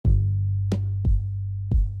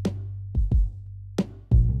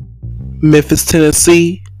Memphis,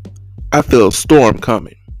 Tennessee, I feel a storm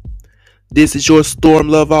coming. This is your storm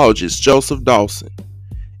loveologist, Joseph Dawson,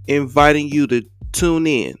 inviting you to tune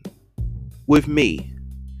in with me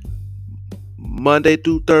Monday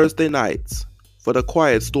through Thursday nights for the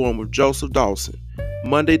Quiet Storm with Joseph Dawson.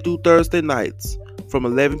 Monday through Thursday nights from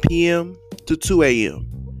 11 p.m. to 2 a.m.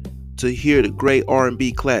 to hear the great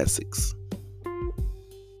R&B classics.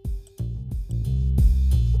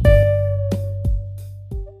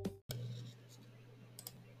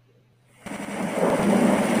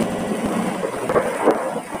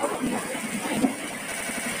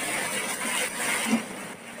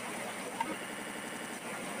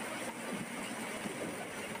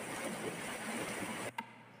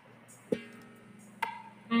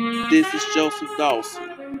 This is Joseph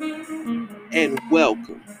Dawson, and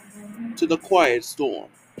welcome to the Quiet Storm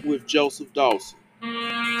with Joseph Dawson.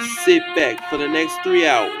 Sit back for the next 3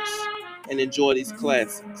 hours and enjoy these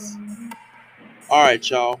classics. Alright,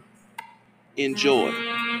 y'all. Enjoy.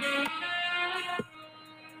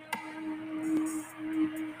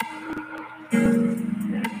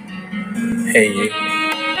 Hey, you.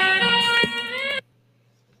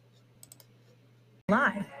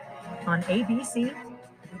 Live on ABC.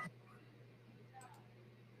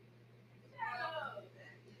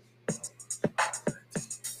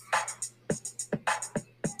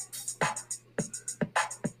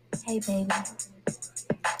 Hey, baby.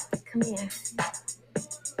 Come here.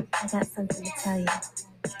 I got something to tell you.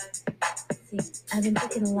 See, I've been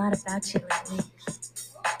thinking a lot about you lately.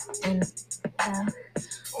 And, well,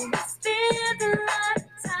 we spend a lot of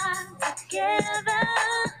time together.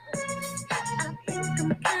 I think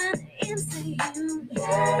I'm kinda into you.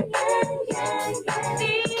 Yeah, yeah, yeah, yeah.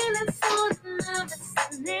 Feeling so nervous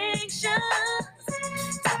and anxious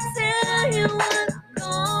to tell you what I'm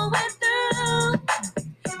going through.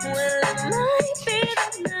 Well, it might be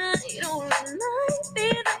the night, or it might be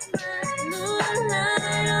the night.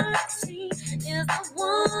 Moonlight, all I see is the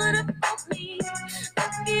one above me. The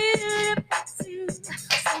beautiful too,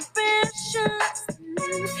 so precious to me.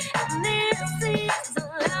 And this is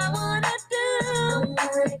all I wanna do. I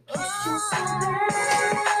wanna kiss you so bad,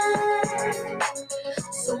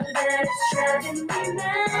 so bad it's driving me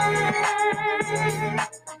mad.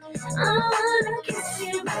 I wanna kiss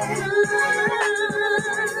you good.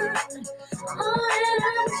 Oh, and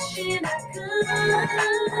I'm wishing I could.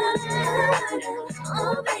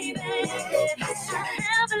 Oh, baby, I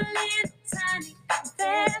have a little tiny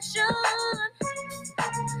confession.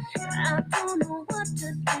 I don't know what to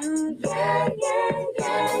do. Yeah, yeah,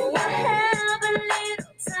 yeah. I have a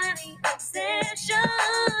little tiny obsession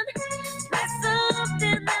with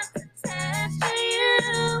something that's attached to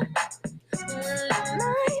you. Well, it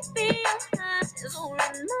might be your eyes, or it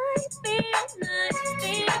might be your night.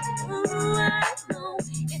 Ooh, I don't know if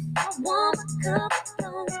I want a cup of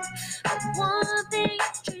gold. But one thing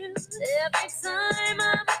is true, every time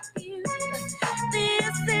I'm with you,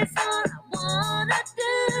 this is all I wanna do.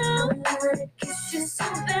 I wanna kiss you so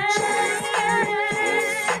bad,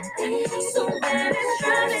 so bad it's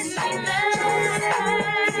driving me mad.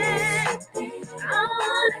 I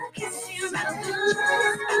wanna kiss you real good.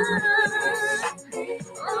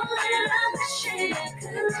 Oh, and I'm wishing I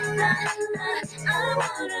could. I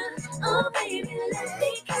wanna, oh baby, let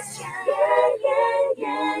me kiss you. Yeah, yeah,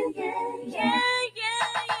 yeah, yeah, yeah,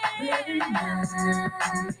 yeah,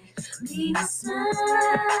 yeah. Be a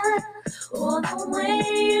smile, or the way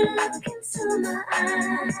you look into my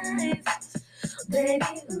eyes.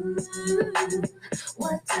 Baby, ooh,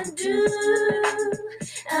 what to do?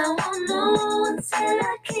 I won't know until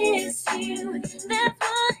I kiss you.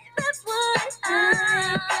 That's what I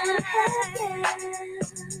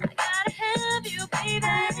gotta have you, baby.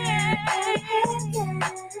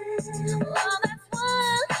 Oh, that's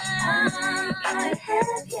what I gotta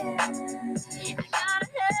have you. I gotta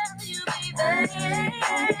have you, baby.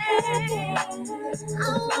 I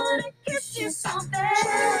wanna kiss you so bad,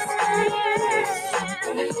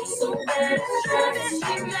 so bad it's driving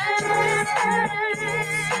me mad.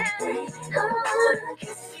 I wanna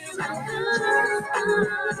kiss you real good.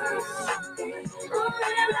 Oh,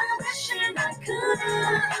 and I'm wishing I could.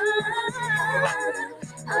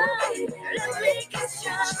 Oh, baby, let me kiss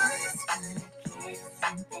you.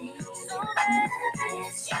 So bad,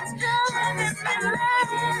 it's driving me mad.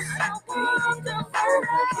 I want to hold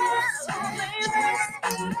you, oh, baby.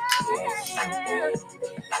 And I'm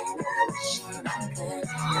wishing I could.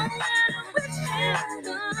 Oh, and I'm wishing I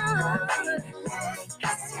could.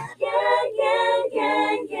 Yeah, yeah,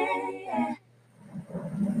 yeah, yeah, yeah.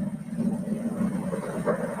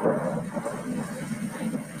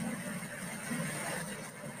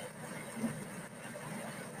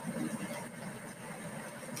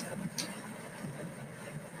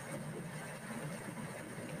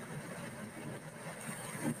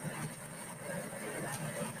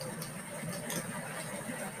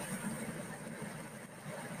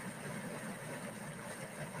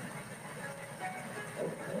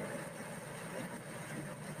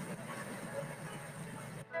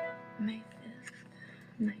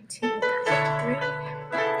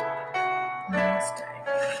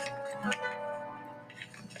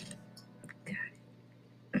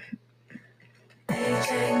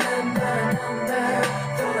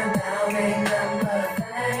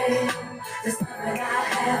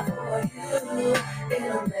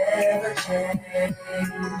 it'll never change.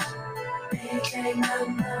 Age ain't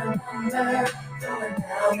nothing but a number, going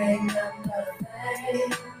down ain't nothing but a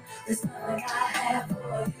thing. This love that I have for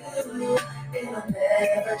you, it'll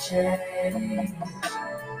never change.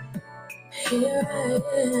 Here I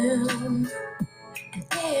am, and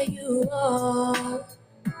there you are.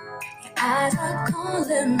 Your eyes are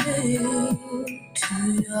calling me to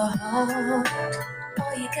your heart.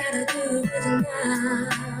 All you gotta do is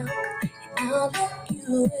knock, and I'll let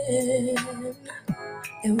you in.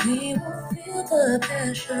 And we will feel the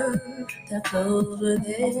passion that flows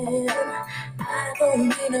within. I don't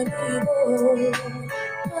mean to be bold,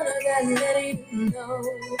 but I gotta let you know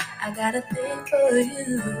I got a thing for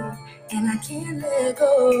you, and I can't let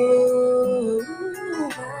go.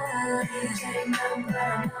 Age ain't nothing but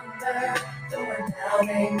a number, going down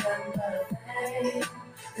ain't nothing but a thing.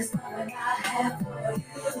 This love that I have for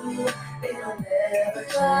you, it'll never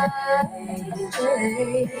change.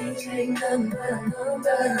 Age ain't nothing but a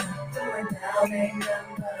number, going down ain't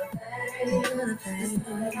nothing but a thing. This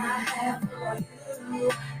love that I have for you,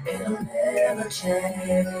 it'll never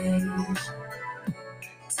change.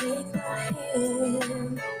 Take my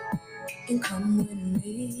hand and come with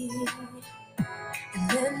me, and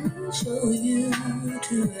let me show you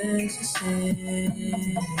to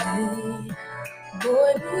ecstasy.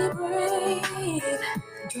 Boy, be brave,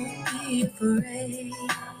 don't be afraid,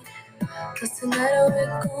 'cause tonight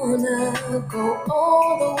we're gonna go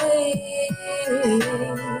all the way.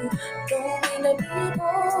 Don't mean to be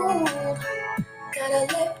bold, gotta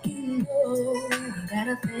let you know I got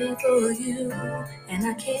a thing for you, and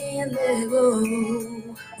I can't let go.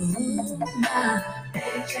 Ooh, my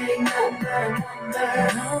age ain't nothing but a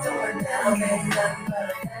number, going down ain't nothing but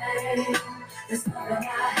a thing. This love that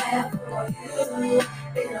I have for you,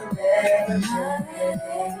 it'll never change.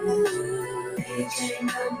 Age ain't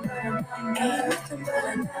nothing but a number, ain't nothing but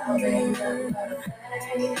a number, ain't nothing but a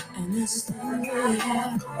thing. And this thing I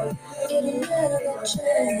have for you, it'll never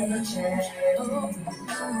change. Oh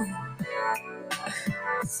no.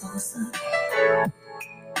 So what's up?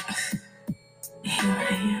 Here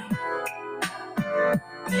I am,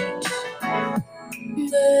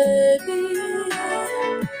 baby.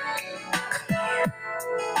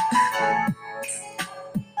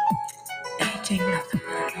 Age ain't nothing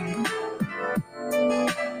but a number.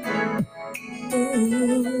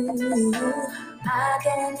 Ooh, I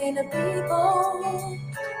don't mean to be bold,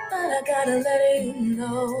 but I gotta let you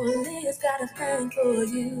know Leah's got a thing for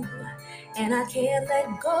you, and I can't let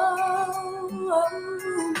go.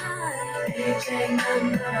 My age ain't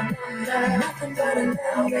nothing but a number, nothing but a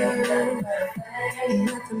number,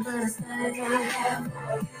 nothing but a thing I have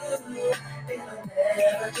for you.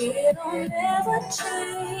 It'll never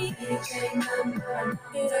change. It ain't nothing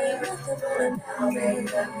but a number.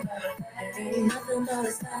 It ain't nothing but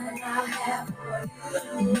a sign I have for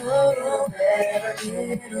you. No, it'll never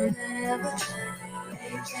change. It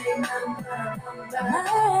ain't nothing but a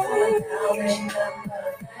number.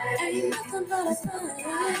 Ain't nothing but a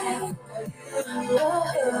sign. Oh,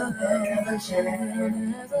 it'll never change. It'll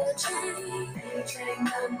never change. Age ain't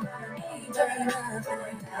nothing but a number.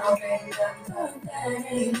 Age ain't nothing. That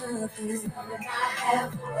ain't nothing. It's nothing I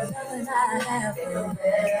have for you. Nothing I have for you. It'll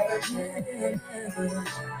never change.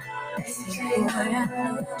 Boy, I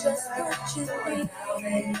know just what you need.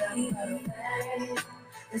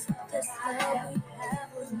 This love we have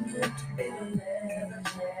was meant to be.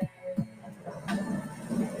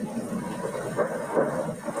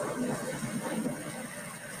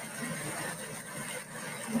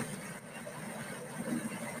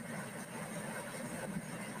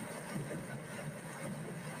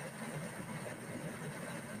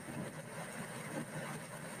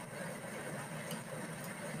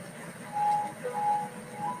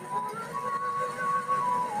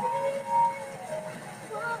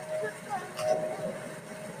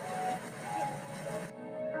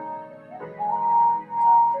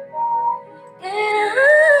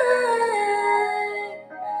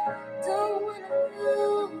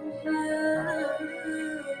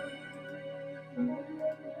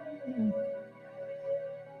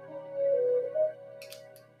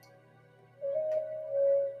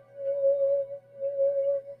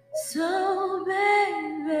 So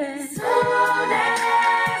baby, soon as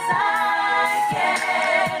I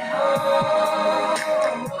get home,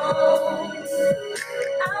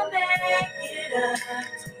 I'll make it up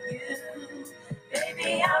to you.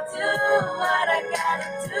 Baby, I'll do what I gotta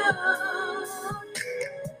do.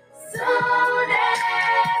 Soon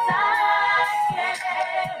as I get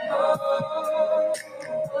home,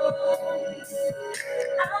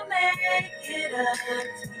 I'll make it up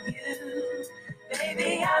to you.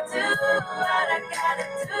 Baby, I'll do what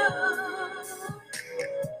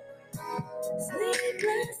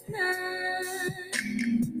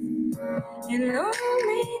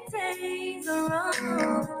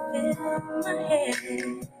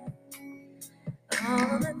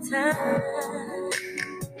time.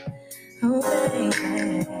 Oh,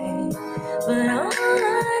 baby. But all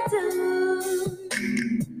I do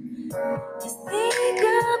is think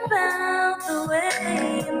about the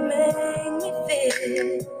way you make me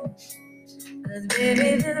feel. 'Cause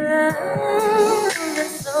baby, the love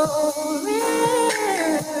is so real.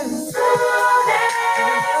 Soon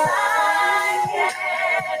as I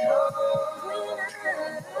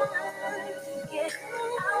get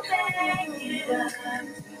home, I'll make it up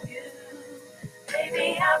to you.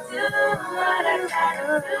 Baby, I'll do what I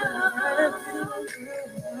gotta do.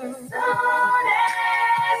 Soon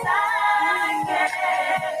as I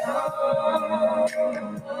get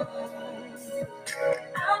home,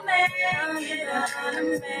 I'll make it up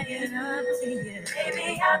to you.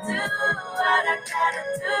 Baby, I'll do what I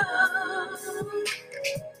gotta do.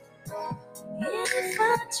 If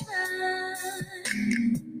I try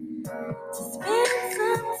to spend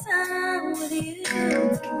some time with you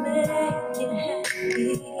to make you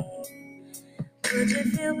happy, would you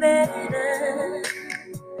feel better?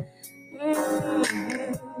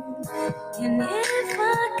 And if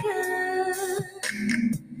I could,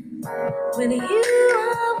 with you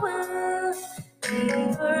I will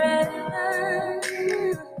be forever,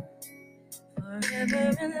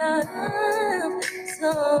 forever in love.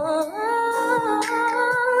 So we'll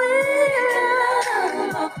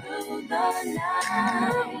go through the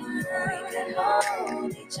night. We can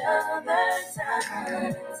hold each other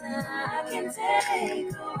tight. I can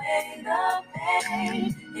take away the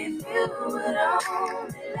pain if you would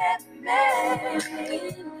only let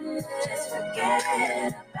me. Just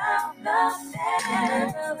forget about the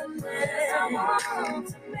past. I want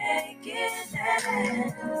to make it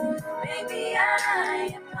last. Baby, I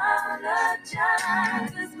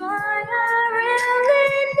apologize. 'Cause boy, I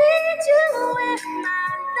really need you in my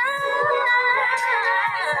life.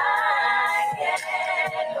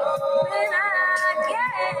 When I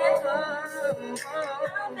get home,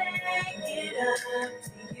 I'll make it up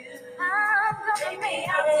to you. I'm gonna make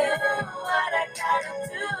it. Do what I gotta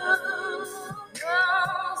do.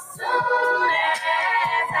 Oh, soon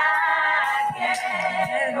as I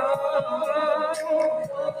get home.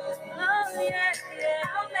 Oh, yeah,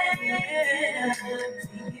 I'll make it up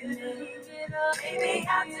to you. Baby,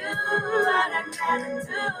 I'll do what I gotta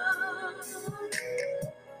do.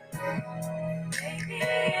 Baby,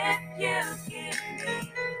 if you give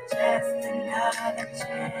me just another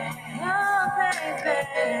chance, oh,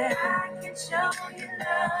 baby, I can show you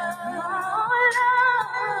love. Oh,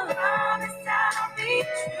 love, promise I'll be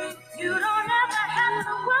true. You don't ever have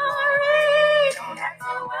to worry. Don't have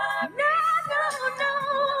to worry. No.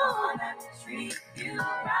 I have to treat you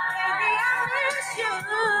right. Baby, I miss you.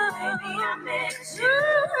 Baby, I miss you.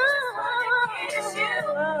 Just wanna kiss you.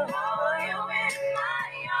 Hold you in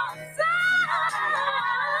my arms.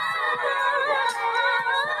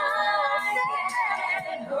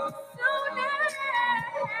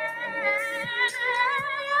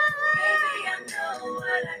 Baby, I know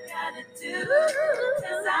what I gotta do,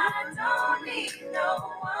 'cause I don't need no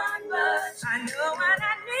one but you. I know what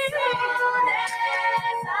I need. Soon as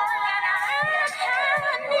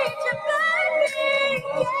I need you,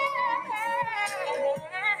 baby.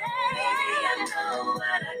 Baby, I know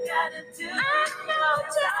what I gotta do. I know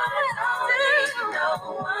just what I need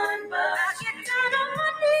no one but I get down on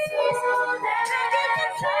my knees. Soon as I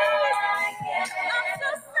get, I'm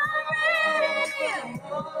so sorry.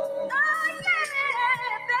 Oh yeah,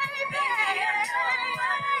 baby. I know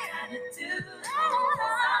what I gotta do.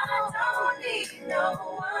 I don't need no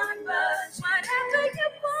one but you. Whatever you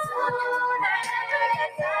want, whatever you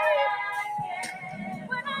say,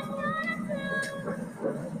 what I gotta do.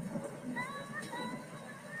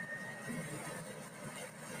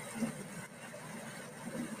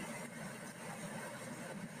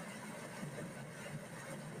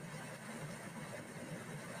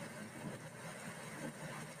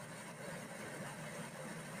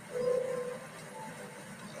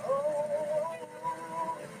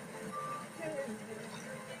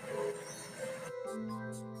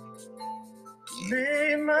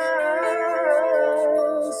 Be my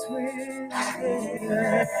sweet lady.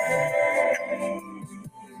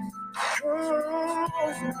 Oh,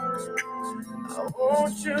 I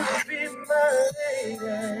want you to be my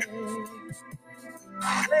lady.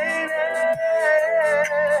 Lady.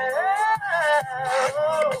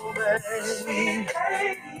 Oh, baby. Sweet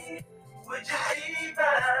lady, would you be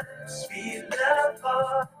my sweet love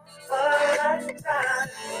for a lifetime?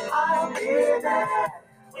 I'll be there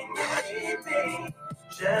when you need me.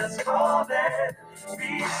 Just call and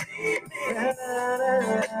receive me.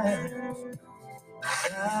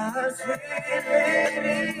 Sweet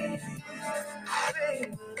lady,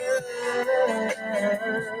 baby.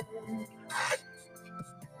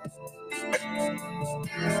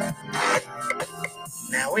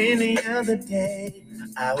 Any other day,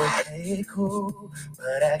 I would play it cool,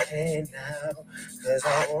 but I can't now, cause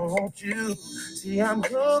I want you. See, I'm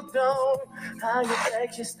hooked on how you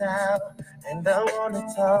flex your style, and I wanna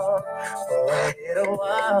talk for a little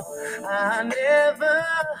while. I never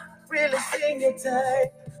really seen your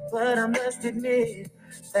type, but I must admit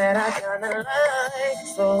that I kinda like.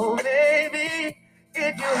 So maybe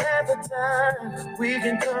if you have the time, we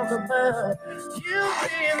can talk about you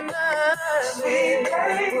being mine. Sweet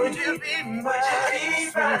baby, would you be mine? Would you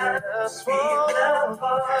be mine? Sweet love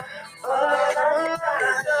for I'll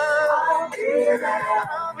be there.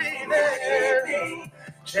 I'll be there.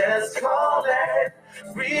 Just call and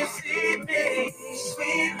receive me.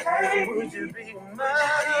 Sweet baby, would you be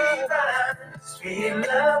mine? Sweet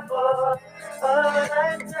love for a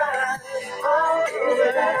lifetime. I'll be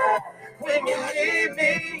there. When you need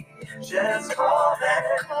me, just call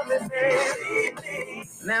and baby.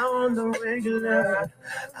 Now on the regular,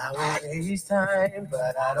 I won't waste time,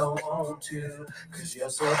 but I don't want to, cause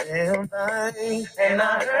you're so damn fine. And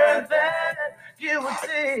I heard that you were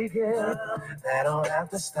taking, that don't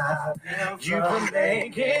have to stop you from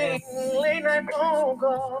making late night phone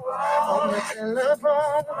calls on the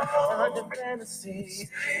telephone, under fantasy.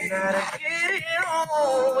 Gotta get it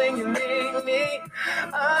on when you need me.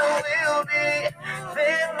 I will be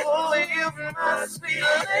there for you, my sweet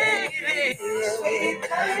lady. Sweet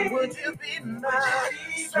lady, would you be my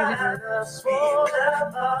sweet love for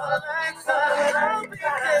a lifetime?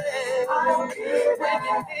 I'll be there when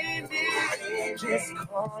you need me. Just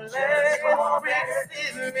call and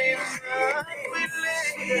receive me, my sweet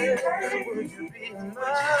lady. Would you be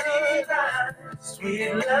my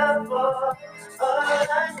sweet love for a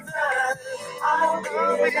lifetime? I'll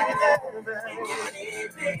be there.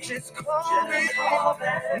 Just call me,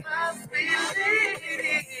 my sweet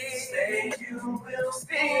lady. Say you will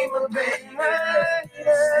be my baby.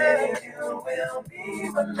 Say you will be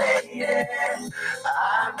my lady.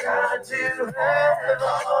 I've got to have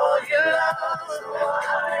all your love.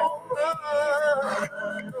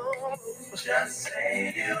 Just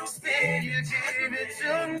say you give it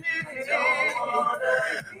to me. Don't wanna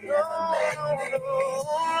be a lady.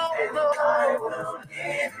 And I will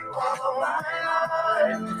give you all my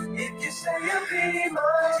life. If you say you'll be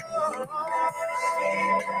my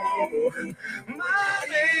baby, my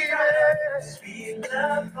baby, sweet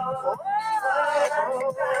love for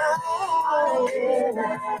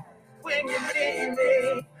when you need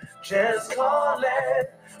me, just call and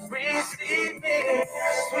receive me,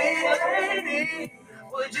 sweet lady.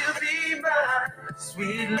 Would you be my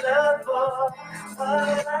sweet love for a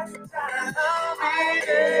lifetime? I'll be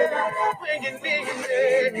there when you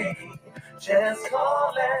need me. Just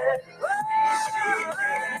call and receive me,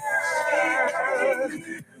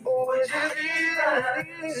 would you be my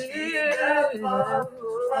sweet love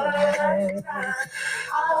for a lifetime?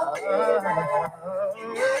 I'll be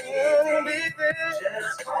there.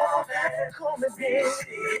 Just call me, baby.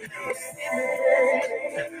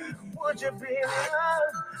 Would you be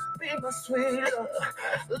my sweet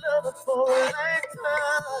lover for a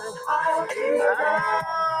lifetime? I'll be there.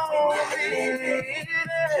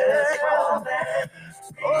 Just call me,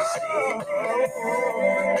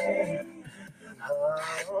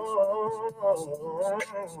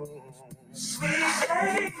 sweet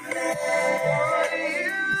lady,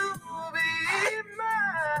 you be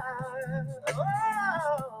mine.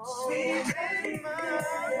 Sweet lady, mine.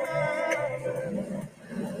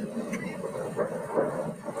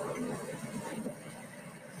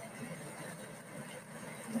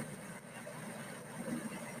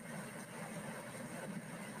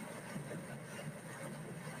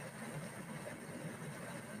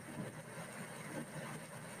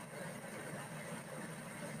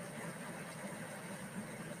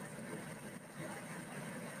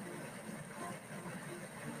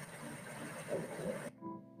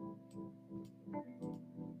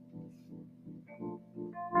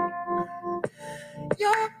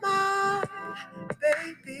 You're my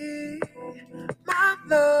baby, my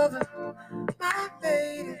lover, my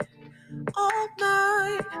lady. All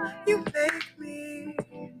night you make me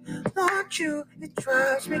want you. It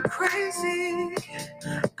drives me crazy.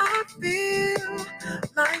 I feel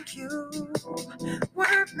like you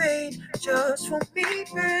were made just for me,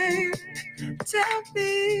 babe. Tell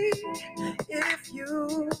me if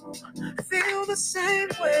you feel the same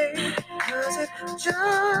way. Cause it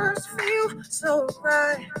just feels so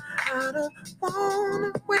right. I don't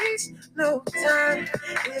wanna waste no time.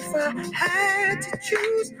 If I had to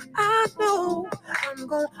choose, I know I'm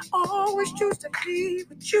gonna always choose to be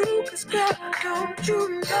with you. Cause girl, don't you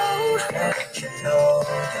know that you know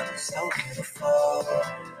you're so beautiful?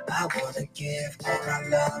 I wanna give all my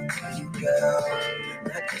love to you, girl.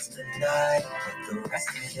 Not just tonight, but the rest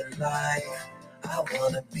of your life. I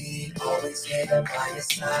wanna be always here by your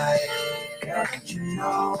side. Girl, don't you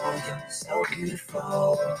know you're so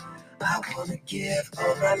beautiful? I wanna give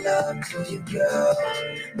all my love to you, girl.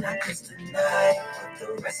 Not just tonight, but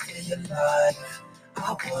the rest of your life.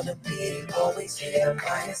 I wanna be always here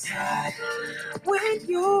by your side. When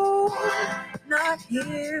you're not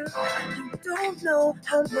here, you don't know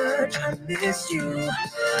how much I miss you.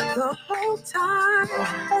 The whole time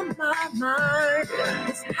on my mind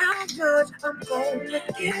is how much I'm gonna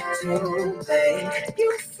get to, babe.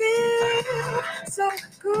 You feel so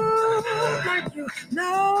good, like you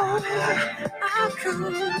know I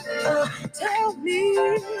could. Tell me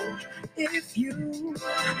if you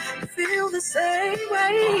feel the same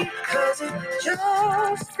way, 'cause it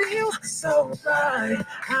just feels so right.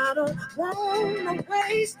 I don't wanna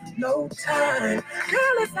waste no time.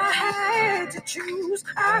 Girl, if I had to choose,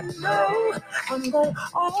 I know I'm gonna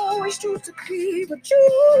always choose to be with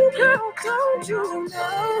you. Girl, don't you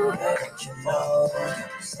know? Girl, don't you know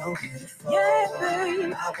you're so beautiful? Yeah,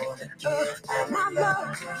 babe. I wanna give all my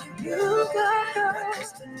love to you, girl. Not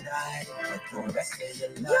just tonight, but the rest of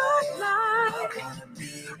your life. I wanna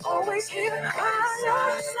be always here by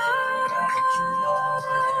your side. Girl, don't you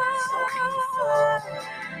know you're so beautiful?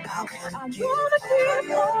 I wanna give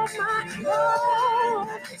all my love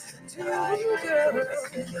to you, girl.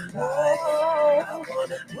 I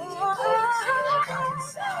wanna be always here by your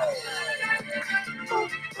side.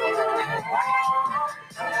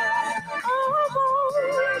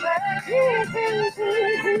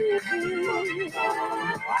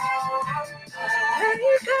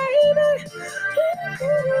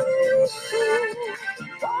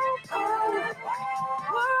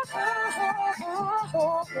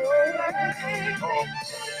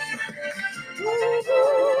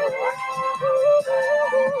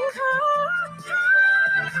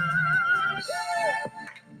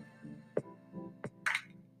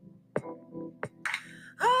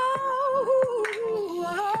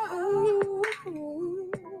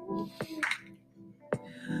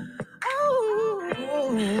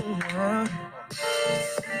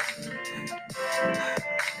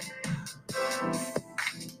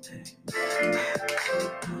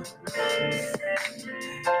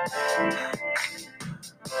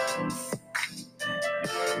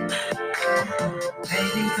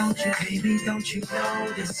 Baby, don't you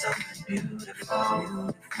know you're so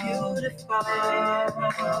beautiful, beautiful.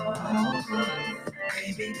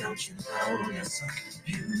 Baby, don't you know you're so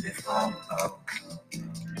beautiful?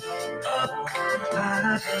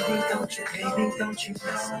 Baby, don't you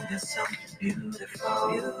know you're so beautiful,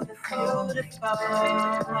 beautiful, beautiful.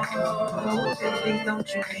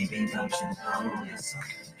 Baby, don't you know you're so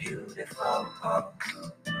beautiful?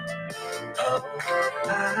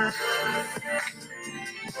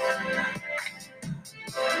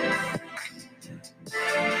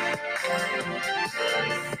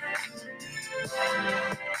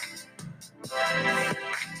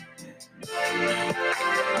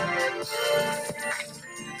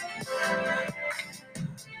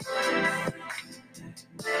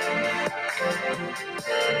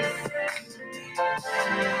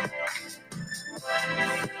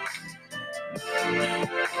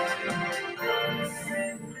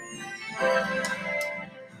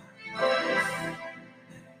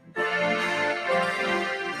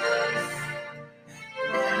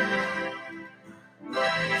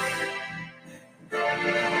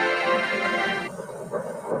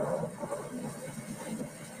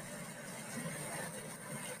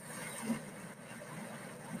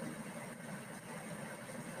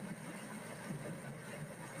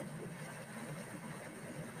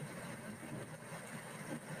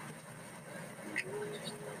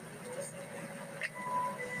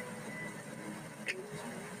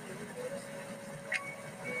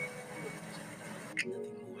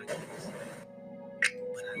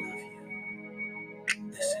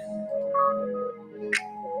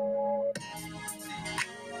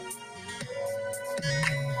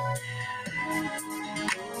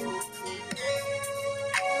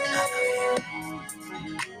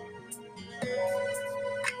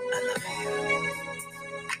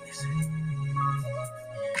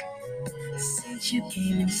 Since you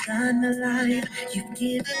came inside my life, you've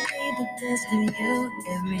given me the best of you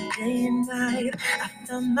every day and night. I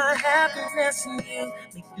found my happiness in you,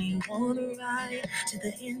 make me wanna ride to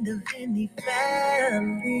the end of any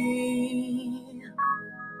valley.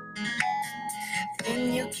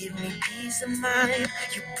 Then you give me peace of mind,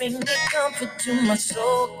 you bring me comfort to my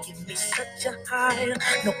soul, give me such a high.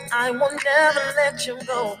 No, I will never let you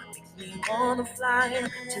go. me wanna fly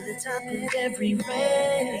to the top of every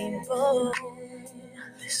rainbow.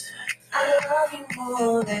 Listen. I love you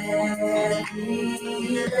more than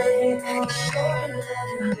everything.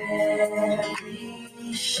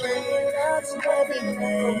 Every shade loves every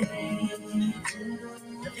way.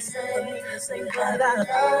 Say what I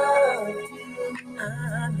love you. I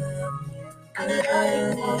love you. I love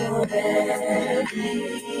you more than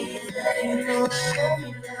everything. Show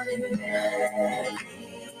me love in every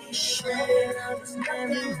shade loves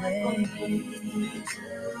every way.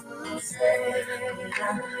 To say I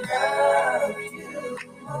love you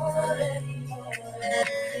more than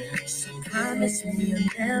so promise me you'll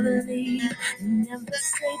never leave. Never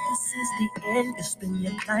say this is the end. You'll spend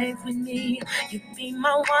your life with me. You'll be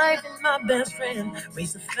my wife and my best friend.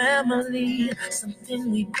 Raise a family,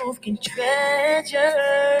 something we both can treasure.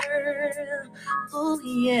 Oh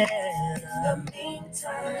yeah. In the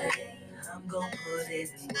meantime, I'm gonna put in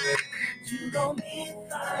work. You gon' be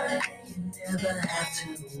fine. You never have to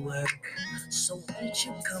work. So won't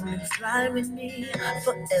you come and fly with me?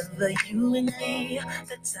 Forever you and me.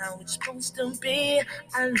 That's how it's supposed to be.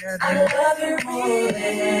 I love you more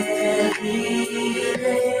than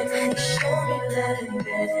everything. Show me that in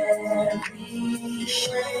every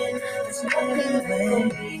shade. There's nothing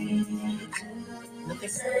like me. Nothing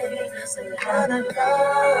say that I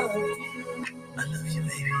love you. I love you,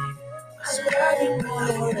 baby. I love you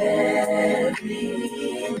more than every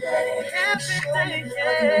day. Every day,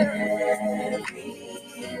 yeah.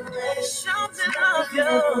 Something of you,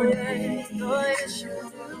 yeah. Oh, yes, you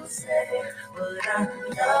say, but I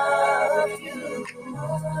love you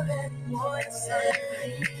more than once.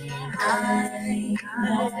 I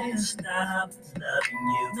won't stop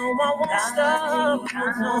loving you. No, I won't stop. I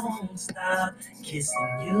won't stop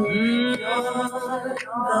kissing you.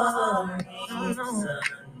 You're the reason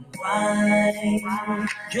why.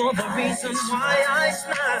 You're the reason why I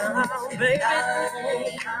smile, baby. I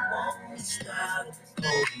won't stop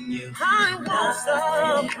holding you. I won't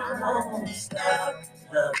stop. I won't stop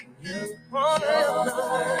loving you.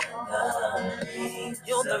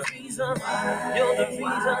 You're the reason. You're the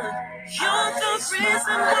reason. You're the reason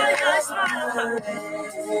why I smile.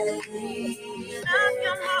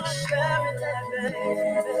 You're my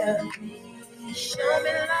baby. Show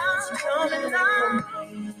me love. Show me love.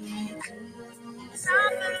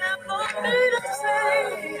 Something left for me to say.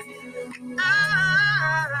 I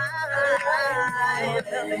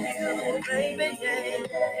love you, baby.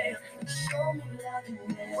 Yeah. Show me love.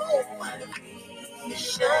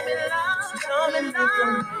 Show me love. Show me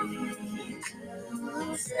love.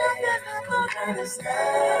 Something left for me to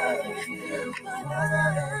say. I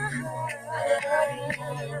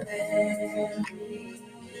love you, baby.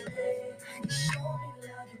 Show me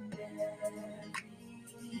love in every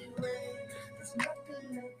way. There's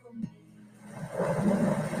nothing left for me.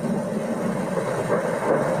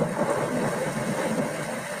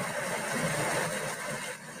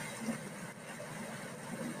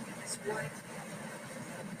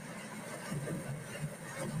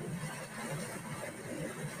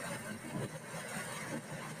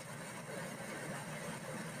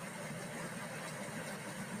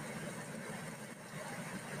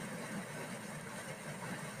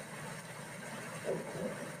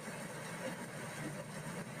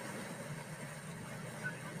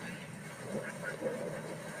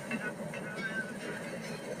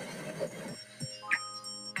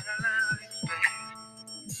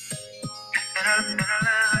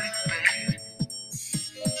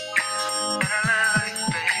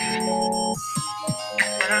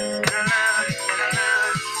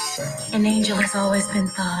 An angel has always been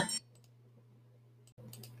thought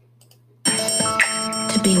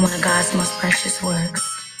to be one of God's most precious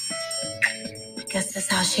works. I guess that's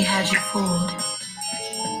how she had you fooled,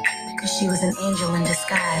 because she was an angel in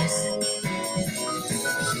disguise.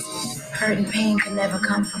 Hurt and pain could never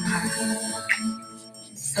come from her,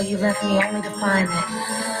 so you left me only to find that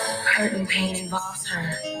hurt and pain involves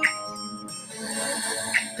her.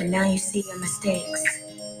 But now you see your mistakes,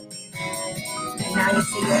 and now you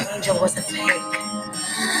see your angel was a fake.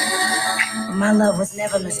 But my love was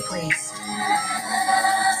never misplaced.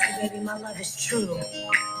 See, baby, my love is true.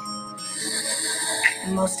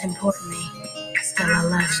 And most importantly, still I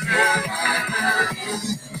love you.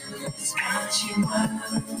 It's what you were.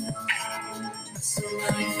 So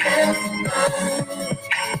I fell in love.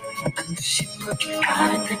 And she put you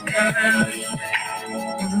out the day.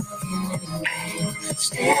 And love you anyway.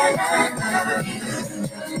 Still I love you.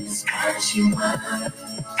 It's what you were.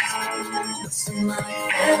 So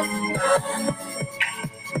I fell in love.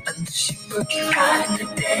 And she put you out the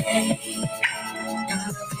day. And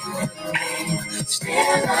love you anyway. Still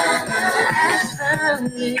I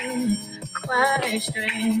found it quite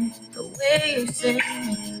strange the way you sing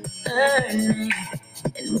her name.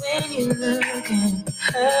 And when you look in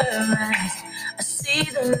her eyes, I see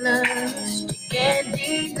the lust you can't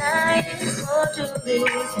deny. It's more to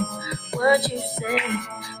listen what you say,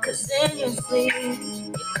 'cause in your sleep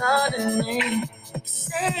you call her name. You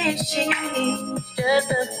say she's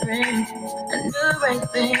just a friend. I knew right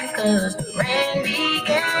then 'cause the rain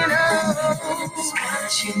began. Oh,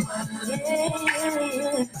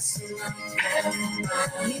 yeah.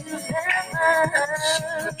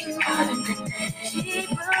 She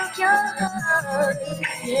broke your heart.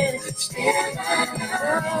 Yeah.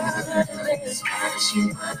 She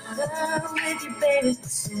with you, baby.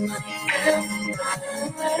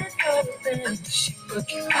 She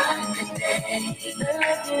broke your heart today.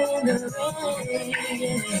 Love you in the rain.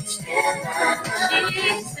 She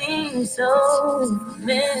seems so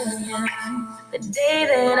familiar. The day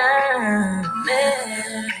that I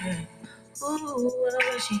met her. Ooh,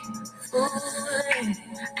 was she fooling?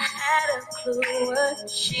 I had a clue what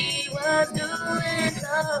she was doing.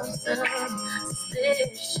 Oh, some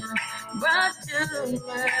suspicion brought to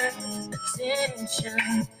my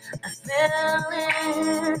attention. I fell in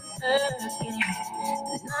her again.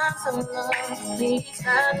 Not so long, please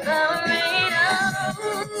stop the rain.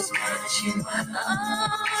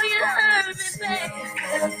 Oh, you hurt me,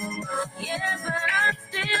 baby. Yeah, but I'm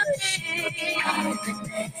still here.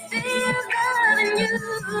 Still loving you.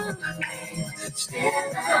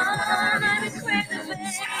 Still on a crazy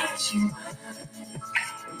way.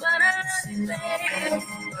 But I say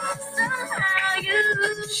somehow you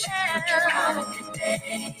tell.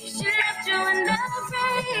 She left you in the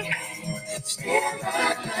rain. Still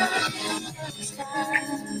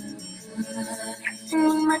and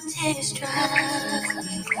when my tears dry,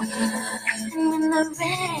 and when the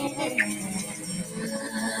rain,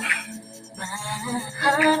 my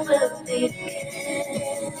heart will beat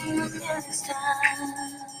again this time.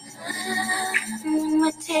 When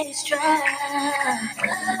my tears dry,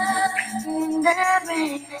 in the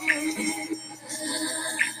rain,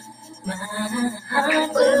 my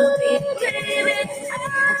heart will beat again.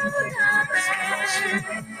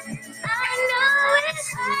 I know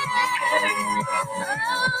it's hard.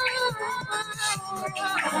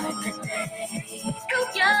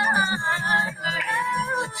 Broke your heart.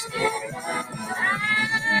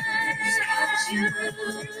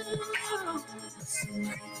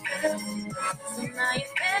 So now you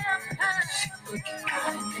feel her.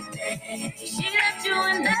 She left you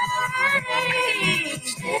in the rain.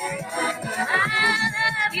 I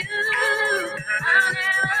love you. I'll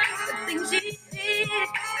never the things she did.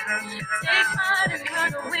 Take heart and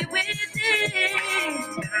run away with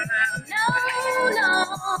it. No, no.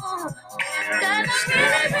 'Cause I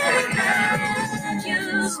really, really love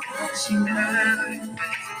you.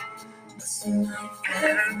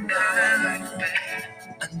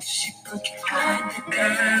 And she broke your heart today.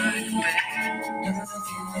 I love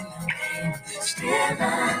you in the rain. Still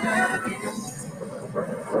I love you.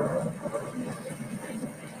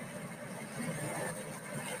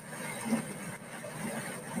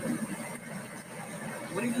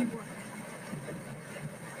 What do you want?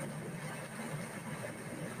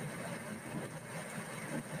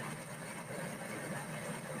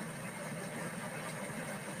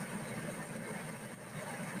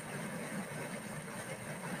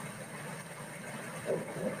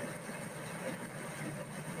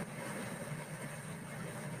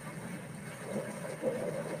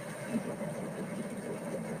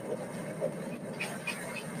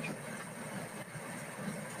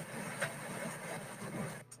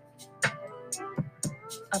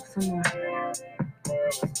 Up some more.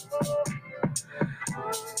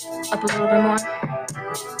 Up a little bit more.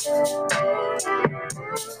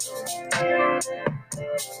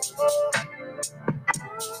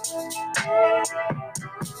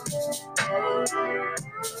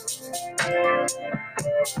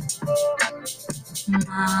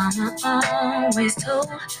 Mama always told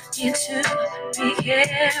you to be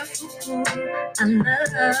careful who I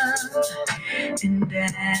love. And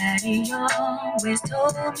Daddy always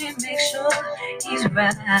told me make sure he's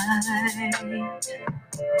right.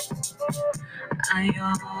 I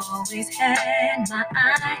always had my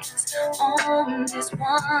eyes on this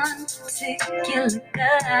one particular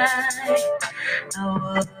guy. I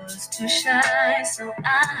was too shy, so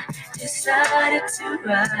I decided to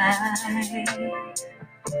write.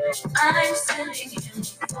 I'm sending him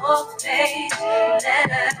a 4-page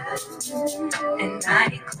letter, and I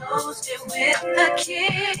enclosed it with a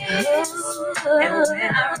kiss. And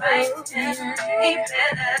when I write him, he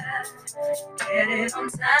better get it on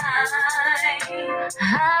time.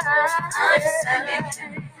 I'm sending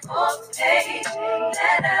him a 4-page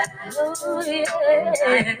letter, and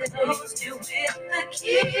I enclosed it with a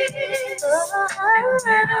kiss. And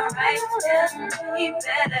when I write him, he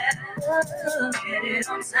better get it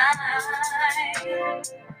on time.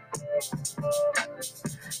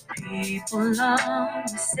 People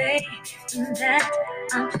always say that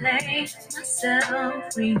I play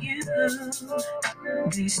myself for you.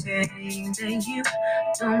 They say that you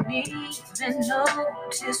don't even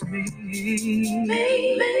notice me.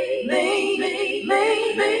 Maybe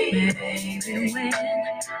when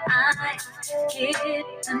I get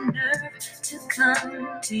the nerve to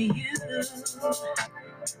come to you,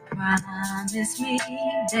 promise me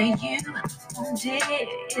that you won't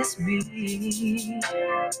diss me.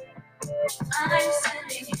 I'm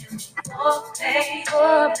sending him a 4-page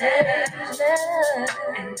letter,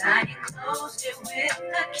 and I enclosed it with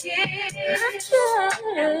a kiss.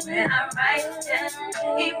 And when I write him,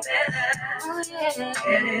 he better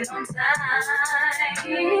get it on time.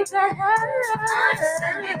 I'm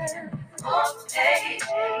sending him a 4-page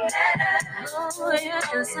letter,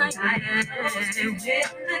 and I enclosed it with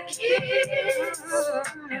a kiss.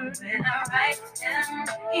 And when I write him,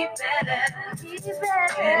 he better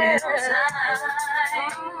get it on time.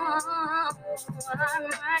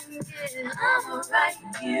 I'ma write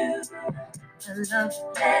you a love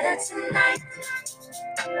letter tonight.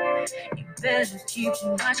 You better keep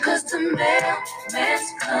watch, 'cause the mailman's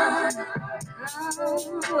coming.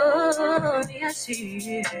 Oh, yes, he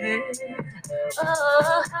is.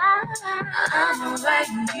 Oh, I'ma write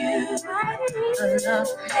you a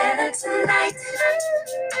love letter tonight.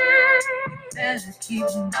 Better keep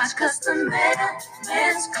watch, 'cause the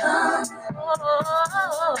mailman's coming.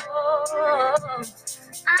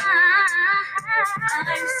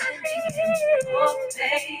 I'm sending him a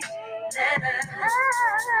 4-page letter,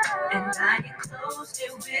 and I enclosed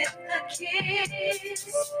it with a kiss.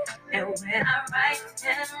 And when I write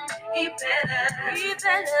him, he better get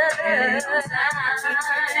it on time.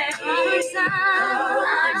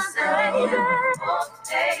 I'm sending him a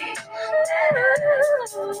 4-page letter,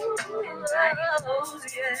 and I enclosed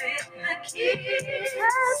it with a kiss.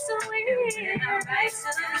 And when I write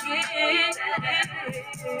him, he better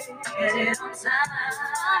get it on time.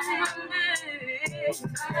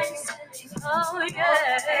 I'm sending a 4-page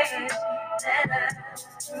letter,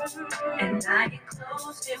 and I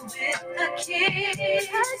enclosed it with a kiss.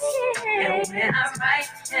 And when I write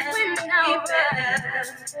him, he better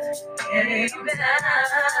get it on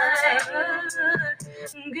time.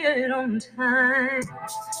 Get it on time.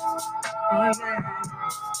 Oh,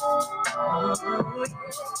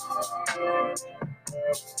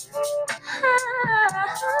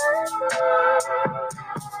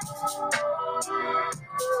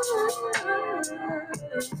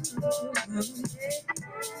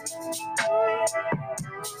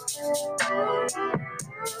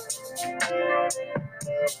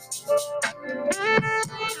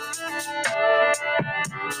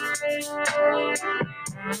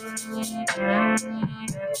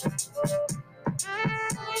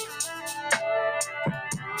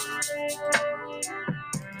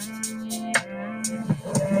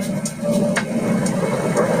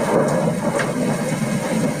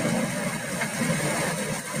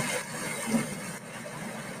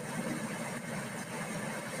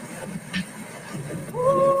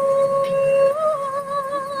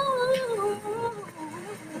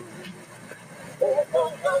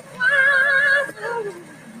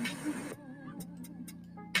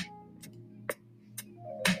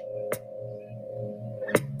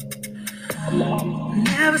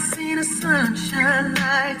 Never seen a sunshine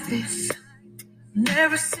like this.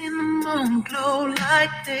 Never seen the moon glow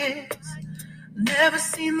like this. Never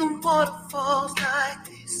seen the waterfalls like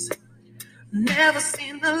this. Never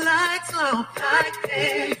seen the lights off like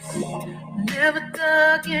this. Never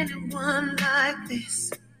dug anyone like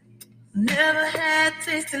this. Never had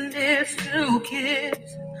tasted lips to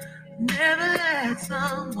kiss. Never had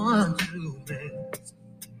someone to miss.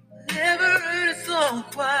 Never heard a song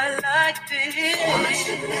quite like this.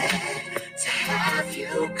 Fortunate to have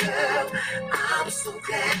you, girl. I'm so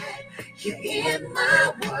glad you're in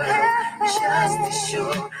my world. Just as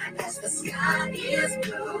sure as the sky is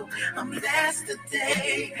blue, I'm blessed the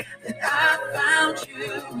day that I found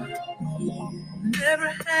you. Never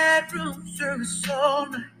had room service all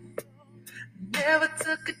night. Never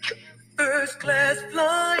took a trip first class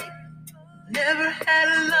flight. Never had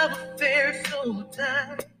a love affair so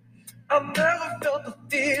tight. I've never felt the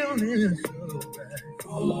feeling so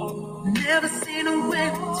right. Never seen a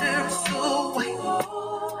winter so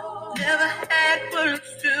white. Never had words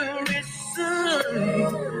to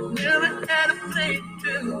recite. Never had a place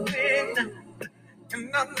to ignite.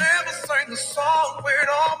 And I never sang the song with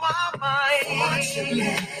all my might.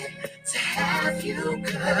 Fortunate to have you,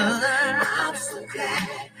 girl. I'm so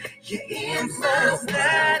glad you're in my world.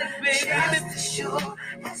 Just as sure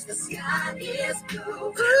as the sky is blue.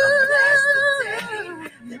 I'm blessed the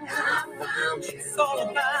day that I found you. It's all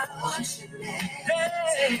about fortunate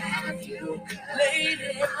to have you, girl.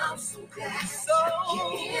 Lady, I'm so glad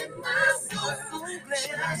you're in my world.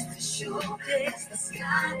 Just as sure as the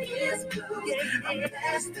sky is blue. I'm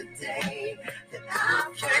blessed the day that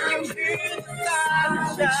I found you. Can you feel the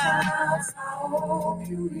sunshine? I hope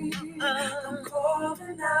you read. I'm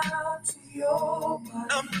calling out to your body.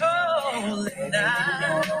 I'm calling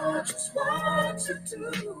out. Just what to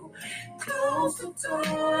do. Close the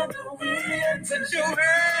door, the wind. Put your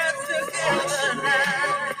hands together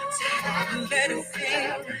now. Let it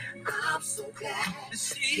feel. I'm so glad to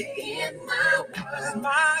see you in my world.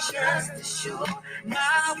 My just as sure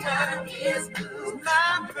my world is blue.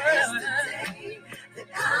 My world that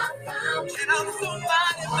I found you. And I'm so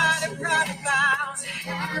mighty proud about to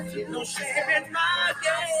have you. No shame in my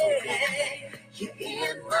day. You're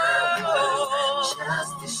in my world.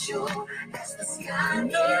 Just as sure as the sky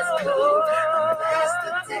is blue. I'm blessed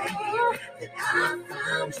the day that I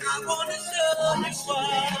found you. I wanna show you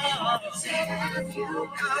all. To have you.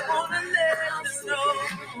 I wanna let you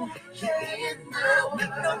know. You're in my world.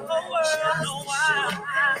 Make the whole world know why.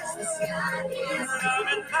 As the sky is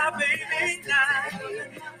loving my baby now.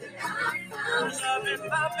 Loving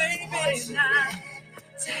my baby now.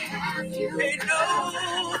 To have you. Ain't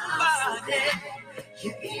nobody.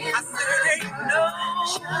 I said ain't no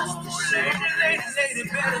lady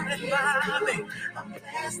better than my baby. I'm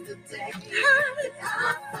blessed today that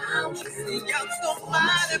I found you. See, I'm so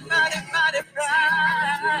mighty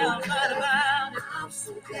proud. I'm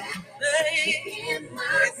so glad you're in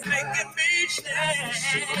my it's making me stand.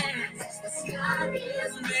 The sky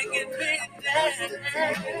is making me dance.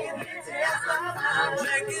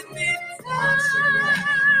 Making me I'm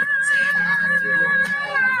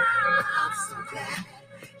so glad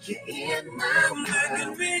you're in my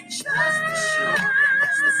world. Just as sure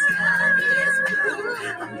as the sky is blue.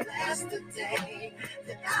 I'm blessed today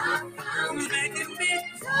that I found you. Making me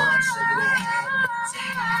fortunate to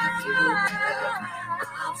have you, girl.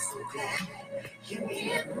 I'm so glad you're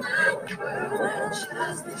in my world.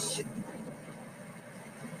 Just as sure.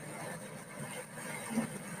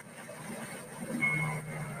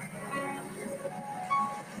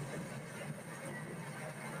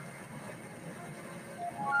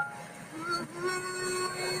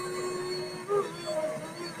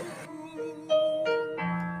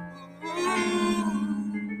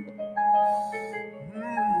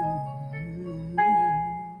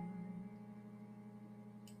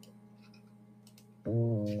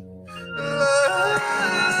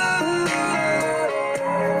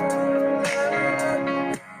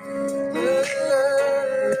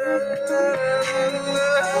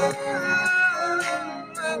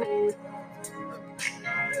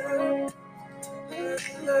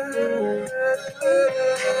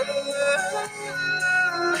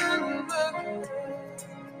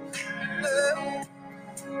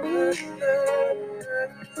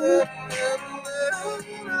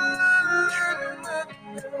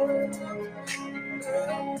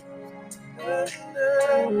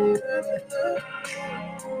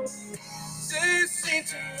 They say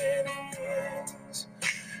too many things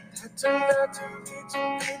that turn out to be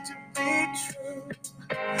too good to be true.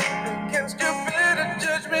 Against your better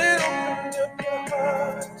judgment, open up your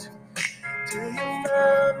heart till you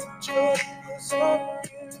find the joy is on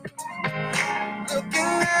you.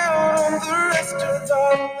 Looking out on the rest of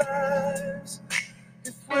our lives,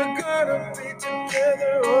 if we're gonna be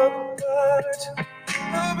together or apart.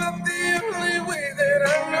 About the only way that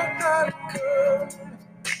I know how to come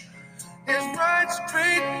is right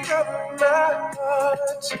straight from my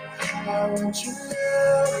heart. I want you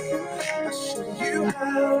now, I'll show you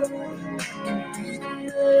how. I can be the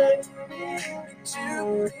man you need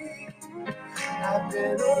to be. I've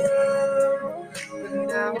been around, but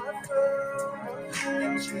now I found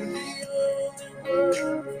that you're the only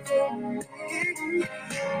one for me.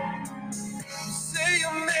 You say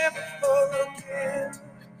you'll never fall again.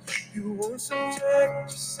 You won't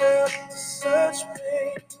subject yourself to such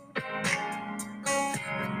pain.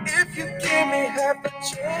 If you give me half a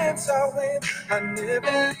chance, I'll win. I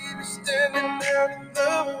never leave you standing out in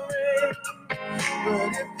the rain.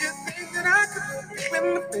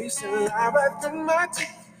 till I write through my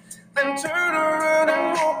teeth, then turn around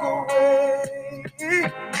and walk away.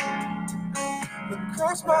 But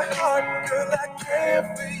cross my heart, girl, I care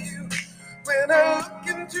for you. When I look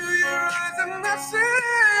into your eyes and I say,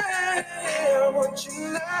 I want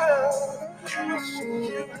you now, I'll show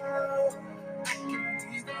you how I can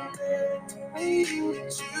be the man you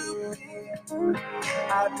need to be.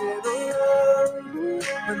 I've been around,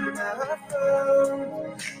 but now I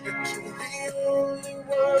found that you're the only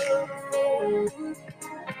one for me.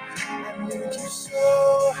 I need you so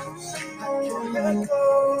I can't let go.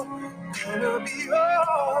 Gonna be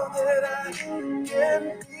all that I can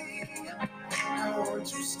be. I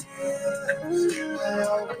want you still, I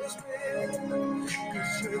always will.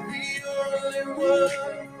 'Cause you're the only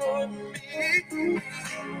one for me.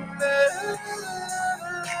 La,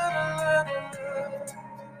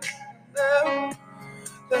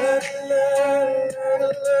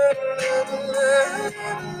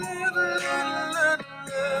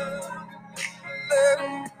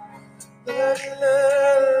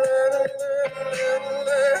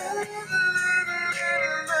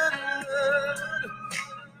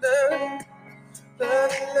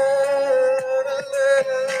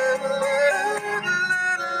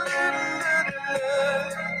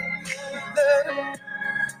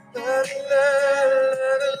 la,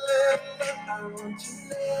 la, la, I want you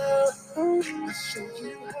now. I'll show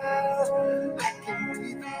you how I can be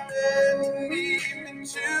the man you need me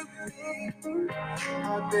to be.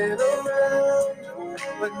 I've been around,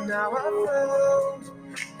 but now I found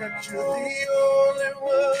that you're the only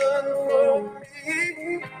one for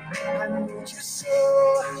me. I need you so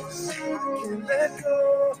I can't let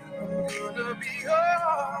go. I'm gonna be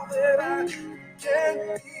all that I can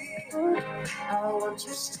be. I want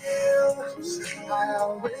you still, I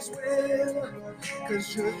always will.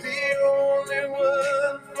 'Cause you're the only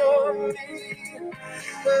one for me.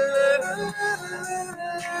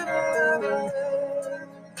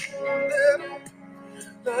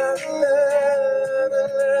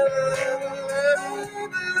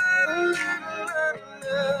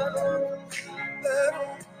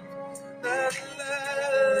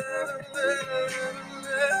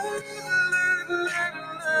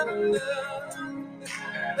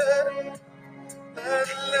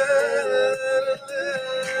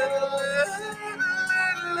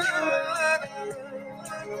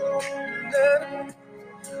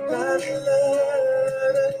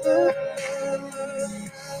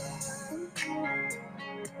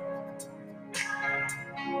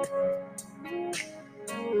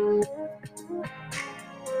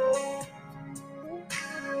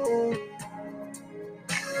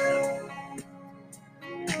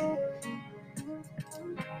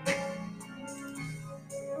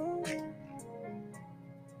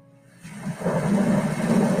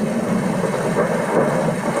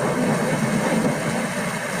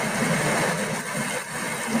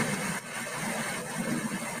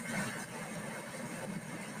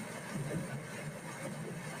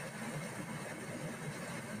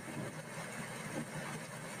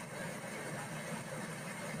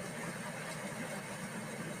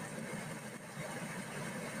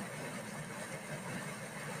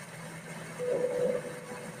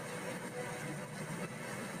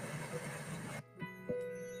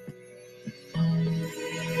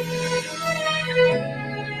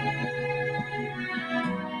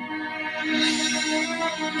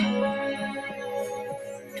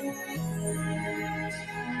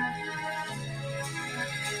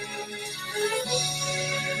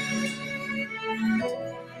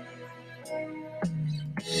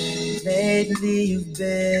 Lately you've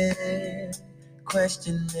been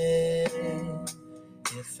questioning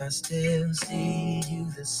if I still see you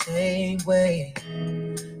the same way.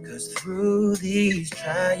 'Cause through these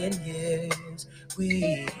trying years,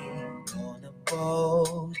 we gonna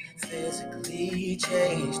both physically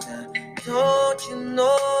change. Now, don't you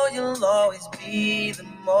know you'll always be the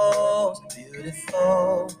most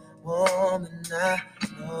beautiful woman I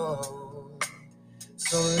know?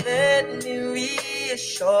 So let me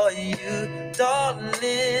reassure you,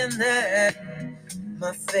 darling, that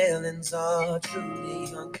my feelings are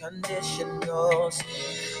truly unconditional. So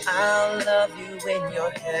I'll love you when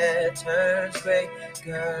your hair turns gray,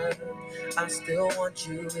 girl. I still want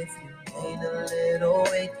you if you gain a little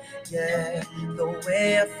weight. Yeah, the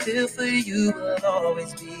way I feel for you will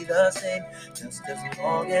always be the same, just as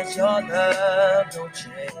long as your love don't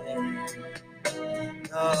change.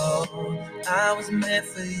 No, I was meant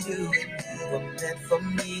for you and you were meant for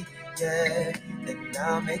me, yeah. Then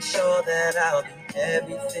I'll make sure that I'll be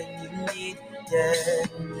everything you need,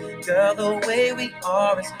 again. Girl, the way we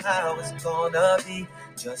are is how it's gonna be,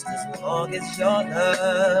 just as long as your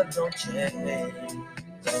love don't change.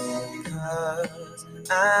 Cause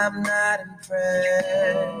I'm not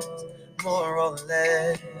impressed, more or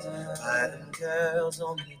less, by them girls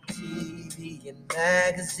on the TV and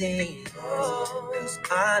magazines. Cause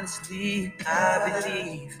honestly, I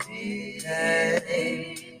believe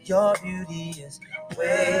that your beauty is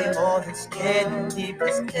way more than skin deep.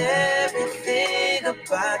 Cause everything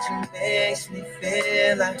about you makes me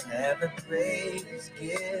feel like I have the greatest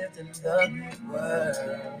gift in the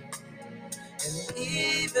world. And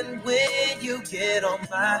even when you get on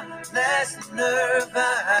my last nerve,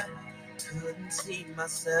 I couldn't see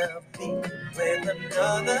myself being with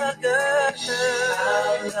another girl.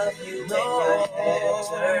 I love you when your hair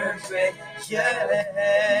turns red.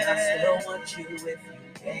 Yeah, I still want you if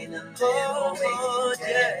you gain a little weight.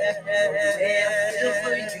 Yeah, the way I feel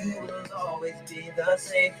for you will always be the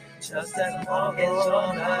same. Just as long as your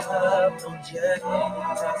love don't change. Just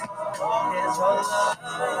as long as your love,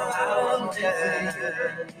 I will live for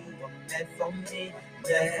you. You were meant for me.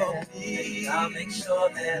 Yeah, for me. I'll make sure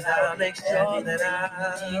that I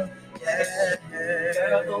yeah.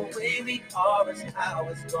 Girl, the way we are is how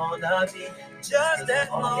it's gonna be. Just as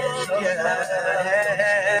long as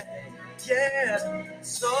yeah.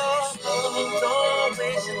 So don't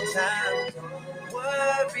waste your time. Don't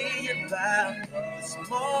worry about the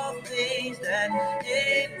small things that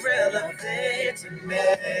ain't relevant to me.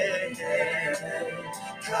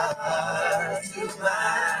 Cause to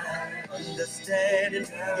my understanding,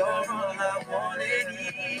 you're all I want and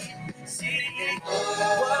need. See,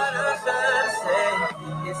 what I'm trying to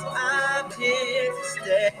say is I'm here to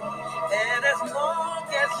stay. And as long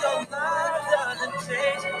as your love doesn't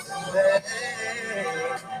change,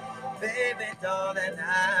 baby, darling,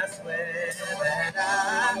 I swear that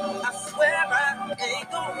I swear I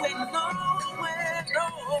ain't going nowhere,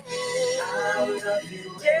 no. I love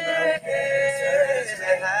you, yeah.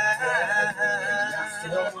 I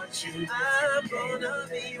still want you. I'm gonna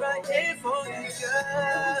be right here for you,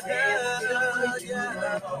 girl.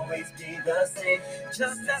 Yeah, will always be the same,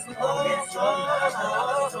 just as long as your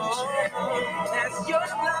love as your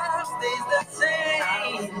love stays the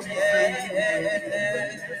same.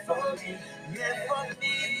 Yeah, for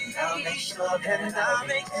me, I'll make sure that I'll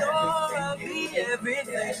be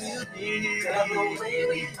everything you need. The way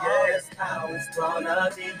we are is how it's gonna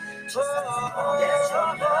be. Just as long as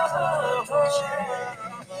your love change.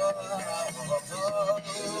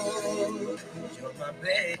 You're my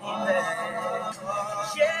baby.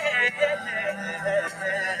 Yeah.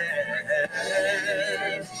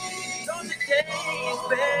 Don't you change,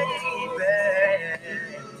 baby.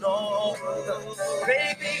 No,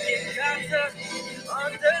 baby, you got to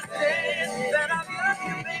understand that I love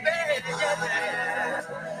you, baby. Yeah.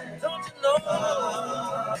 Don't you know?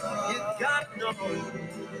 You got to know.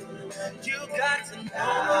 You got to know.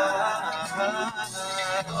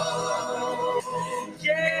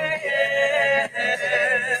 Yeah.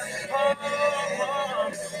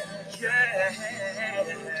 Oh, yeah.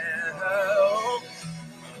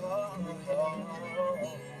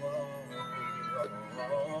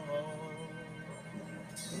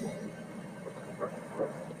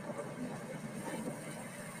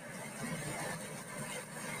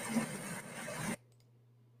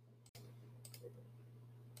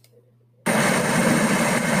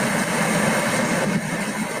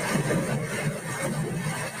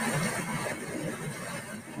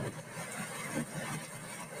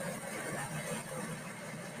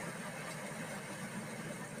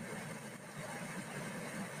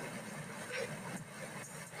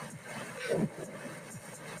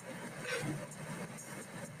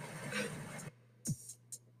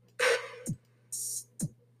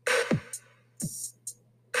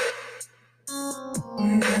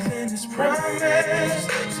 Nothing is promised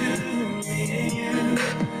to me and you,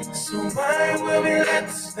 so why will we let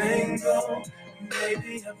this thing go?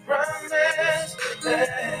 Baby, I promise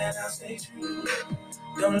that I'll stay true.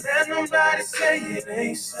 Don't let nobody say it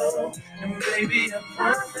ain't so. And baby, I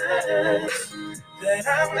promise that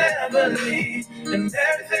I'll never leave, and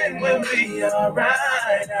everything will be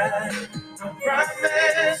alright. I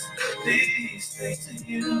promise these things to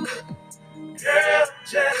you, girl,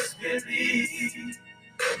 just believe.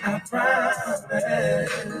 I promise.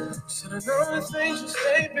 Said I know the things you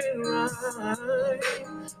say been right.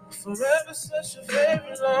 Forever such a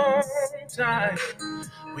very long time.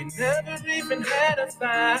 We never even had a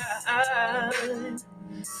fight.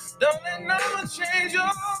 Don't let no one change your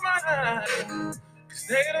mind. Cause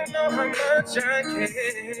they don't know how much I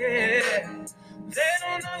care. They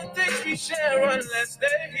don't know the things we share unless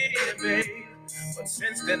they're here, babe. But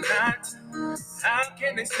since they're not, how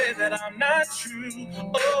can they say that I'm not true?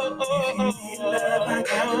 Love, I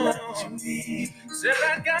got love you need. Said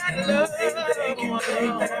I got love. They can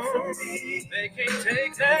take that from me. They can't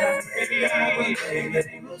take that from me.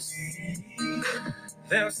 They will see.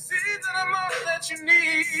 They'll see that I'm all that you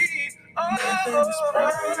need.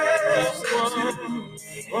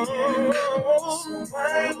 So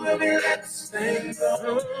why will we let this thing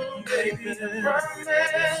go? Baby, I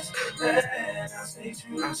promise that I'll stay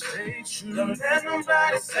true. I'll stay true. Don't let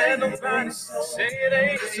nobody say it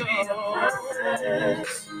ain't so. I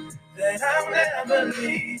promise that I'll never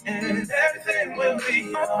leave, and everything will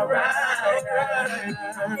be alright.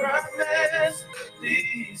 I promise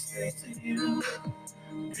these things to you.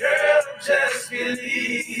 Girl, just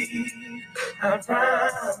believe, I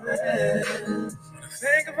promise.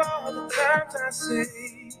 Think of all the times I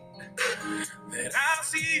say that I'll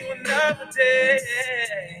see you another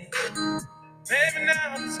day. Baby,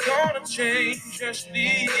 now it's gonna change, just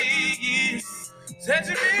please. Said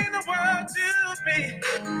you mean the world to me.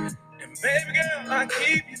 And baby girl, I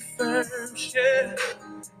keep you first, yeah.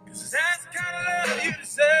 'Cause that's the kind of love you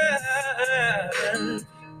deserve.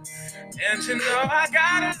 And you know I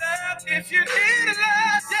gotta love if you need a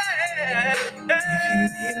love, yeah. If you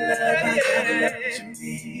need love, I gotta love what you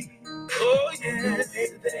need. Oh yeah, no way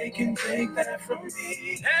they can take that from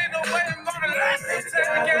me. Ain't no way I'm gonna let them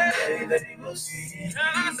take it. They will see. And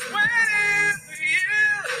I swear to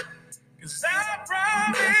you, 'cause I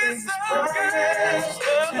promise,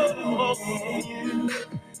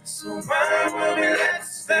 so why will we let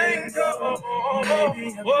this thing go?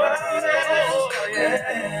 Baby, I promise,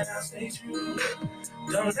 yeah, I'll stay true.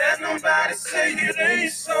 Don't let nobody say it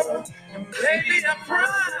ain't so. And baby, I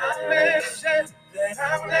promise, yeah, that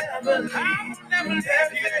I'll never leave.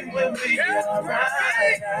 Everything will be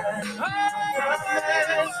alright. I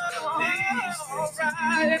promise these things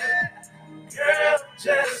to you. Girl,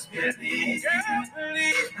 just believe. I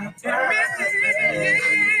promise.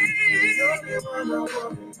 You're the only one I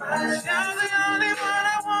want in my life. You're the only one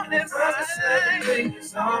I want in my life. Everything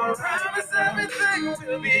is alright. Promise everything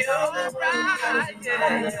will be alright.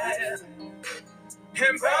 Yeah.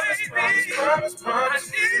 And promise, I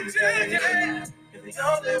need you, yeah. You're the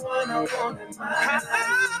only one I want in my life. I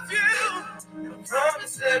love you. I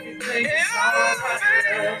promise everything is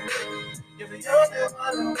alright. You're the only one I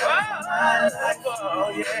want in my life. Oh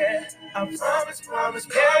yeah. I promise, yeah.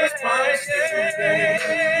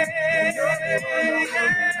 You're the only one I want in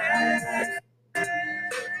my life.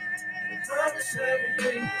 I promise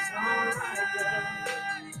everything is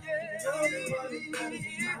alright. You're the only one in my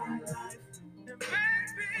life.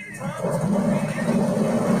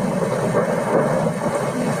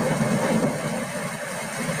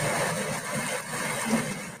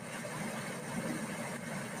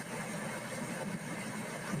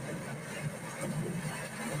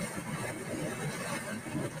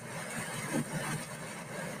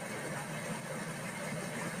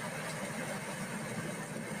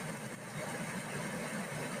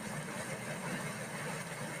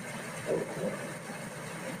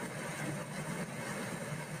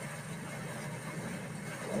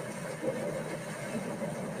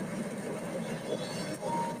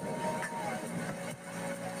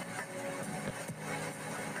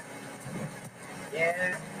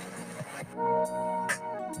 Yeah.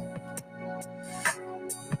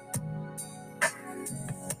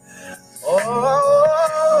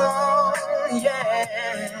 Oh,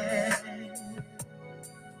 yeah.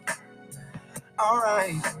 All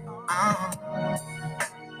right.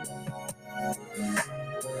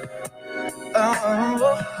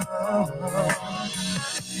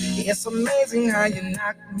 It's amazing how you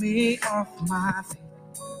knock me off my feet.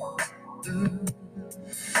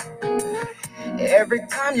 Every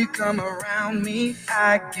time you come around me,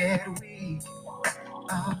 I get weak.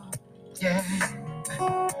 Oh, yeah.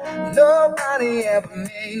 Nobody ever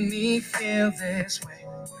made me feel this way.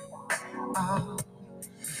 Oh,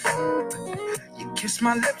 you kiss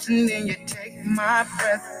my lips and then you take my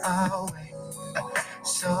breath away.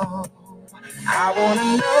 So I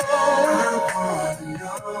wanna know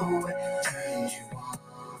what turns you on.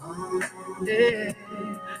 Yeah,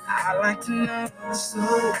 I like to know so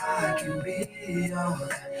I can be all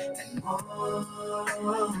that and more.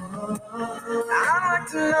 I like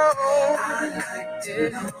to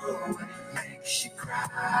know what makes you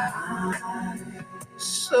cry.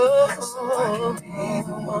 So I can be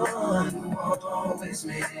the one who always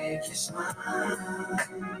make you smile.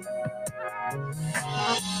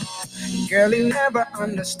 Girl, you never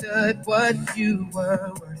understood what you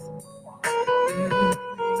were worth.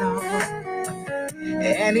 No.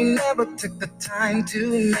 and he never took the time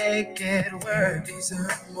to make it work.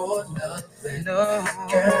 Deserve more love than no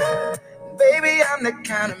girl. Baby, I'm the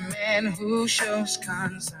kind of man who shows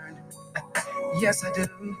concern. Yes, I do.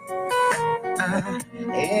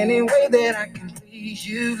 Any way that I can please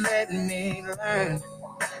you, let me learn.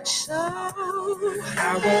 So I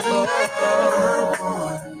wanna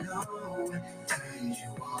know what turns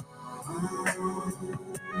you on.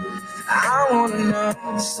 I wanna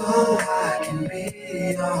know so I can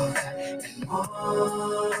be all that and more.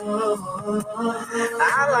 I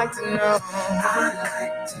like to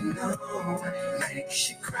know what makes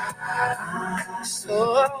you cry.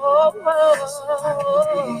 So I can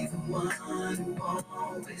be the one who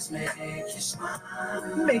always make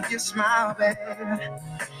you smile, baby.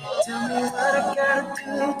 Tell me what I gotta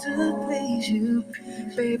do to please you,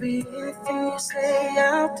 baby. Anything you say,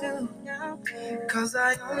 I'll do. 'Cause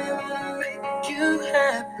I only wanna make you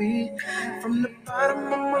happy. From the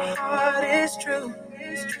bottom of my heart, it's true.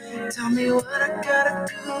 Tell me what I gotta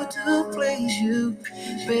do to please you,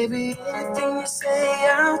 baby. Anything you say,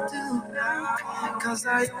 I'll do. 'Cause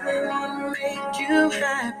I only wanna make you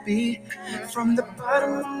happy. From the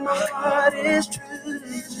bottom of my heart, it's true.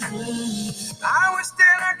 I wish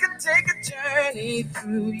that I could take a journey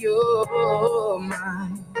through your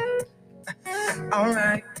mind.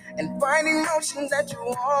 Alright, and find emotions that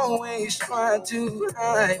you always try to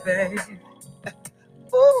hide, babe.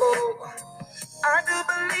 Oh, I do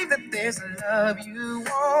believe that there's a love you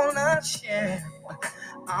wanna share.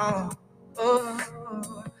 Oh,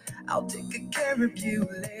 I'll take good care of you,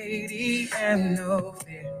 lady, and no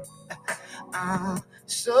fear.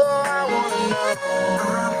 So I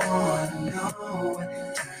wanna know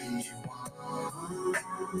what turns you on.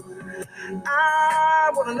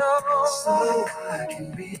 I wanna know so I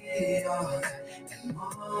can be all that and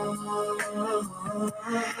more.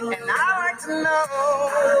 And I like to know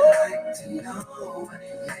what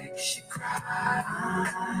makes you cry.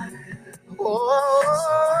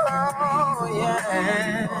 Oh,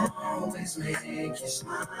 yeah. Always make you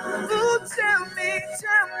smile. Ooh, tell me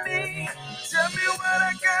what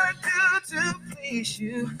I gotta do to please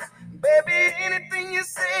you. Baby, anything you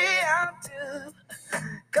say, I'll do.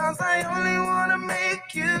 'Cause I only wanna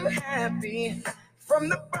make you happy. From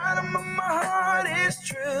the bottom of my heart, it's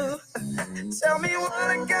true. Tell me what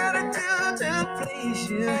I gotta do to please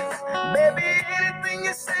you. Baby, anything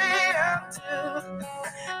you say, I'll do.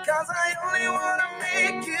 'Cause I only wanna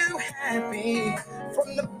make you happy. From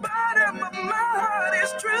the bottom of my heart,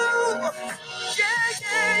 it's true. Yeah.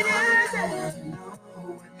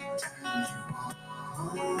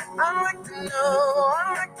 I like to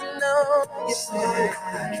know. You say I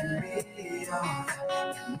can be all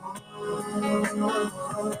that and more.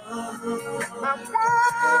 I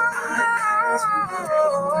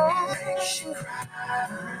want to make you cry.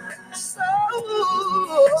 So,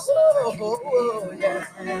 yeah.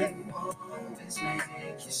 Always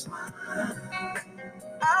make you smile.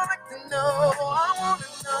 I like to know. I wanna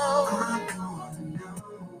know.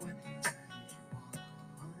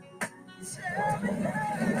 Tell me.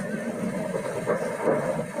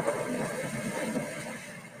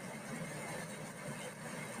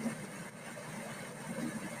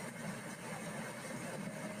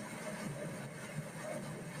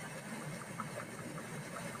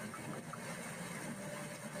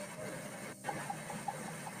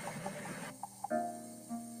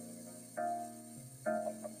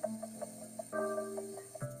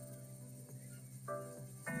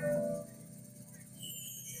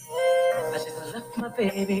 I just left my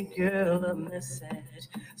baby girl a message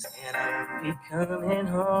saying I'll be coming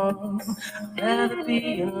home. I'd rather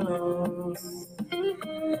be alone.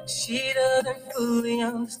 She doesn't fully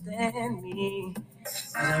understand me,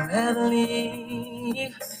 'cause I'd rather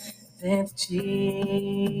leave than to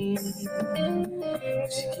cheat.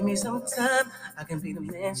 If she give me some time, I can be the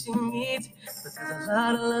man she needs. But there's a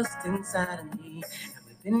lot of lust inside of me, and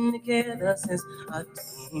we've been together since our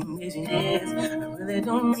teenage years. I really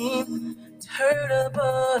don't mean to hurt her,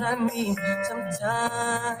 but I need some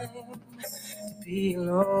time to be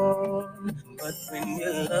alone. But when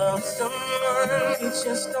you love someone, you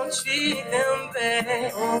just don't treat them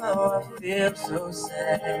bad. Oh, how I feel so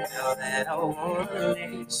sad now that I wanna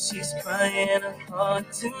leave. She's crying her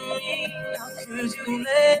heart to me. How could you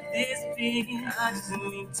let this be? I just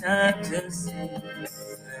need time to see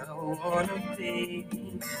where I wanna be,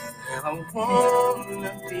 where I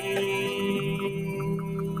wanna be.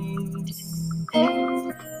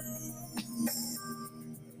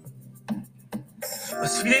 But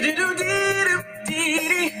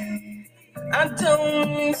sweetie-doo-dee-doo-dee-dee, I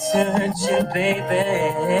don't search you, baby.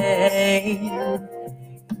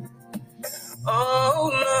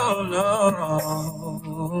 Oh, no,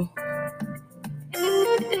 no.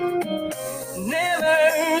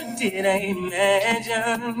 Never did I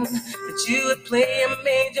imagine that you would play a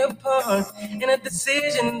major part in a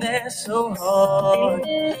decision that's so hard.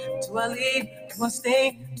 Do I leave? Do I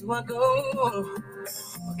stay? Do I go?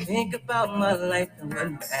 Think about my life and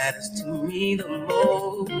what matters to me the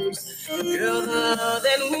most. Girl, the love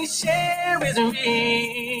that we share is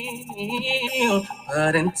real,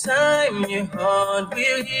 but in time your heart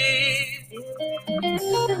will heal.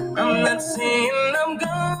 I'm not saying I'm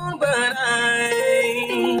gone, but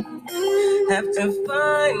I have to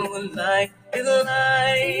find what life is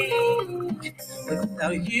like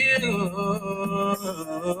without you.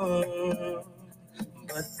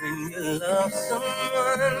 But when you love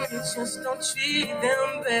someone, you just don't treat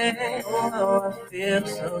them bad. Oh, how I feel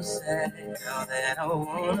so sad now that I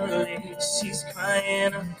wanna leave. She's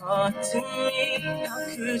crying her heart to me. How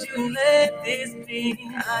could you let this be?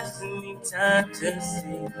 I just need time to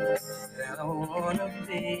see that I wanna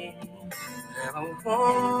be, that I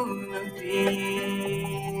wanna be.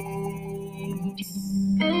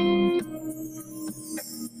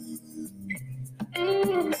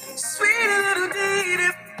 Sweet little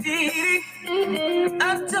dee.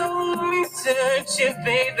 I don't mean to hurt you,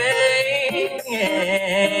 baby.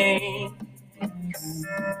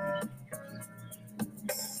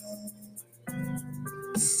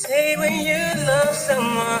 Say when you love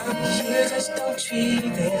someone, you just don't treat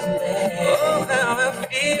them bad. Oh, how I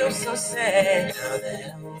feel so sad now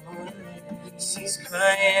that I'm on. She's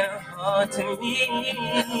crying her heart to me.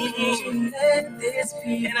 You let this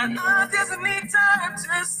be, and I just need time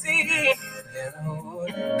to see that I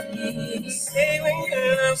wanna be. Say when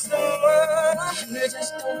you love someone, you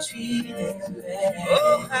just don't treat them bad.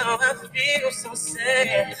 Oh, how I feel so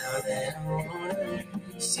sad now that I wanna.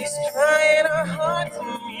 She's crying her heart to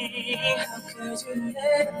me. How could you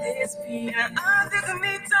let this be? And I just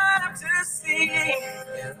need time to see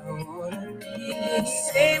where I wanna be.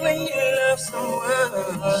 Say when you love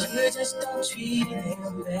someone, you just don't treat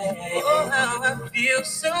them bad. Oh, how I feel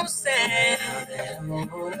so sad now that I'm on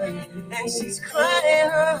you. And she's crying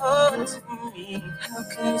her heart to me. How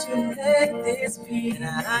could you let this be? And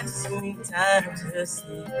I just need time to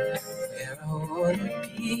see where I wanna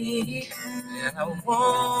be, where I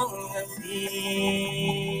wanna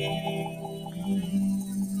be.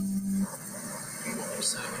 I'm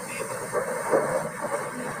sorry, baby.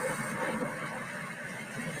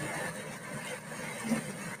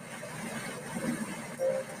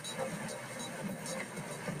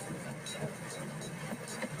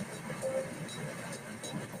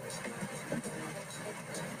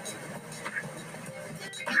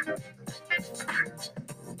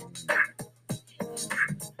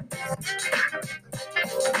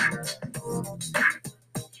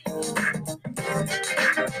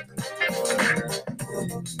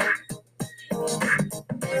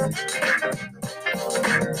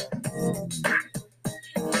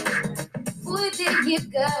 Where did you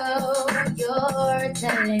go? You're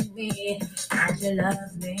telling me that you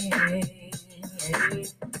love me.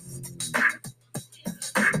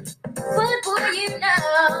 But boy, you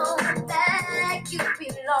know that you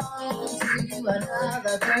belong to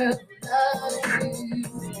another girl who loves you.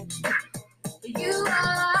 You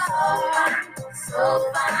are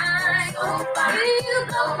so fine, so fine. You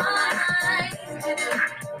blow my mind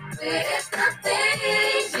with the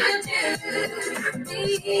things you do.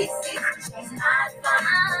 Please, she's not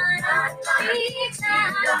fine, not fine. She's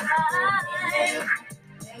not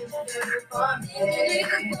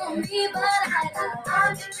for me, but I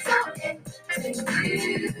love so into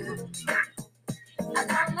you. I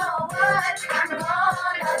don't know what I'm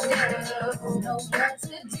gonna do. Know what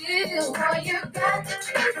to do. Boy, you got me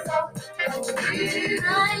so confused.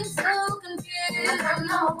 I'm so confused. I don't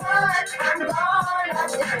know what I'm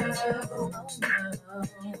gonna do. Oh, no.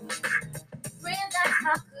 Friend, that's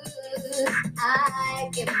how good I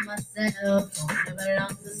give myself. Don't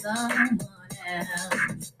belong to someone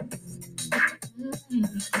else.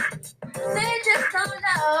 They just don't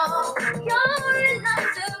know you're not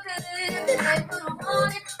so good that they would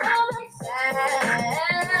want it for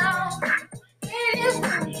themselves.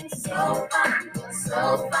 It's so fine,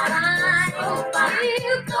 so fine, so fine.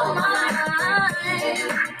 You blow my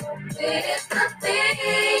mind with the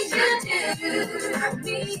things you do.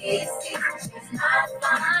 Me, she's not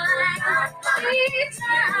fine, not fine. She's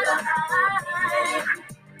not fine.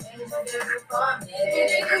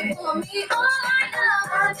 For me, all I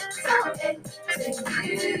know, so into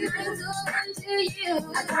you, into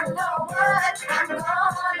you. I don't know what I'm gonna do.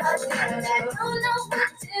 I don't know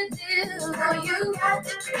what to do. Oh, you got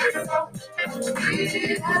me so confused.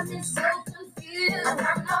 You got me so confused.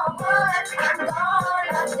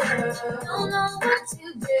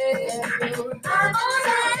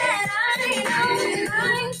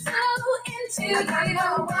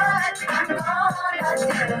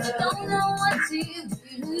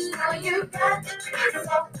 got me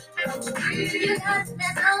so confused. You got me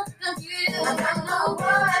so confused. I don't know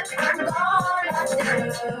what I'm gonna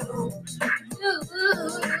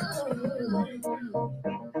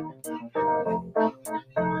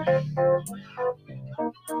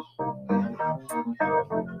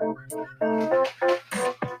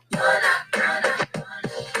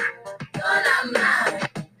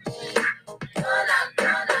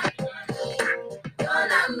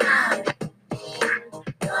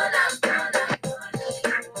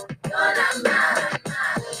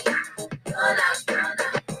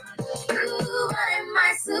what am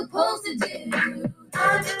I supposed to do?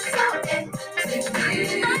 I'm so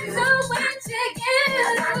insecure. I'm so insecure.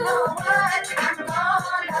 I don't know what I'm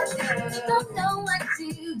gonna do. Don't know what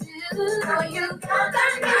to do. Oh, you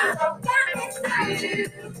got me so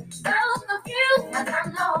confused. So confused. I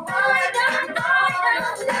don't know what I'm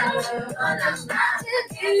gonna do. I'm not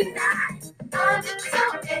to do that. I'm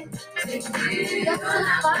so insecure. You're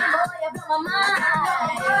so far, boy, you blow my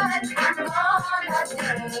mind. I don't know what I'm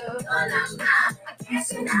gonna do. I can't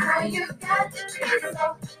see now. You got me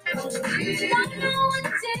so confused. Don't know what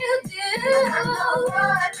to do. I don't know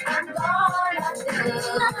what I'm gonna do.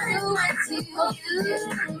 Don't know what to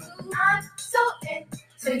do. I'm so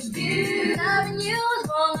insecure. Loving you is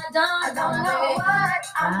wrong. I don't know what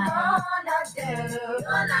I'm gonna do.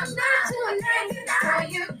 I'm not too late now.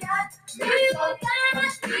 You got me so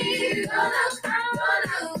confused.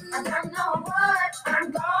 I don't know what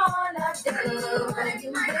I'm gonna do. But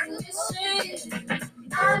you might make me see.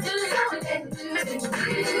 I do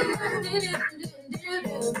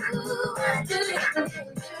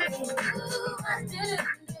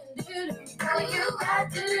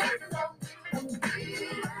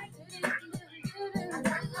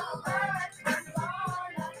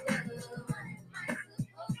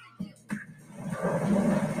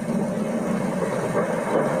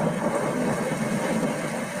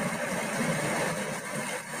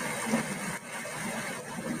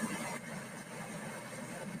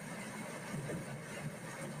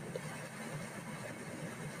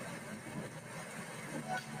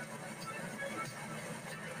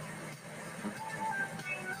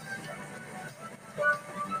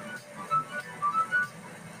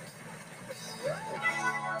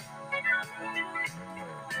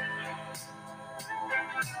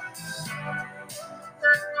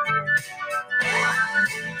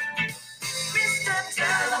Mr.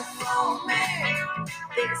 Telephone Man,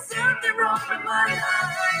 there's something wrong with my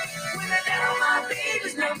life. When I dial my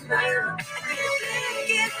baby's number, I get a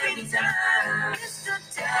blink every time. Mr.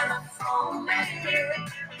 Telephone Man,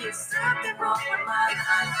 there's something wrong with my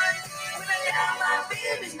life. When I dial my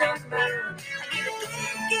baby's number, I get a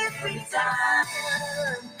blink every time.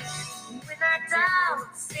 When I dial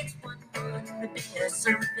 611, the bigger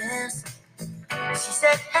service, she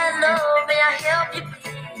said, hello, may I help you,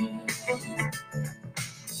 please?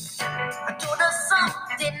 I told her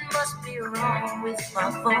something must be wrong with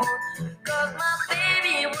my phone, 'cause my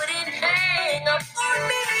baby wouldn't hang up on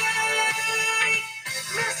me.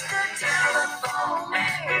 Mr. Telephone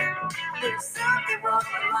Man, there's something wrong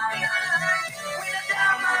with my life. When I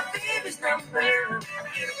dial my baby's number, I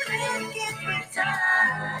get a blink every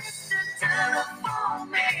time. Mr.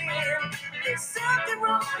 Telephone Man, there's something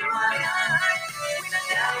wrong with my life. When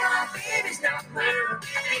I dial my baby's number,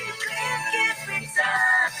 I get a blink every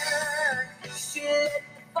time. She let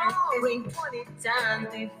the phone ring 20 times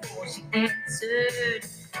before she answered.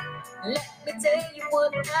 Let me tell you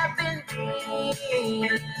what happened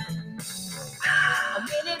then. A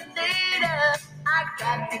minute later, I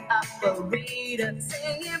got the operator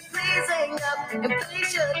saying, please hang up and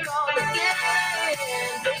please your call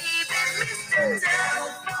again. Baby, Mr.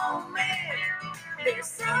 Telephone Man, there's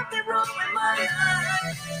something wrong with my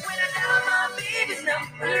life. When I dial my baby's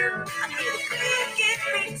number, I get a click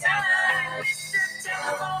every time. Mr.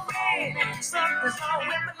 Telephone Man, something's wrong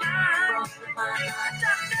with my life.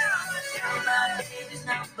 Dial my baby's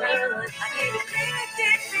number, I get a click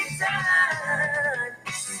every time.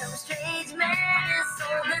 Some strange man is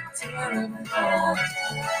on the telephone.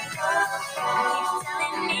 He's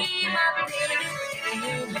telling me my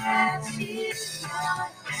baby that she's gone.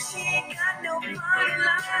 She ain't got no party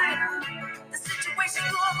life. The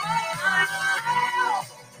situation's going on.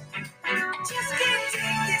 Just can't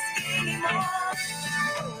take this anymore.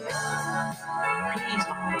 Please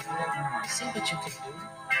don't see what you can do.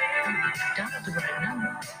 I dialed the right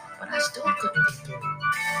number, but I still couldn't get through.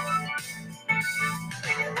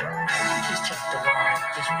 Just check the line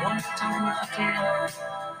just one more time if you can.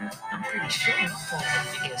 I'm pretty sure my phone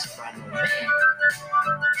will be answered by no man.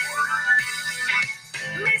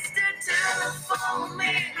 Mr. Telephone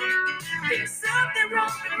Man, there's something something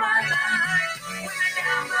wrong in my life. When I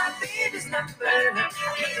dial my baby's number, I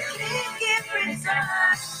get a click every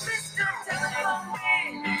time. Mr. Telephone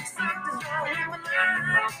Man, something's wrong in my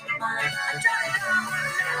life. I try to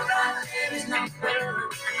dial my baby's number, I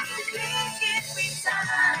get a click every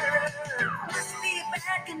time. Must be a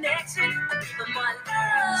bad connection. I give her my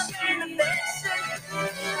love and affection.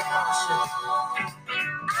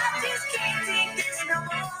 I just can't take this no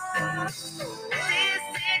more. This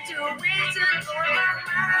situation on my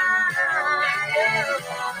mind. I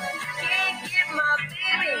can't get my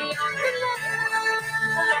baby on the line.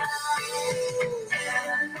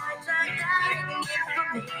 I tried getting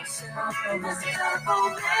information from this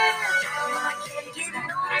telephone man. I can't get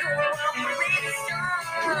no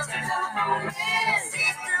information. This telephone man,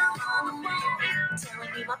 system on the phone,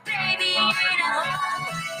 telling me my baby ain't at home.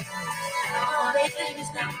 Oh,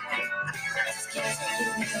 baby's not. I just can't take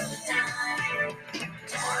it all the time.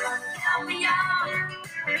 Help me out.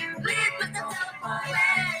 Please put the telephone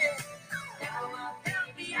man.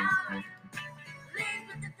 Help me out. Please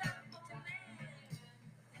put the telephone man.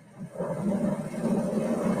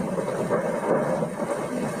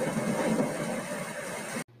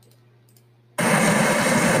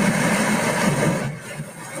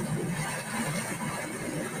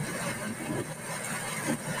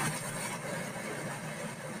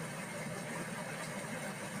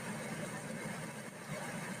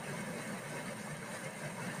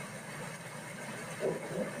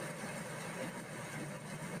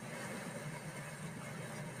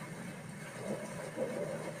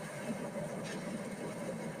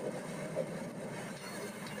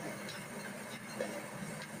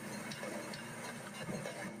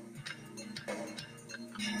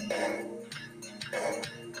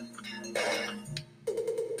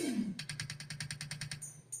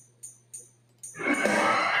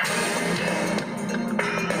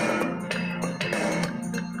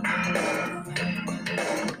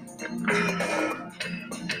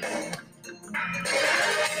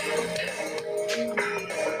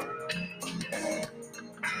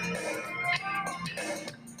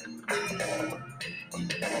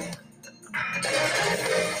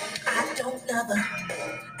 I don't love her.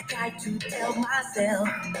 I try to tell myself,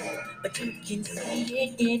 but you can see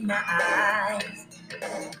it in my eyes.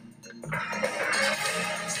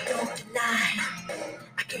 Just don't deny,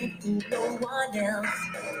 I can't fool no one else.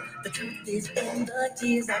 The truth is in the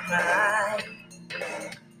tears I cry.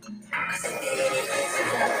 'Cause if it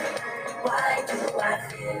is love, why do I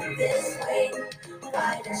feel this way?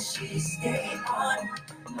 Why does she stay on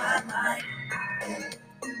my mind?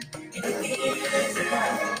 And if it is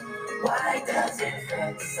love, why does it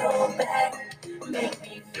hurt so bad? Make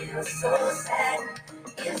me feel so sad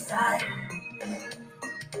inside.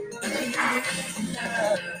 If it is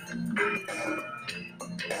love,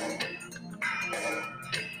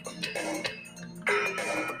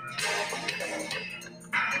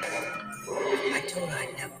 I told her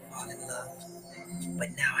I'd never fall in love, but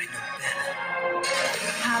now I know better.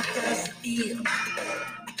 How does it feel?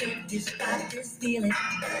 I can't describe this feeling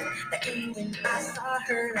that came when I saw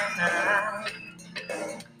her last night.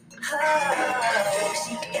 Oh,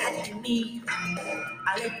 she got to me.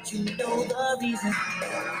 I let you know the reason.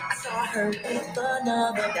 I saw her with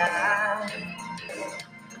another guy.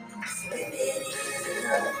 So if it is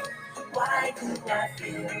love, why do I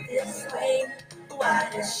feel this way? Why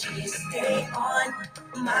does she stay on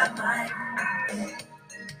my mind?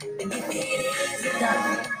 And if it is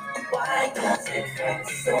love, why does it hurt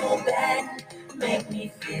so bad? Make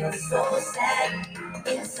me feel so sad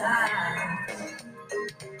inside.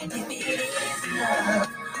 And if it is love,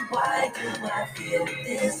 why do I feel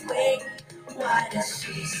this way? Why does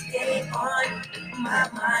she stay on my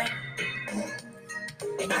mind?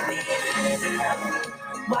 And if it is love,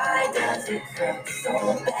 why does it hurt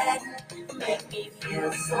so bad? Make me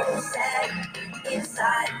feel so sad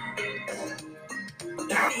inside.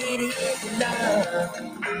 If it is love,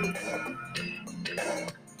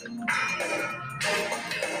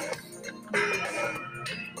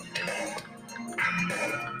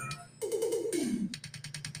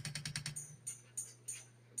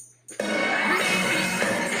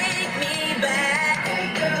 take me back.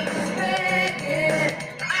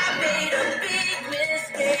 I made a big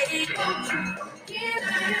mistake. Now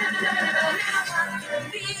I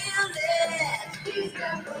can feel it.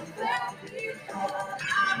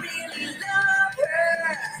 I really love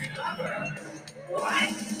her.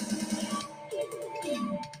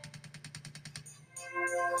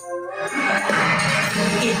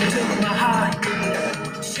 It took my heart,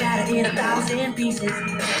 shattered in 1,000 pieces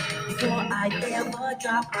before I ever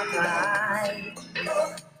dropped my pride.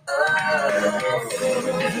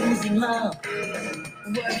 Losing love,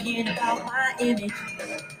 worrying about my image,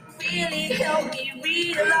 really helped me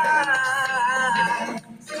realize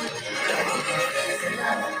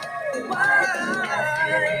why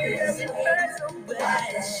does it hurt so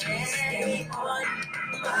bad? She stay on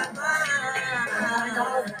my mind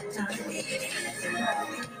all the time.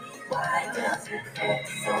 Why does it hurt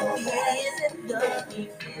so bad? Is it love me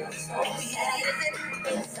feel so sad? Is it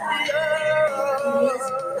inside?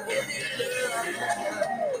 Is it love?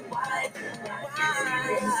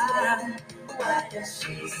 Why does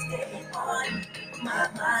she stay on my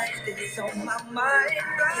mind? Stays on my mind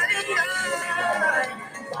right at night.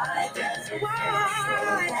 Why does it hurt so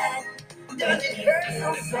bad? Does it hurt so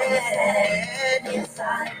bad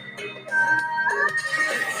inside?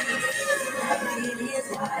 It is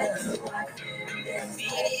why do I feel this?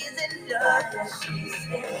 It isn't love.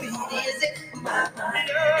 It isn't my love.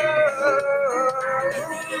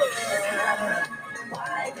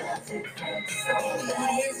 Why does it hurt so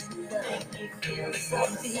bad? Make me feel so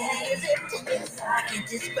bad. I can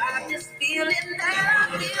describe this feeling that I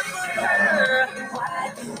feel for her.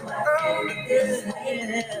 Why do I feel this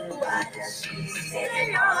way? Why does she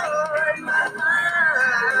stay on my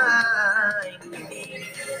mind?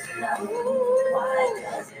 Why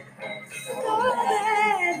does it hurt so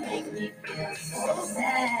bad? Make me feel so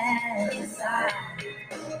sad inside.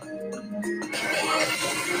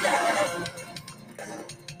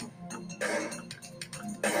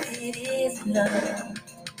 It is love.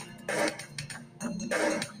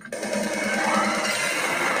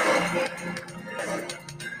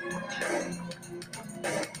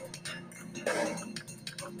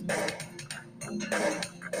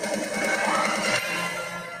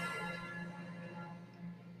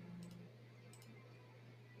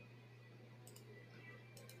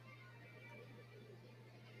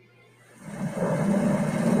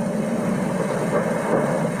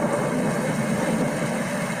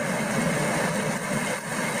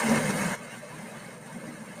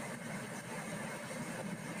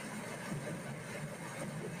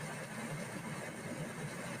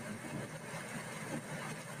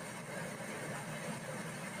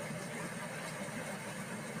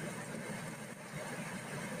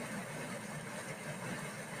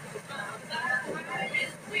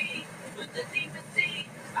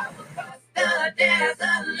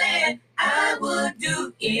 I would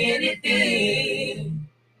do anything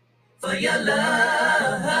for your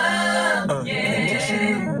love.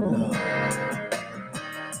 Yeah.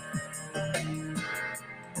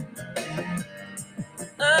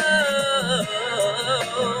 Oh,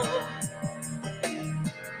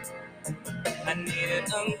 I need an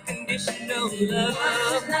unconditional love.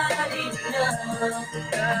 It's not enough.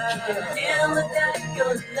 Can't live without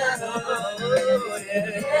your love. Oh,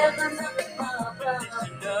 yeah. Heaven's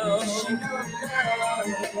unconditional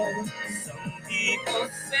love. Some people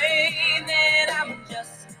say that I'm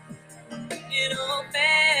just an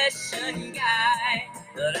old-fashioned guy,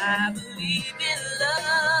 but I believe in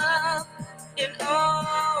love and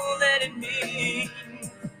all that it means.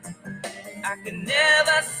 I can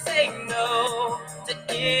never say no to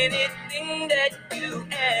anything that you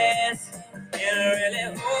ask, and I really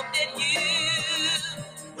hope that you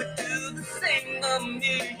would do the same for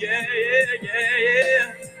me. Yeah, yeah,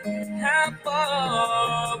 yeah. How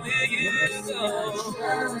far will you go?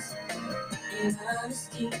 Trust and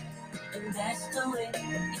honesty, and that's the way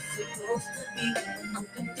it's supposed to be.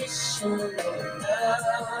 Unconditional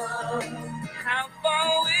love. How far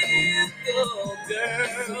will you go, girl?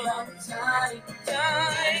 It's a long time,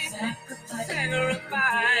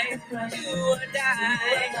 sacrifice, do or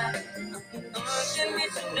die.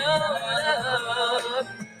 Unconditional love.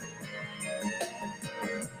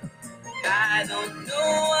 I don't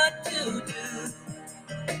know what to do.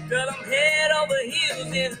 Girl, I'm head over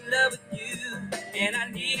heels in love with you, and I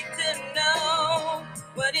need to know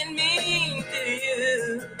what it means to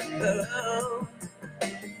you. Oh,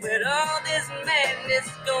 with all this madness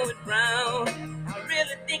going round, I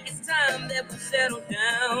really think it's time that we settle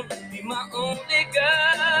down. Be my only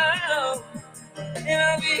girl, and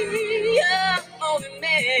I'll be your only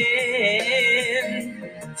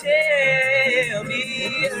man. Tell me,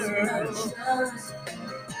 girl.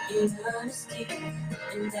 In honesty,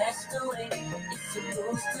 and that's the way it's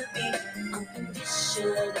supposed to be.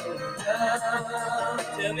 Unconditional love.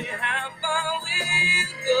 Tell me how far will you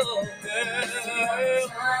go, girl?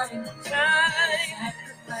 Time,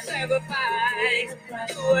 sacrifice,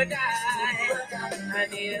 do or die. I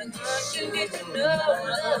need unconditional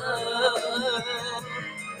love.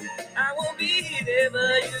 I will be there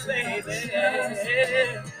for you, baby.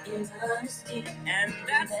 And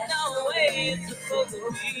that's the way it's supposed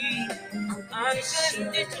to be.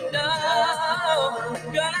 Unconditional.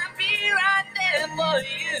 Gonna be right there for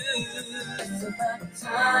you.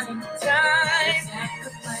 Time,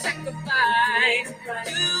 sacrifice.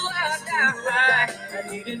 Do or die. I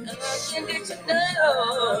need an unconditional.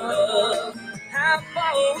 How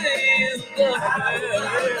far will you go? The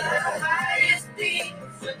highest peak,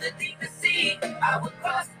 with the deepest sea. I would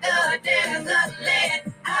cross the desert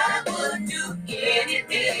land. I would do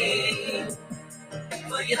anything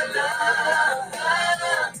for your love.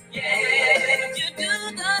 Yeah, would you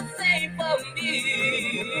do the same for me?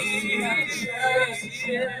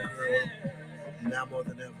 Now more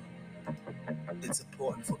than ever, it's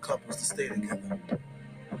important for couples to stay together.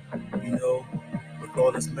 You know, with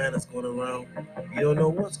all this madness going around, you don't know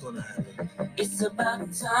what's going to happen. It's about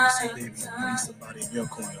time. So baby, you need somebody in your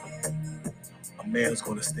corner. A man who's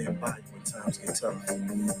going to stand by you when times get tough.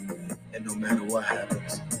 And no matter what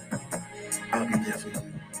happens, I'll be there for you.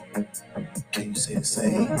 Can you say the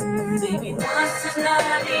same? Baby, once is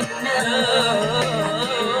not enough.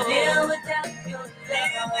 Live without your love.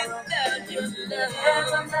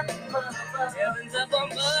 Heaven's up above. Heaven's up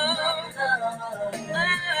above.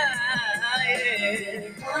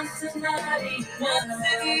 Once is not enough.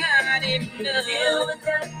 Live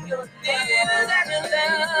without your love. Heaven's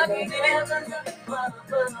up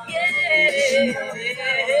above.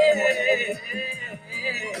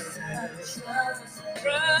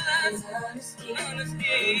 Trust, honesty,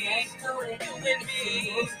 that's the way you and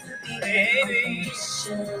me, baby.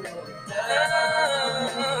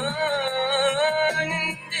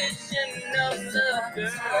 Unconditional love,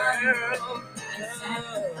 girl.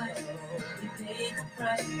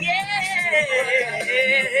 Yeah,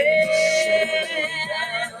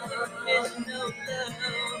 unconditional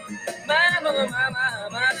love,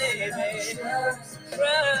 my baby.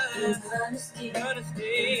 Trust, honesty,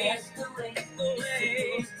 that's the way it's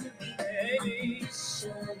supposed to be, baby.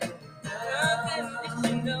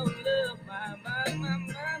 Unconditional love, my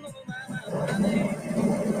baby.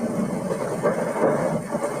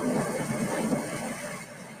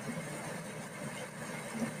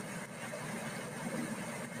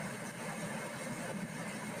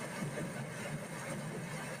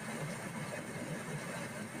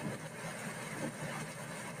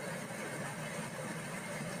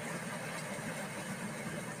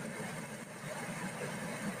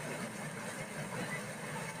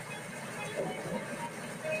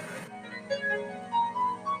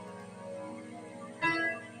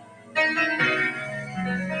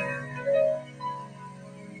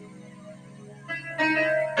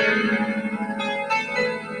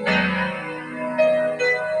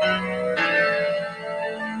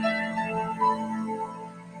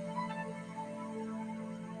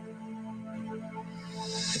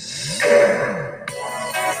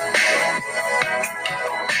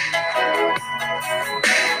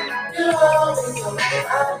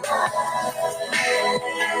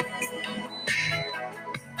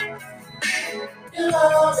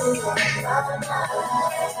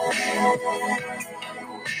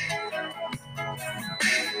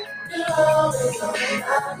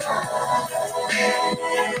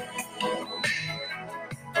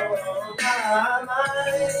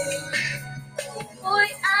 Boy,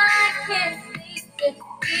 I can't seem to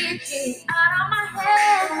get you out of my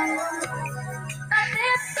head. But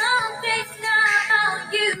there's something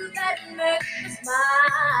about you that makes me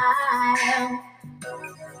smile.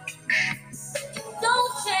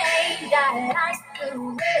 Don't change, I like the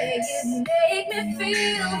way you make me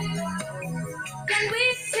feel. Can we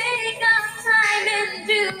take our time and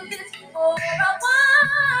do this for a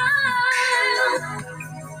while?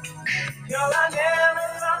 Girl, I never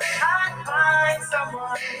thought I'd find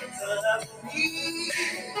someone to love me.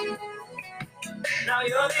 Now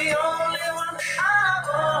you're the only one I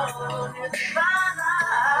want in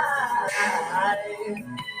my life.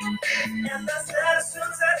 And the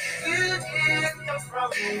sessions that you did come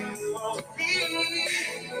from you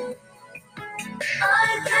only. I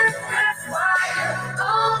can't express why you're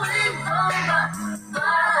always on my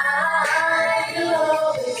mind. You're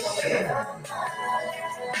always on my mind.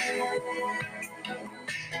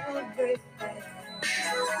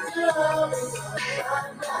 You're always on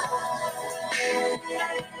my mind.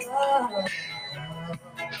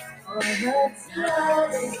 You're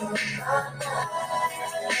always on my mind.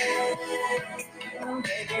 I'm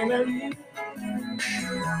thinking of you.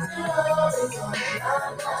 You're always on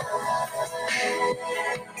my mind.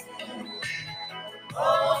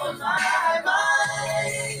 Oh, my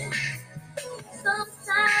mind.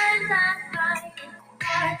 Sometimes I find it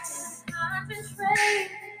hard to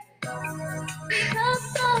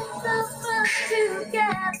suffer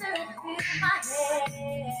together with my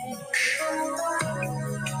head.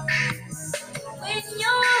 When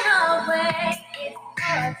you're away, it's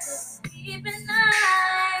hard to sleep at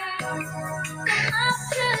night. So much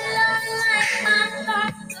to love, like my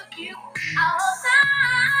thoughts of you all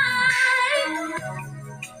night.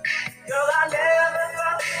 Girl, I never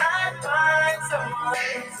thought I'd find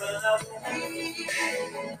someone to love me.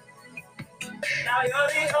 Now you're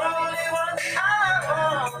the only one I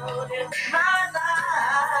want in my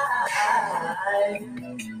life.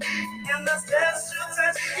 And the special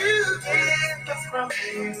touch you give us from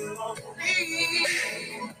you only.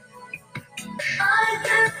 I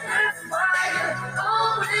guess that's why you're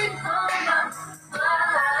always on my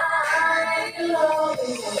mind. You're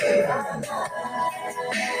always on my mind.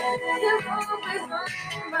 You're always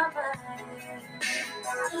on my mind.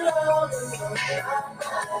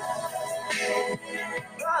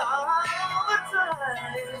 All the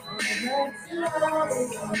time. You're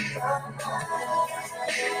always on my mind.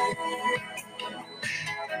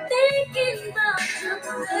 Thinking about you,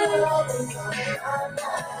 baby.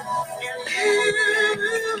 And you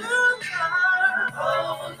are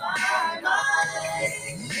all my life.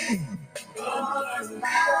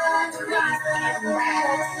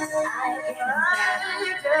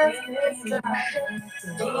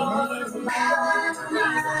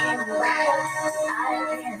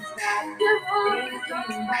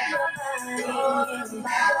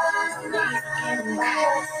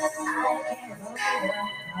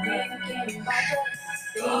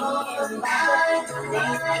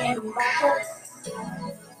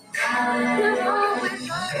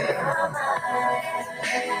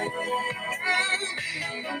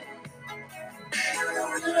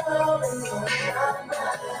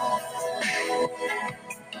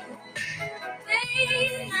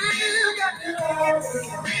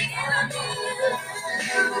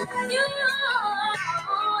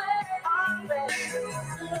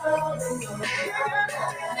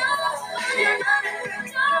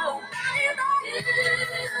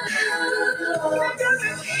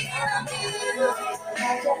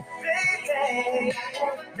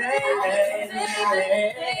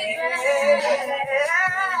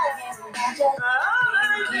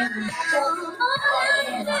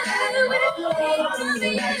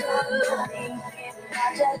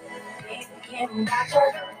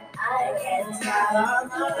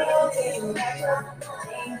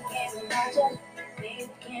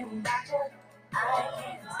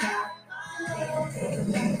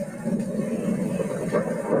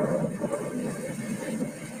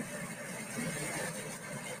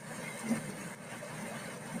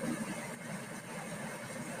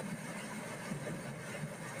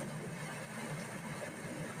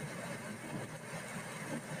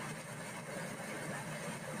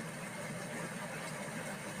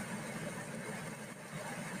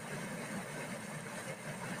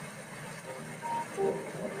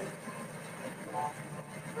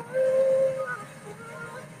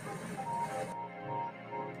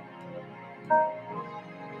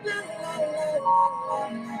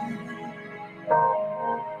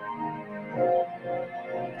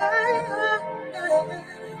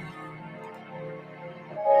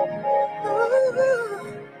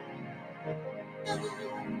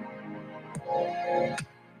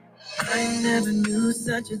 I never knew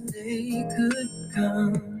such a day could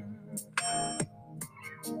come,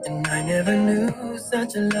 and I never knew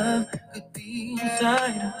such a love could be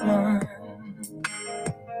inside of one.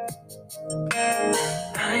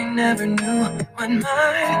 I never knew what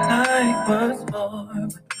my life was for,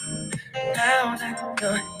 but now that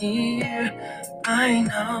you're here, I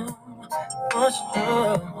know for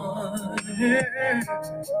sure.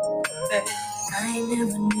 I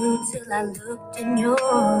never knew till I looked in your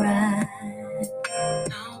eyes.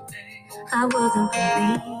 No, babe. I wasn't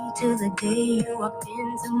complete till the day you walked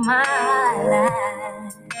into my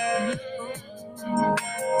life.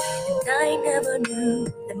 And I never knew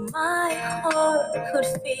that my heart could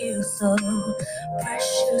feel so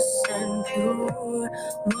precious and pure.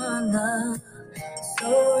 One love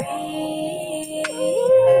so real.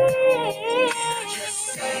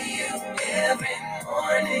 Just see you every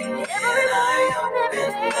morning when I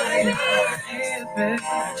open my eyes.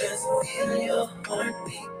 I just feel your heart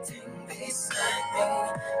beating beside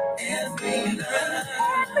me every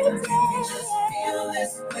night. Just feel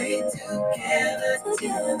this way together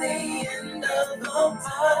till the end of all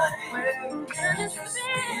time. Just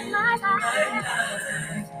spend my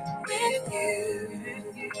life with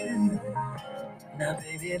you. Now,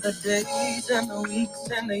 baby, the days and the weeks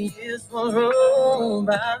and the years will roll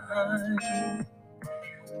by,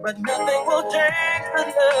 but nothing will change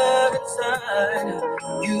the love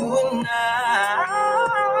inside you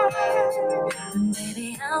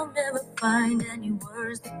find any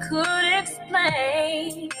words that could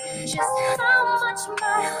explain just how much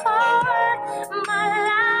my heart, my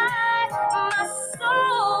life, my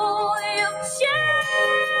soul you've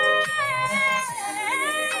changed.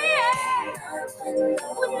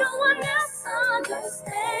 When no one else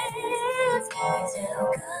understands, we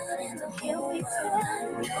tell God and the whole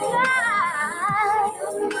world, God,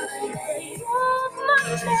 you're my man. How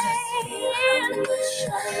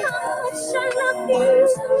much I love you.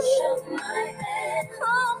 Touch of my hand,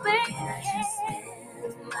 oh baby, I just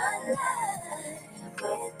spend my life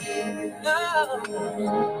with you.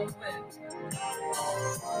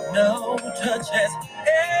 No touch has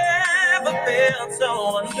ever felt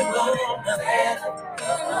so unlovable.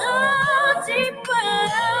 No deeper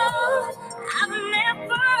love I've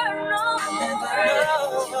never known.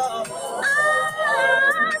 I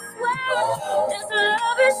swear this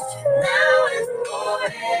love is true. Now and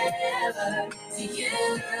forever to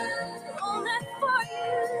you, only for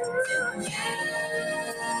you, to you.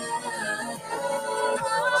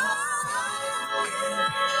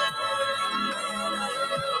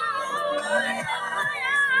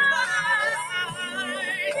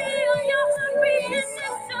 Feel your heartbeat next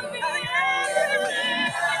to me every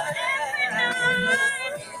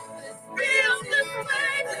night. Feel this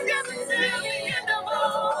way together till the end of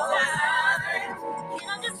all time. Can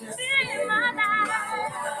I just spend my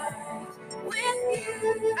life with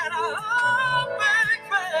you? And I'll beg,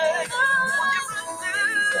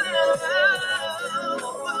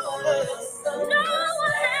 No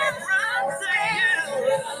one ever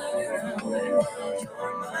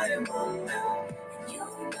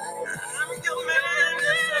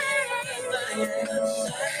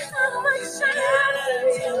how much I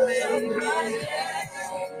love you.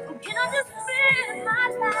 Can I just spend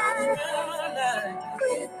my life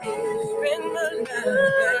with you? spend my life.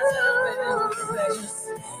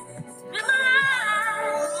 Spend my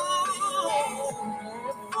life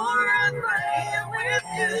forever here with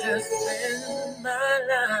you. Just spend my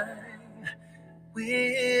life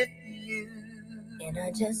with you. And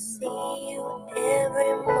I just see you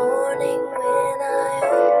every morning when I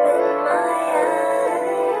open my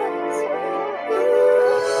eyes.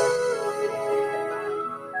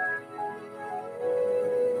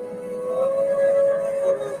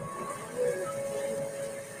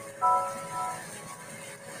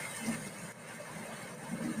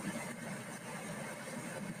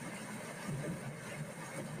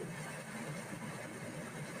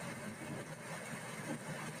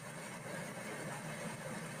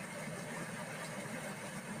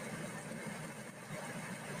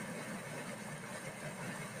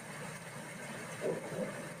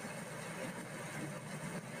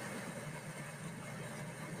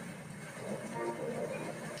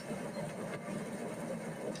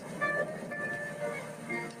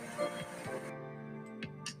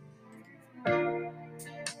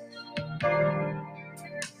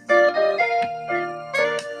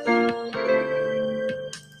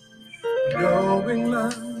 Knowing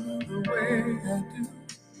love the way I do,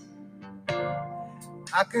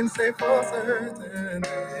 I can say for certain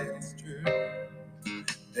that it's true.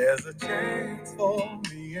 There's a chance for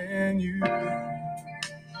me and you.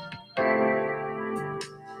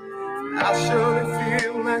 I surely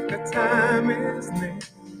feel like the time is near.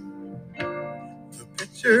 The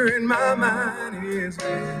picture in my mind is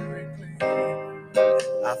very clear.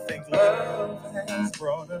 I think love has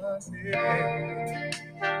brought us here.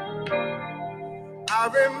 I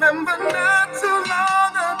remember not too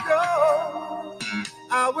long ago,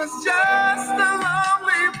 I was just a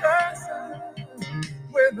lonely person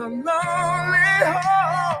with a lonely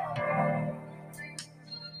heart.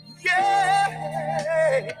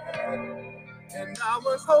 Yeah. And I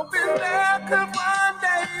was hoping there could one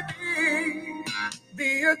day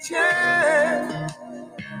be a chance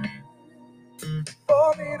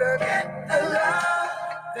for me to get the love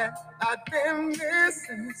that I've been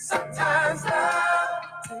missing. Sometimes love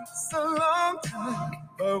takes a long time,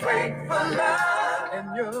 but wait for love,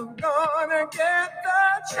 and you're gonna get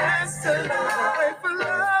the chance to love. Wait for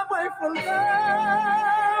love, wait for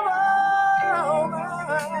love. Oh,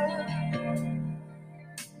 my.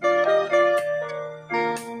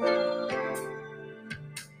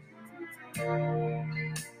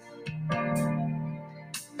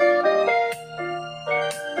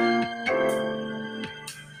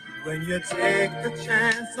 When you take the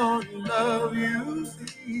chance on love, you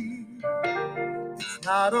see it's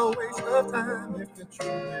not a waste of time if you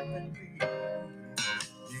truly believe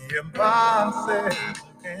the impossible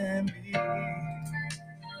can be. So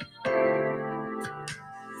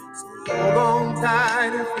hold on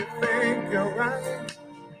tight if you think you're right.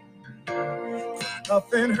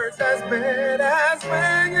 Nothing hurts as bad as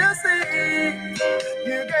when you see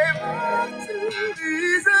you gave up too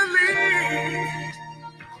easily.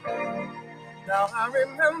 Now I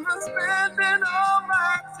remember spending all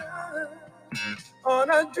my time on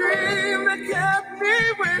a dream that kept me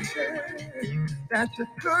wishing that you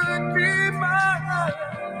could be mine.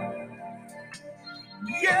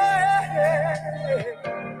 Yeah.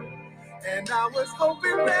 And I was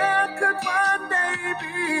hoping there could one day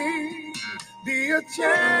be a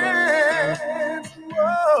chance,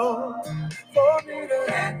 whoa, for me to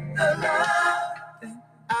get the love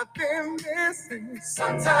I've been missing.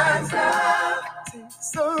 Sometimes love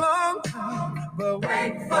takes a long time, but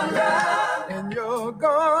wait for love, and you're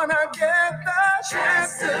gonna get the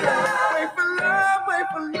chance to love. Wait for love, wait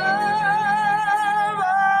for love,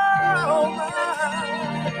 oh my.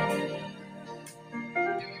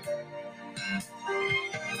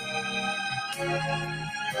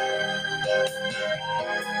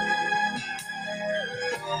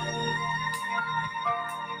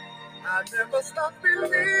 I never stopped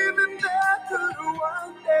believing there could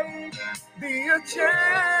one day be a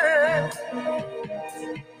chance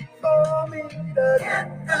for me to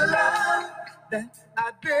get the love that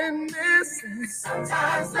I've been missing.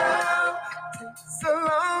 Sometimes love takes a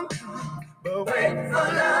long time, but wait for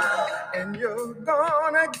love, and you're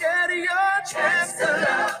gonna get your chance to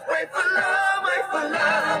love. Wait for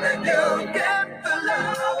love, and you'll get the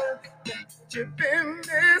love you've been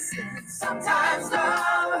missing. Sometimes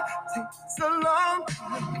love takes a long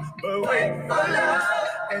time, but wait for love,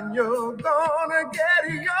 and you're gonna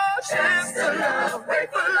get your chance to love. Wait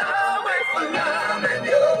for love, and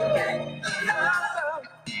you'll get the love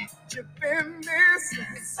you've been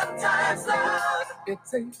missing. Sometimes love, it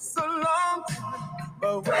takes a long time,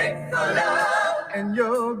 but wait for love, and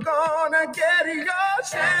you're gonna get your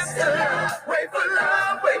chance to love. Wait for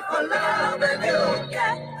love, and you'll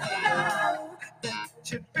get the love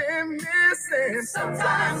you've been missing.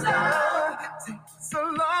 Sometimes love takes a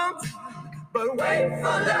long time, but wait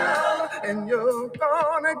for love, and you're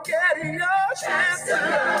gonna get your chance to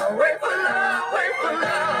love. Wait for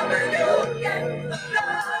love, and you'll get the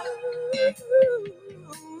love.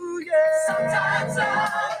 Ooh, yeah. Sometimes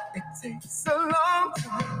love, it takes a long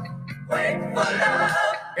time. Wait for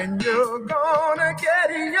love, and you're gonna get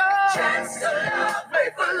your chance to love.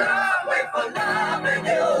 Wait for love, and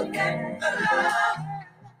you'll get the love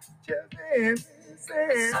you've been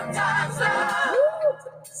missing. Sometimes love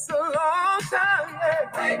takes a long time. Yeah.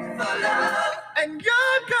 Wait for love, and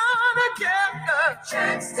you're gonna get the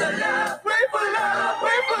chance to love. Wait for love,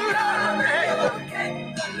 and you'll get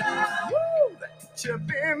the love that you've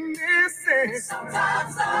been missing.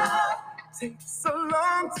 Sometimes love takes a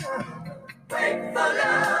long time. Wait for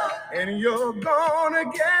love, and you're gonna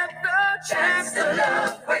get the chance to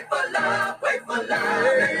love. Wait for love,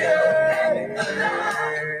 and you'll get the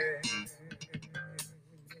love.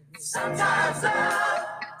 Sometimes love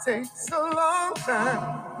takes a long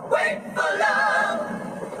time. Wait for love.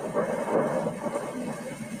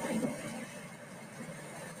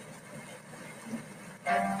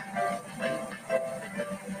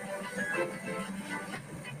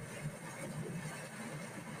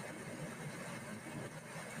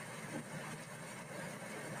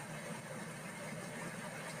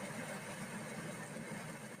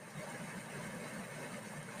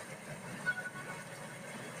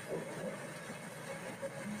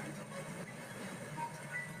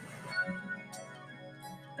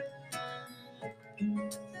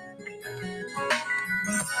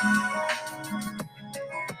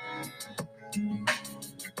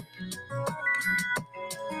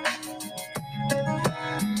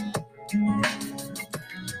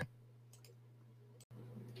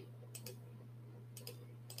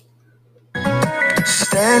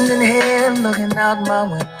 Standing here looking out my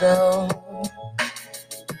window.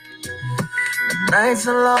 The nights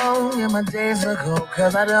are long and my days are cold,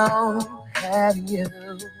 'cause I don't have you.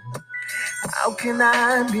 How can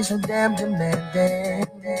I be so damn demanding?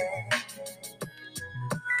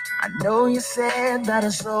 I know you said that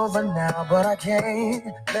it's over now, but I can't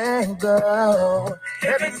let go.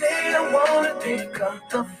 Every day I wanna pick up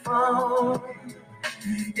the phone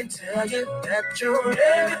and tell you that you're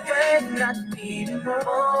everything I need and more.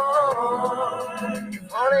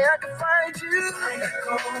 If only I could find you. Like a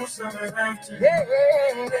cold summer afternoon.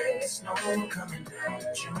 Yeah. Like snow coming down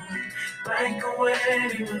in June. Like a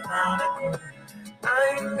wedding without a groom.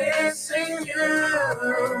 I'm missing you,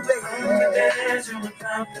 baby. I'm the desert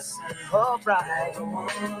without the sun. Alright. The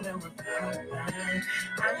water without a man.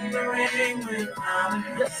 I'm the ring without a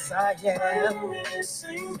hand. Yes, I am. I'm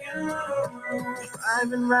missing you.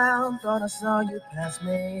 Driving round, thought I saw you pass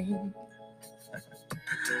me.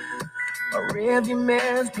 My rearview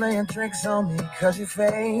mirror's playing tricks on me 'cause you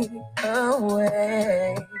fade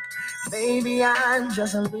away. Maybe I'm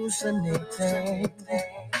just hallucinating.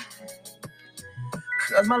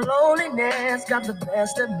 'Cause my loneliness got the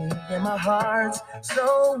best of me and my heart's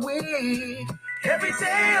so weak. Every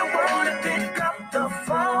day I wanna pick up the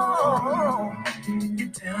phone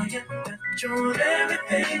and tell you that you're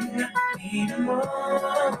everything I need and more.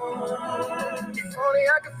 If only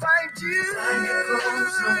I could find you.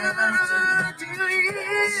 Do you?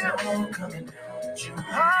 Snow coming down June.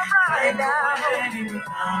 All right now.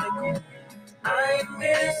 I'm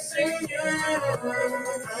missing you.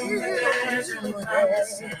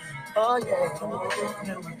 Oh yeah.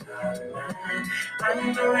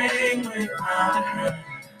 I'm the ring without a hand.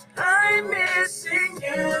 I'm missing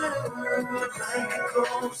you. Like a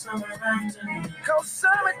cold summer afternoon. Cold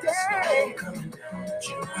summer day. Snow coming down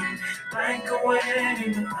June. Like a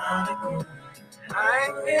wedding without a groom.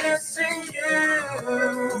 I'm missing you.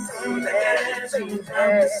 From the desert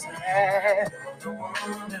without the sand. The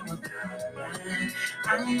one that was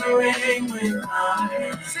I'm the ring without a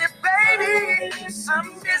hand. Say, baby, I'm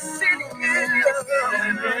missing you.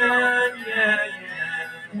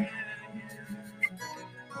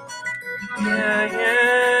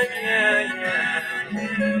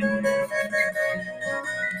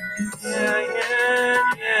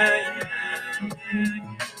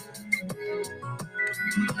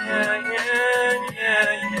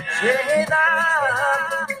 Say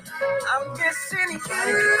that I'm missing you.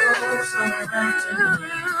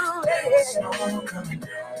 Snow coming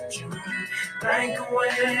down June, like a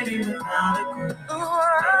wedding without a groom.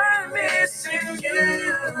 I'm missing you.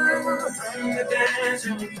 From the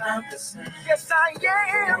desert without the sun. Yes, I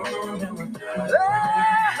am.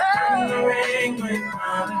 I'm the ring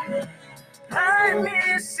without a hand. I'm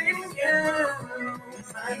missing you.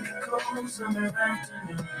 Like a cold summer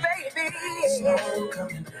afternoon. Baby. Snow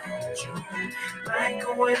coming down June. Like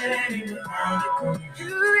a wedding without a groom.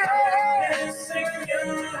 I'm missing you.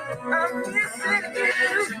 I'm missing you.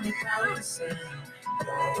 Without the sun.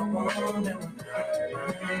 You're the one that will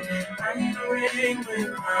I'm the ring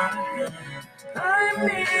without a hand. I'm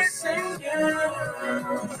missing you.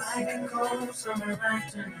 Like a cold summer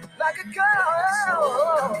afternoon. Like a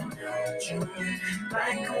cold June.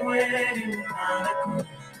 Like a wedding without a groom.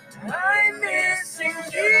 I'm missing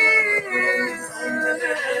you.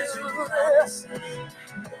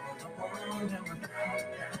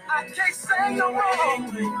 I can't say no more.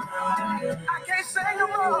 I can't say no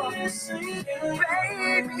more.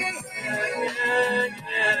 Baby.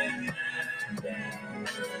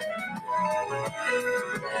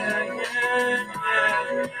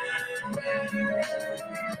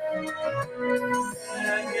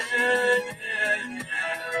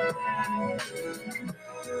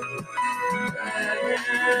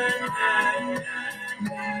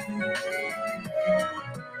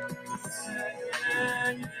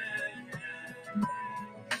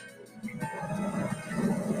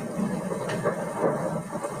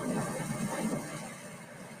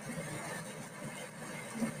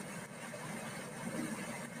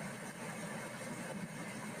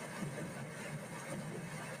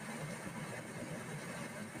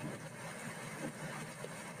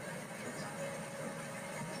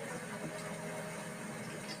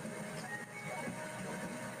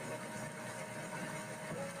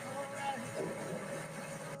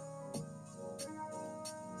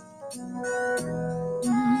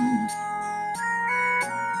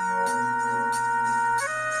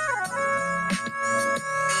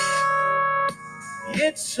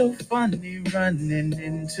 It's so funny running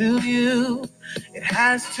into you. It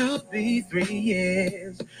has to be 3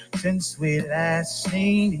 years since we last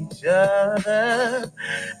seen each other.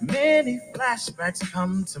 Many flashbacks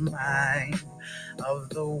come to mind of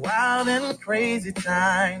the wild and crazy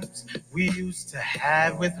times we used to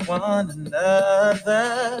have with one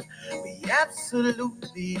another. We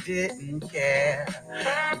absolutely didn't care.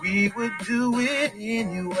 We would do it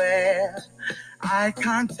anywhere. Eye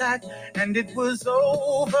contact and it was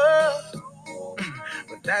over.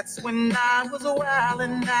 But that's when I was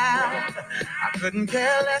wildin' out. I couldn't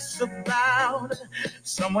care less about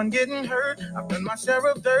someone getting hurt. I've done my share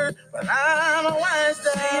of dirt, but I'm a wise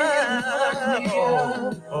down.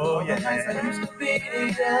 Oh yeah. I used to be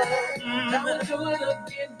I would do it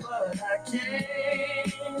again, but I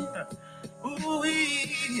can't. Ooh,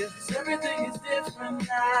 yes. Everything is different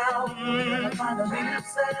now. I finally have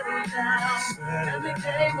settled down. And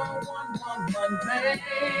became a one-woman band.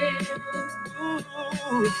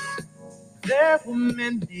 Ooh, there were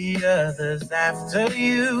many others after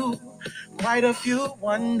you quite a few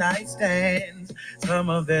one-night stands. Some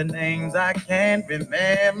of their names I can't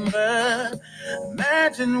remember.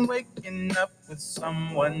 Imagine waking up with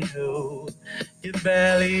someone who you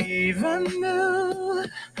barely even knew.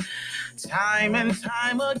 Time and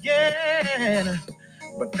time again.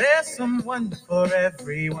 But there's someone for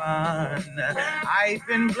everyone. I've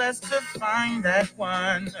been blessed to find that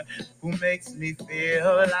one who makes me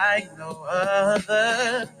feel like no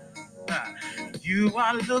other. You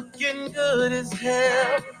are looking good as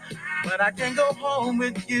hell, but I can't go home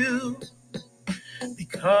with you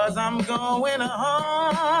because I'm going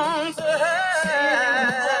home to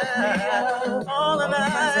her all the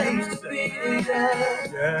night.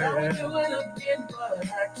 Yeah.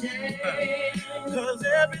 Cause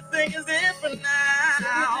everything is different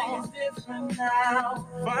now.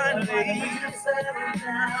 Finally,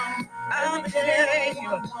 I'm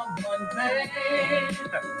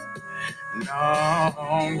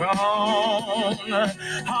long gone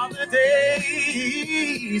are the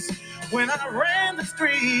days when I ran the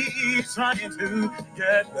streets trying to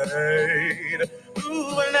get laid.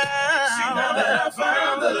 Ooh, and now, see, now that I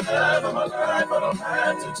found the love of my life, I don't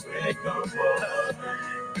have to drink no more.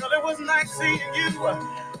 Girl, it was nice seeing you,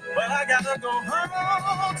 but I gotta go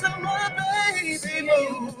home to my baby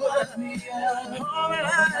boo. All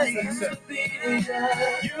right, used to beat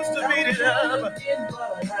it up.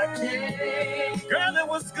 Girl, it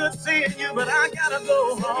was good seeing you, but I gotta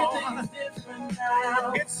go home.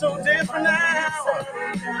 It's so different now.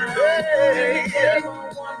 Hey,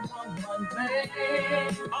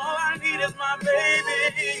 all I need is my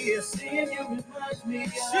baby. Seeing you reminds me.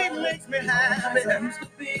 She makes me happy.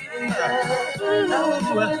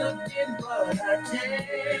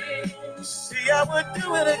 See, I would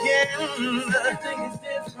do it again. Everything is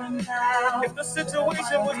different now. If the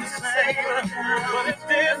situation was the same, but it's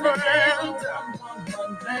different.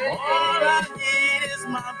 All I need is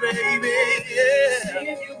my baby.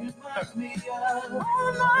 Yeah.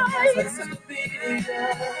 All I need is to be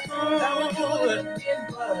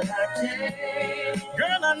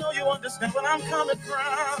girl, I know you understand where I'm coming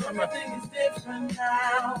from. Everything is different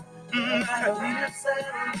now. I have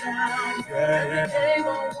settled down. Every day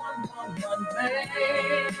one thing.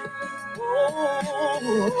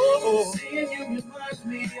 Seeing you reminds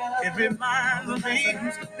me of. It reminds me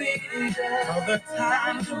of the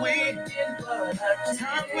times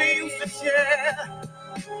we used to share.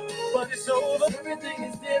 But it's over. Everything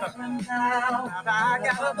is different now. I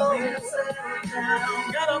gotta go.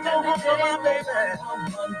 Gotta go home to my baby.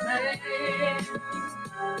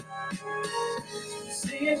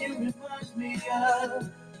 Seeing you reminds me of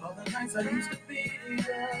all the nights I used to be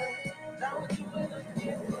there. Now we're doing it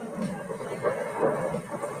again.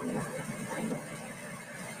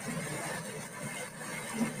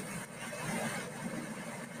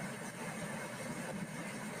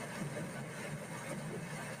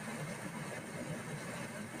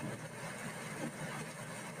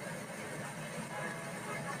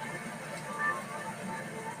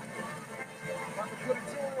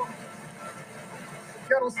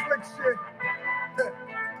 Ghetto slick shit.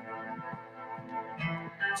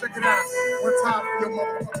 Check it out. One time for your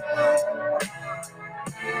motherfucker.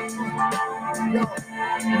 Yo,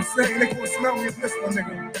 I'm saying they gonna smell me in this one,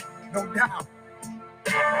 nigga. No doubt.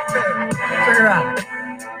 Check it out.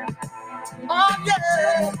 Oh,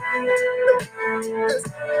 yeah.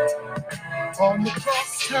 On the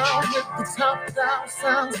cross town with the top down,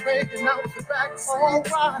 sounds fading out the back. All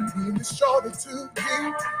right, being the shorter to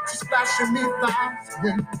you, just flashing me thighs,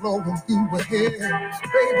 wind blowing through her hair.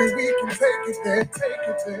 Baby, we can take it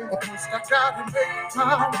there. But first I gotta make my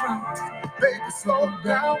rounds. Baby, slow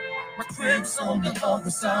down. My crib's on the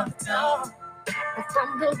other side of town. But from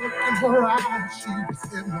the look in her eyes, she was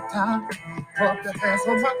hypnotized. Rubbed her hands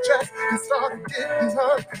on my chest and started getting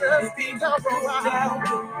her dressed. Down around.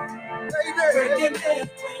 Baby, breaking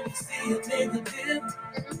left when you see a nigga dip.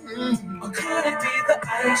 Or could it be the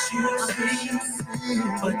ice you see?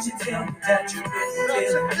 But you tell me that you really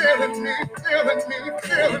feeling me.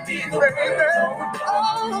 Could it be the way that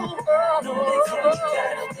no, they told you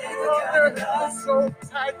that a nigga got so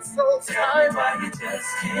tight. Tell me why you just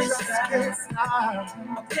can't stop.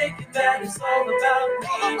 I'm thinking that it's all about me.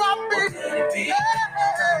 Or could it be?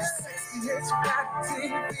 60-inch flat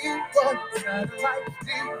TV, one satellite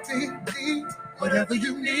DVD, whatever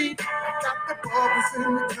you need. I got the bubbles in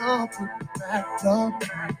the cup, put the back up.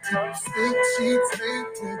 Stick sheets, stay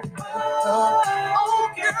with the oh,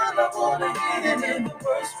 girl, I wanna hit it in the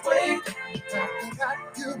worst way. After that,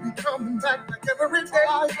 you'll be coming back like every day.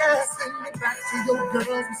 Yes, in the back to your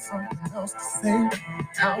girls with something else to say.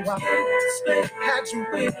 How I had you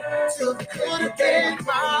wait till the good again.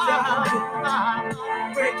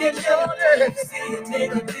 Breaking your legs, see a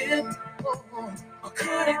nigga dip. Or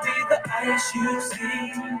could it be the ice you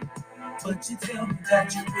see? But you tell me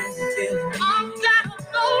that you really feel it. I'm down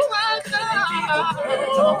right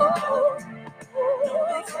now. No,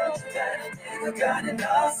 they told you that a nigga got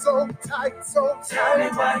enough. So tight, so tight. Tell me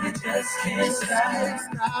why you just can't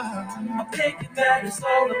stop. I'm thinking that it's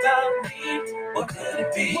all about me. What could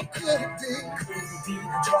it be? What could it be? Could it be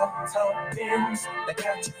the drop top bins that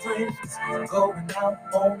got your friends going out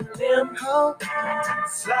on a limb? Huh?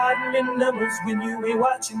 Sliding in numbers when you ain't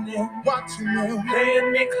watching them.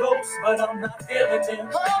 Playing me close, but I'm not feeling them.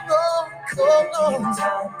 Oh no,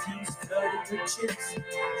 timepiece flooded with chips.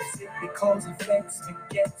 Is it because of flex that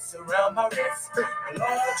gets around my wrist?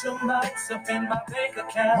 Large amounts up in my bank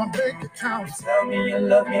account. You tell me you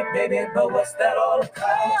love me, baby, but what's that all about?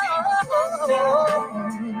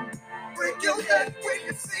 Break your neck when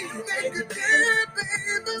you see a nigga dead,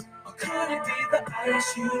 baby. Or could it be the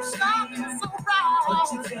ice you see? Something so wrong.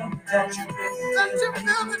 But you tell me that you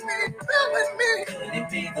really feeling me. Could it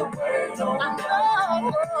be the word on the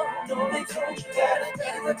mouth? No, they told you that a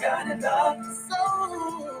nigga got enough. So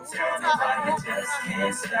tell me why you just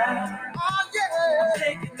can't stop. Oh yeah. I'm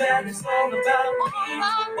thinking that it's all about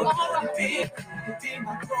me. Or could it be? Could it be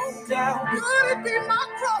my growing down? Could it be my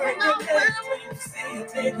growing down? When you see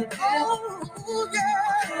a nigga dead. Oh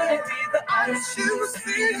yeah. Could it be the ice you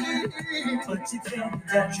see? But you tell me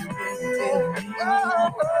that you really feel me.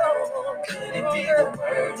 Could it be the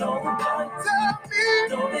word on the mouth? Tell me.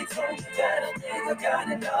 No, they told you that a nigga got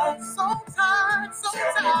enough. So tired. Tell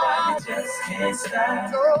me why you just can't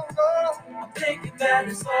stop. No. I'm thinking that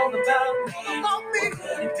it's all about me. What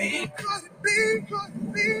could it be? Could it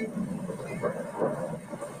be?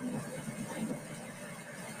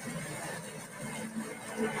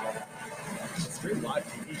 Stream live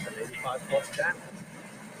TV from 85 Plus channels.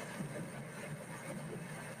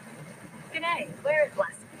 G'day, where is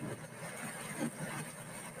Blessing?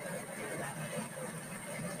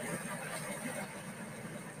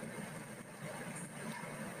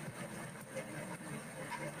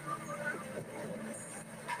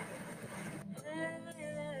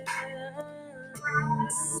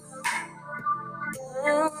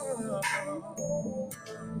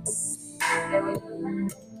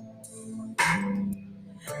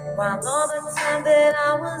 While all the time that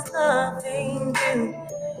I was loving you,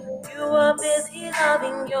 you were busy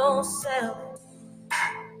loving yourself.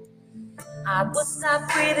 I would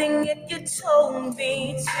stop breathing if you told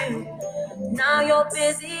me to. Now you're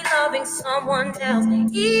busy loving someone else.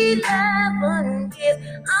 11 years out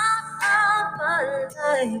of my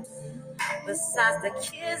life. Besides the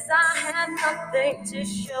kids, I had nothing to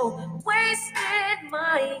show. Wasted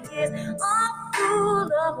my years all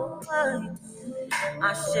full of life.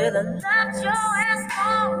 I should have left your ass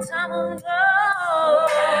long time ago.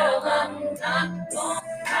 Well, I'm not gonna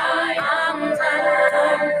cry. I'm not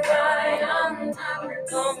gonna cry. I'm not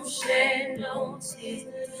gonna shed no tears.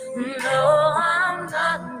 No, I'm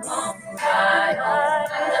not gonna cry all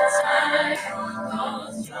the time.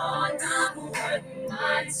 'Cause you're not worth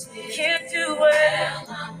my tears. Can't do it. Well,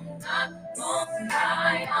 I'm not gonna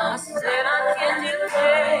cry. I said I can't do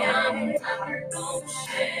it. I'm not gonna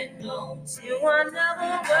shed no tears. You are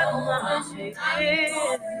never worth my tears.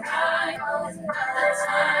 Cry all the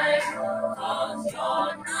time. 'Cause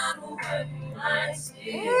you're not worth my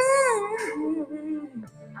tears.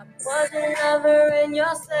 I wasn't ever in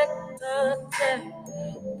your secretary,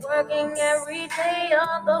 working every day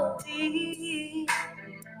of the week.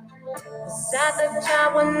 Was at the job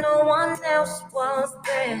when no one else was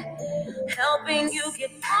there, helping you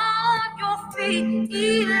get on your feet.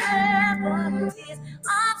 11 years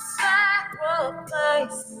of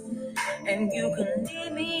sacrifice, and you can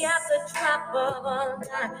leave me at the drop of a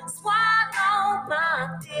dime. Swallow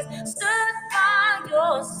my tears, stood by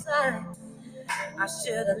your side. I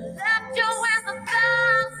should have left your ass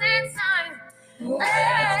 1,000 times.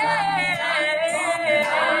 Hey,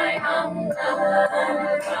 I'm not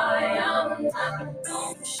gonna cry. I'm not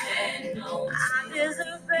gonna shed no tears. I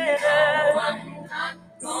deserve better. No, I'm not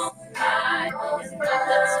gonna cry. It's not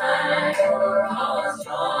the time. 'Cause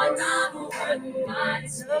you're not worth my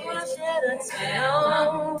tears. So I should have tell.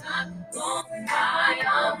 I'm not gonna cry.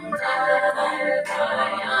 I'm not gonna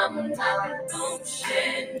cry. I'm not gonna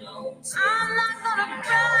shed no tears. I'm not gonna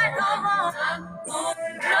cry no more. I'm not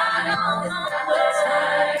gonna cry. No, it's not the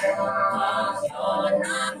time. 'Cause you're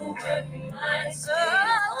not worth my tears.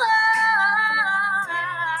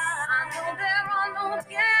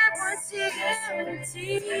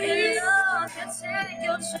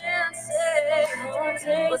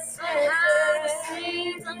 But somehow it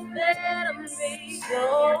seems unfair to me.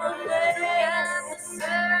 So unfair.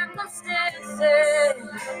 Circumstances,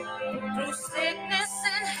 through sickness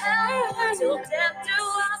and health, till death do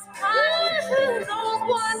us part. Those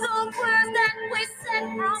were the words that we said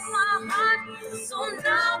from my heart. So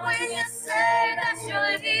now when you say that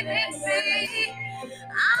you're leaving me,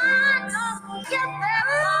 I don't get that.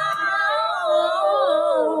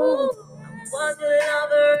 Was a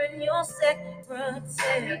lover in your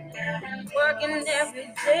secretary, working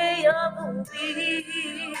every day of the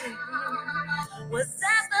week. Was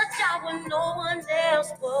that the job when no one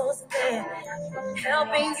else was there,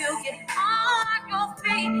 helping you get on your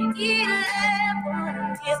feet? 11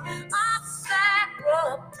 years of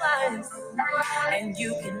sacrifice, and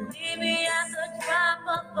you can leave me at the drop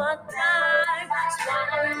of a dime.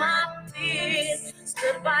 Swallow my fears,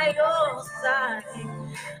 stood by your side.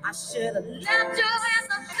 I should have left you in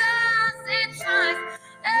the thousand times.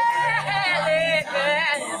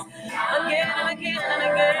 Again and again and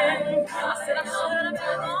again. I said I should have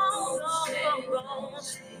been gone.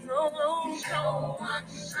 No.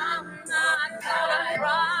 I'm not gonna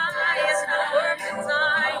cry. It's not worth the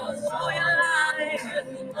time for your life.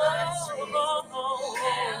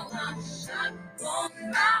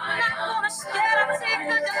 I'm not gonna shed a tear in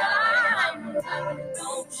your life.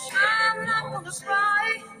 I'm not gonna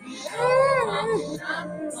cry.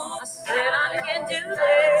 I said I can do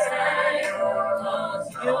this.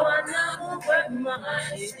 You are not worth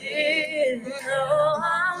my tears. No,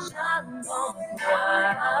 I'm not gonna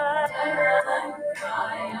cry.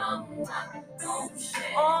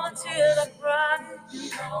 All till I cry.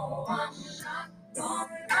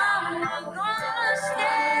 I'm not gonna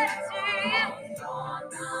shed a tear.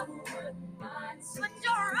 But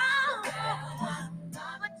you're wrong.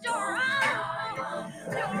 But you're wrong.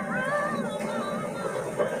 You're wrong.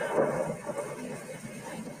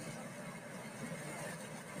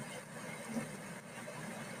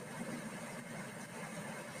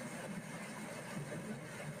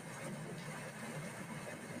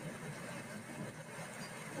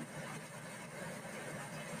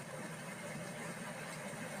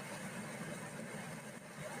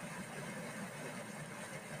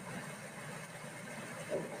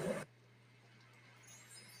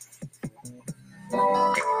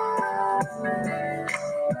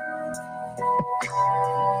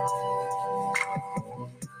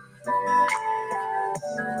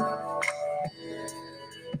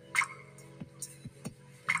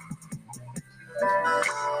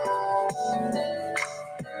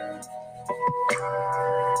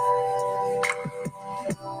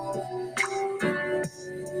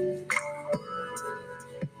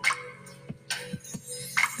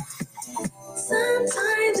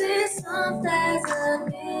 Sometimes it's soft as a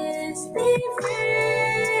misty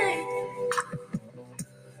rain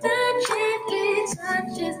that gently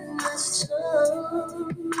touches my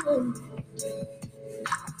soul.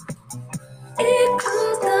 It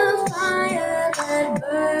cools the fire that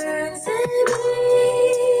burns in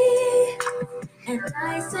me, and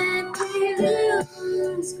I simply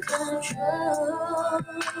lose control.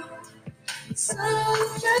 So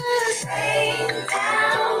just rain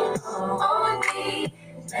down on me.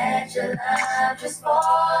 Let your love just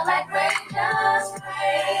fall like rain. Just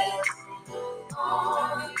rain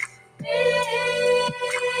on me.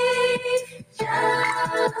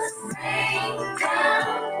 Just rain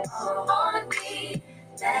down on me.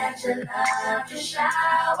 Let your love just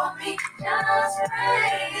shower me. Just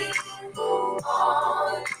rain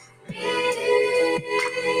on me.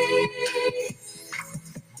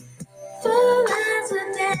 Full as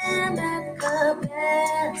a dam at capacity.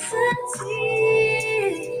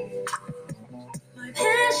 My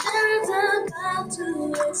passion's about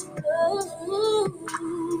to explode.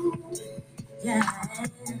 Yeah,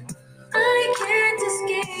 I can't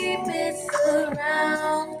escape it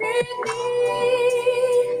surrounding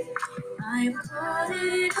me. I'm caught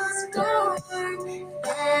in a storm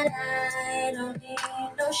that I don't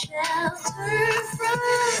need no shelter from.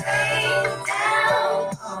 Rain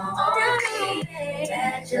down on me.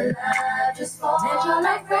 Let your love just fall. Let your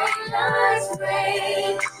love rain, just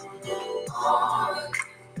rain on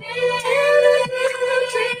me.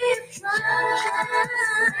 Just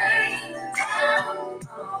rain down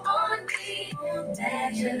on me.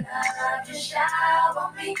 Let your love just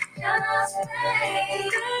shower me. Just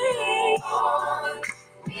rain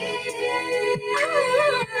on me.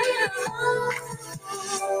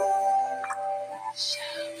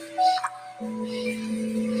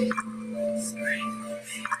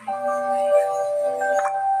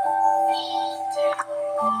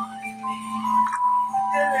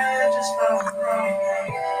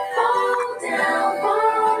 Fall down, fall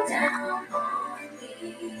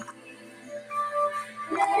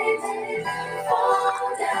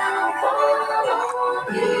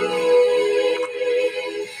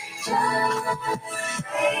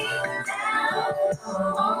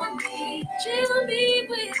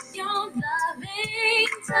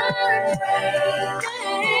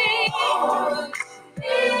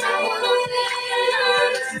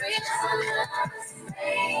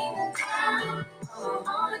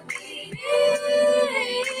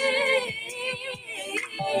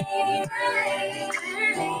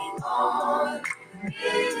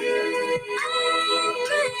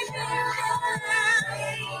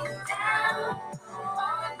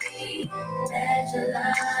Let your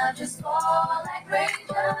love just fall like rain,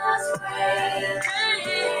 just rain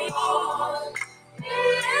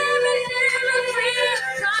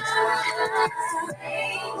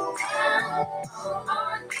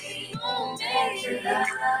on me. Let your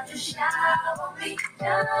love just shower me,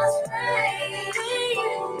 just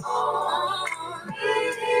rain on me.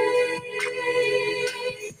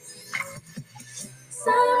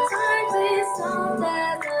 Sometimes it's all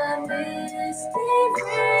that I misty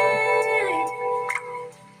rain.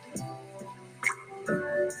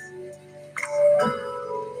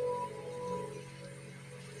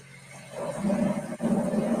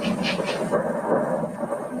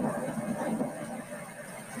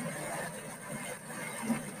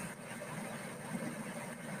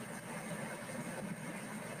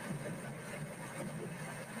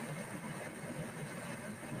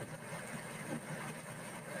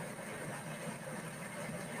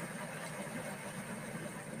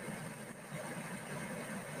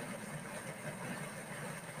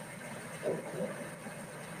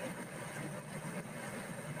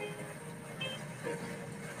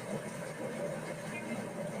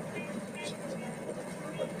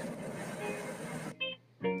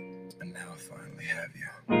 And now I finally have you.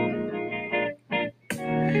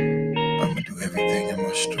 I'm gonna do everything in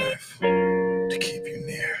my strength to keep you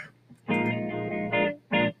near.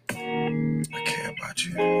 I care about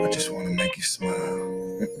you. I just want to make you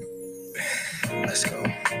smile. Let's go.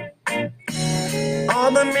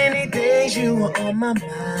 All the many days you were on my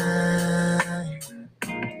mind.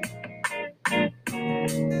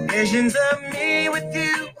 Visions of me with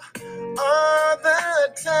you all the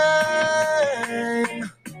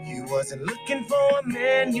time. You wasn't looking for a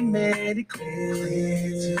man, you made it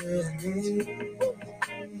clear to me.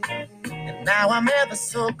 And now I'm ever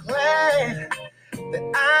so glad that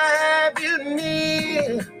I have you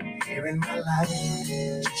near. Here in my life,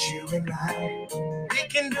 just you and I. We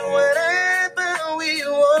can do whatever we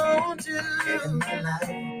want to. Here in my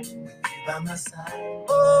life, you by my side.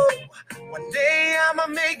 Oh, one day I'ma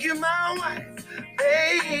make you my wife,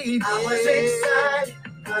 baby. I was excited,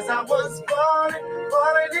 cause I was falling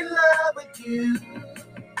in love with you.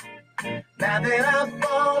 Now that I'm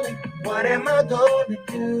falling, what am I gonna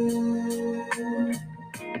do?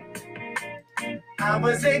 I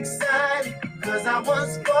was excited, cause I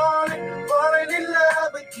was falling in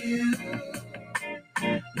love with you.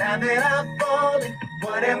 Now that I'm falling,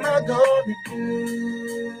 what am I gonna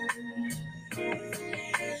do?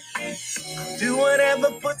 Do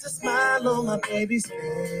whatever puts a smile on my baby's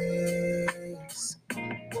face.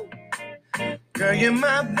 Girl, you're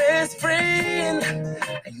my best friend,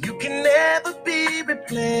 and you can never be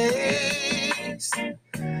replaced.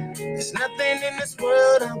 There's nothing in this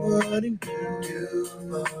world I wouldn't do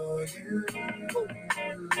for you.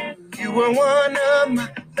 You were one of my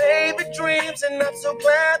favorite dreams, and I'm so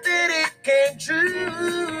glad that it came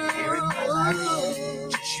true. Here in my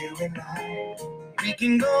life, just you and I. We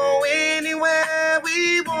can go anywhere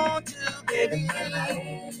we want to, baby. In my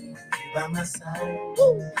life, you by my side.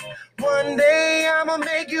 Woo. One day I'ma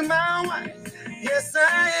make you my wife. Yes, I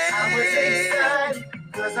am. I was excited,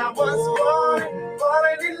 cause I was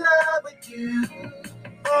falling in love with you.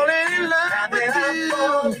 Falling in love with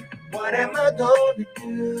you. What am I gonna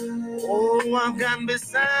do? Oh, I've gotten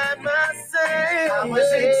beside myself. I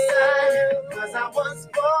was excited, cause I was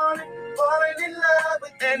falling in love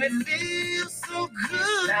with you. And it feels so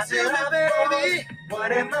good now to me, baby.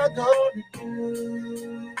 What am I gonna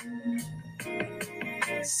do?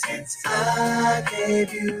 Since I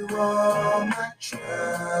gave you all my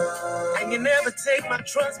trust, and you never take my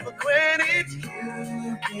trust for granted.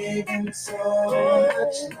 You giving so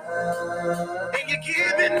much love, and you're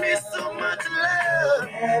giving me so much love,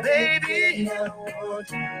 baby. I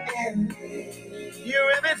want you and me.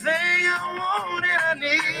 You're everything I want and I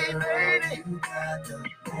need, baby. You got the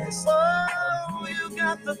best. Oh, you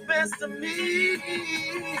got the best of me.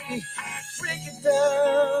 Break it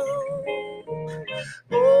down.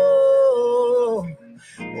 Oh,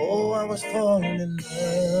 oh, I was falling in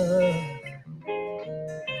love.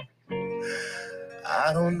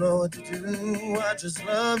 I don't know what to do, I just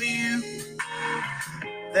love you.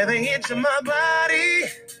 Every inch of my body,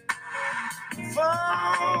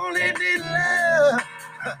 falling in love.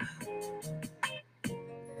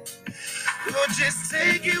 We'll just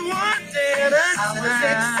take it one day at a time. I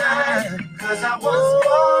was excited, cause I was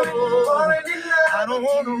falling in love. I don't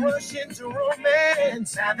want to rush into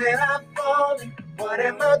romance. Now that I'm falling, what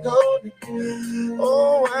am I going to do?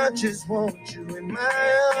 Oh, I just want you in my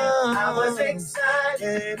arms. I was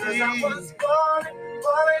excited, cause I was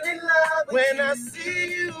falling in love with when you. I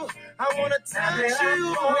see you, I want to Now touch that I'm you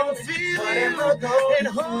and falling, feel what am I you going and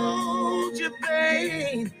to do? hold you,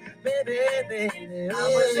 babe. Baby. I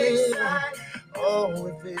was excited. Oh,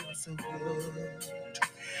 it feels so good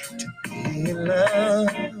to be in love.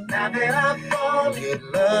 Now that I'm falling, Get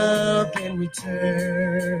loved in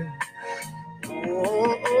return.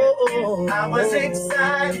 I was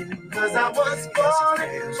excited, cause I was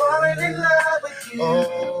falling in love with you.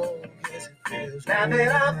 Oh, yes, it feels Now good.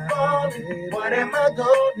 that I'm falling, what am I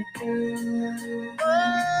going to do?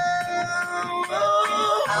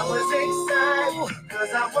 I was excited, cause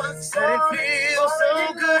I was Said it feels so falling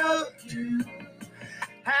in love good with you.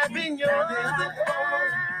 having your Now that I'm other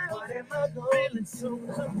falling, half, what am I going feeling so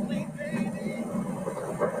complete, baby.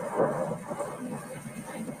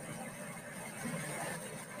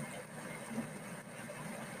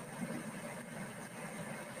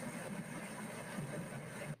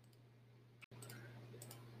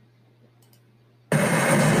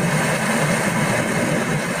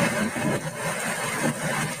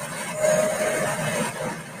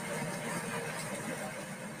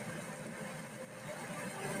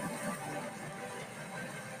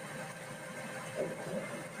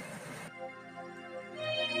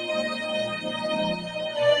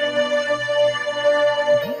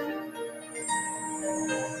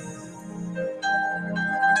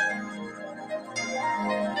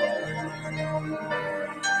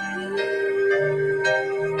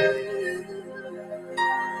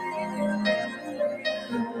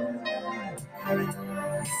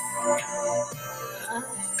 I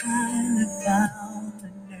finally found the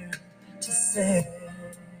nerve to say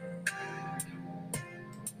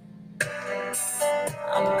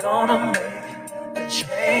I'm gonna make a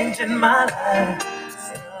change in my life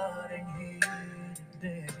starting here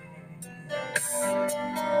today.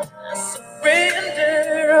 I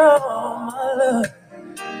surrender all my love.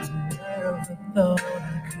 I never thought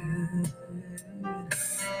I could.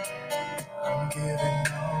 I'm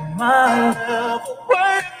giving all my love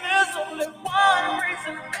away. There's only one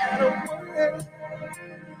reason that I would.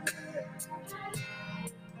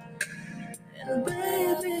 And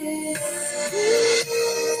baby,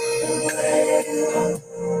 the way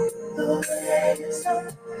you talk,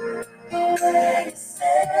 the way you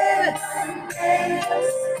say my name,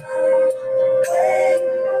 the way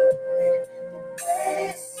you move it, the way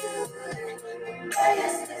you soothe it, the way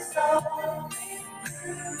you speak softly.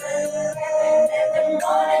 In the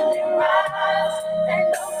morning you rise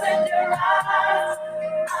and open your eyes.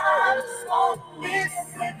 I just want to live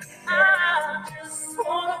with you. I just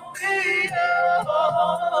want to be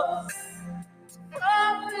yours.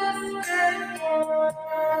 From this day forward.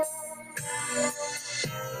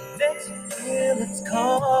 Next year, let's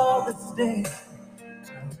call this day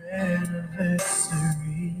our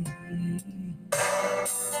anniversary.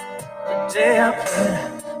 The day I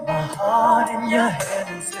put my heart in your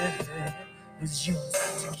hands and it was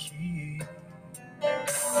yours to keep.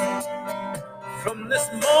 From this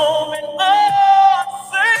moment on,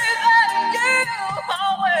 say that you'll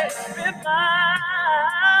always be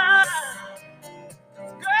mine.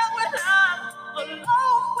 Girl, when I'm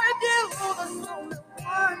alone with you, there's only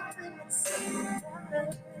one thing that says,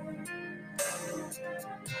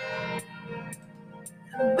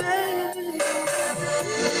 baby,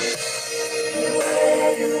 the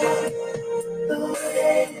way you walk, the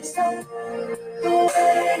way you talk, the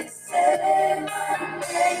way you say my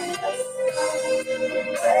name,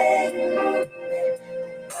 the way you move it,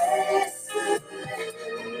 the way you soothe it,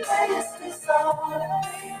 the way you speak softly.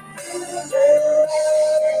 In the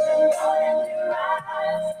morning you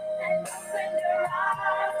rise and open your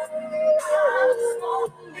eyes. I just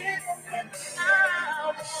want to live with you. I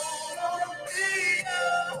want to be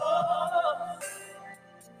yours.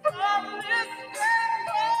 From this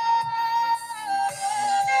day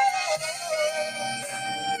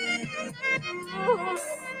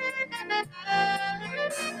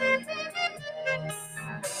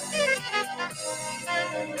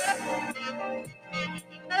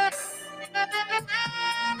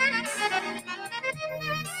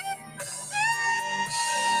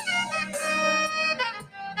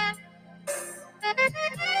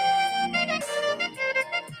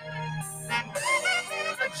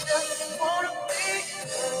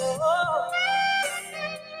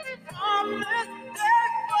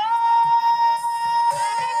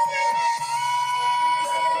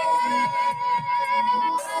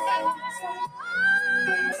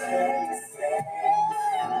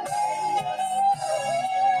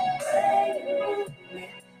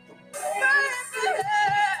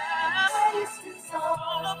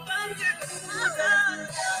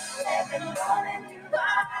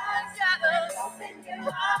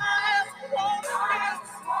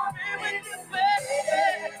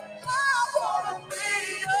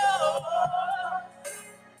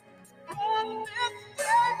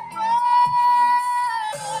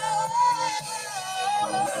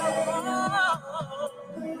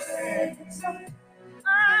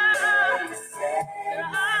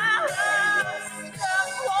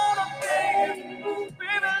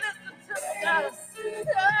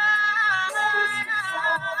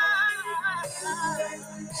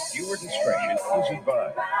Viewer discretion is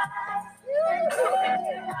advised.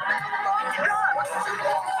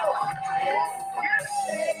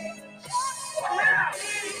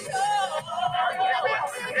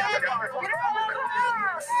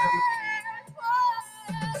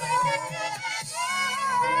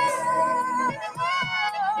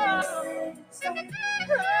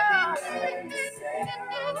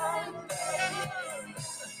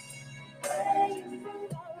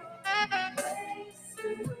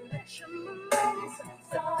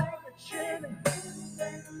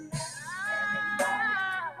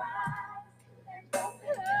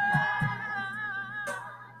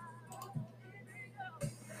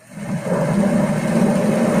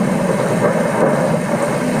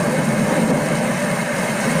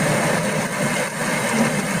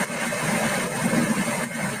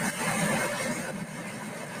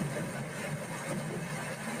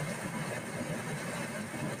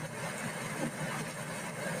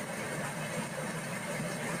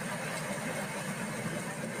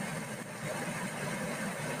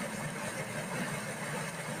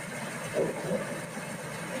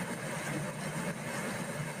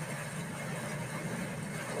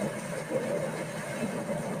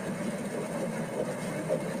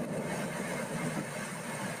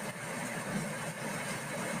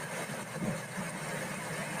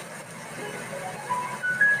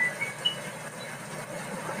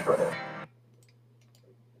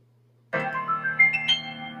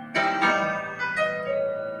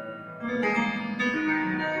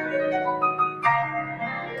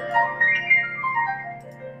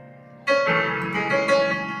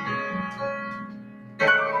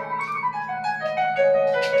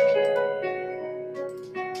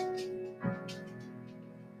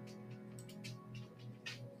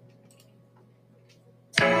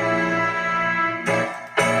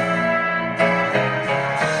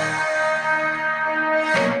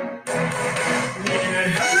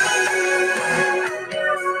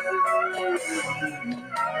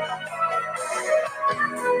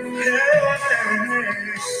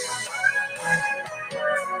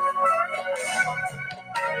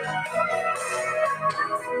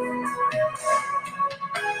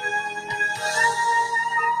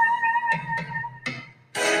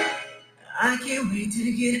 I can't wait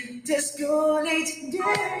to get to school late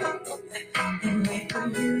today and wait for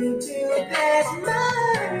you to pass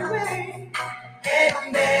my way.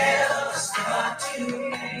 And bells start to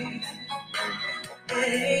ring,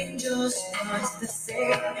 and angel starts to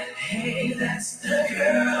say, hey, that's the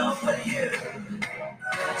girl for you.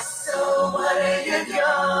 So what are you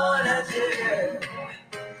gonna do?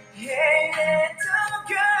 Hey, little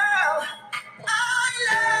girl, I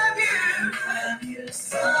love you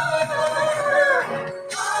so. All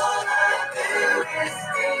I do is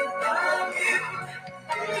think of you.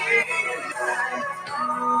 That's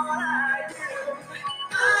all I do.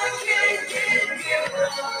 I can't give you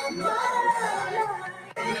all my life.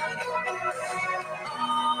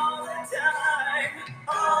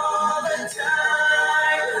 All the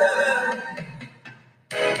time.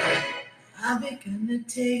 I've been gonna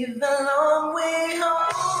take the long way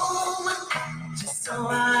home, just so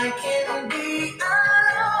I can be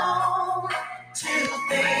alone. To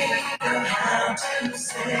think of how to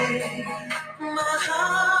say my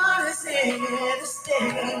heart is here to stay.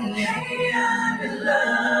 Hey, I'm in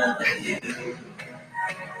love with you.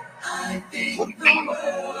 I think the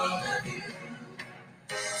world of you.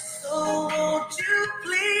 So won't you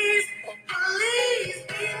please, please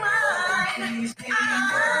be mine? Please be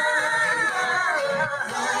mine.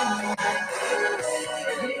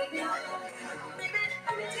 Baby,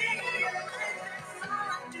 I'm taking your life, that's all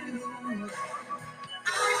I do.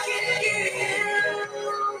 I can give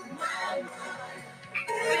you my mind.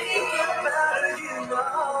 Think about you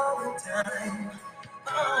all the time.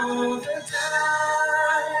 All the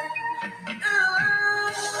time.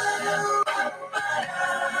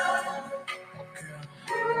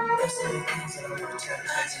 There's some things I want to tell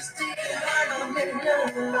you. I just think I'm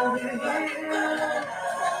in love with you. I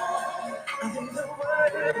think the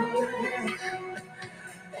world.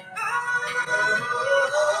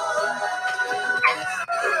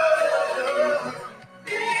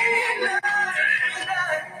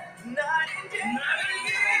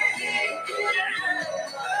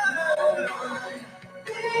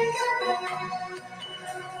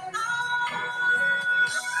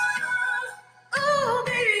 Oh,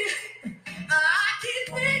 baby, I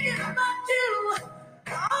keep thinking about you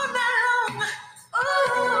all night long. Oh,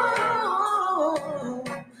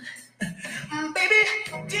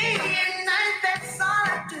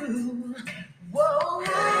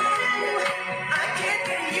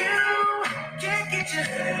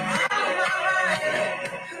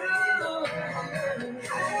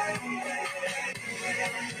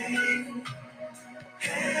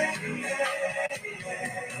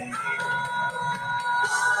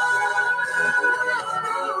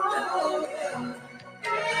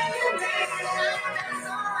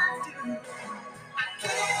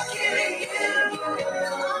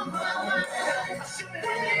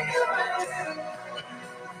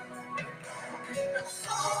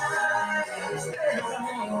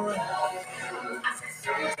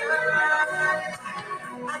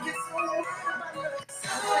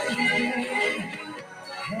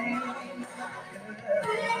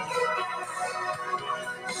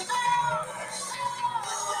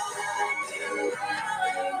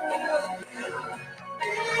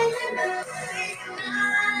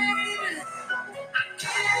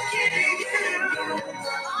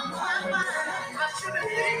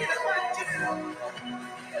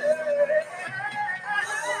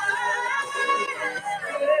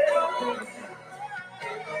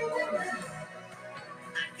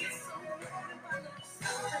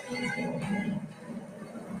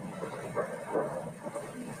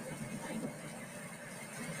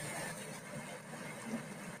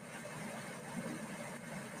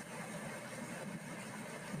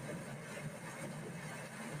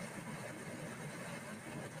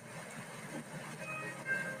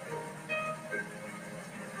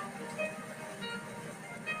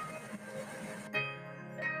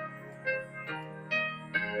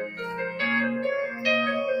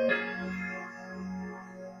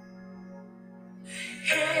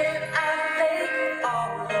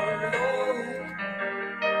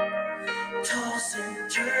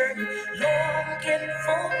 turn, longing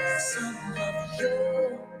for some of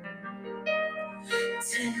your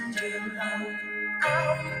tender love.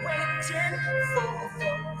 I'm waiting for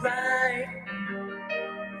the right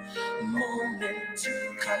moment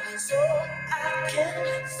to come so I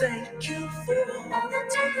can thank you for all the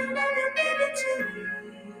tender love you gave it to me.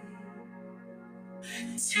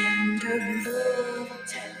 Tender love,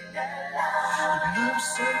 love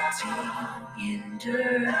so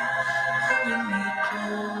tender, pulling me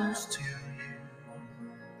close to you.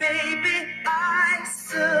 Baby, I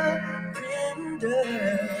surrender.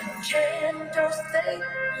 Candles, they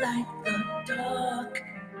light the dark.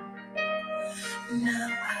 Now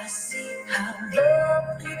I see how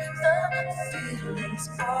lovely the feelings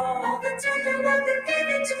are. All the tender love you gave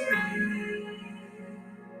it to me.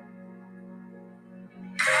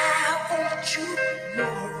 I want you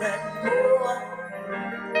more and more.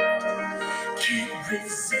 Can't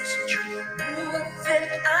resist you more than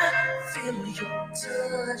I feel your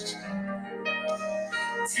touch.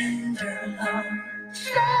 Tender love,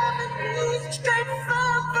 loving me straight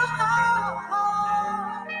from the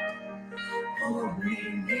heart. Pull me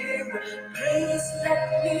nearer, please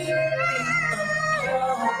let me be a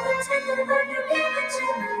part. The tender love you gave it to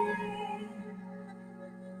me.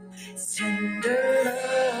 Tender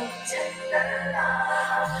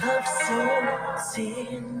love so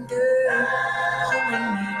tender,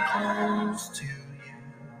 pulling me close to you.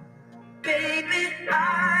 Baby,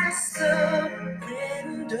 I surrender.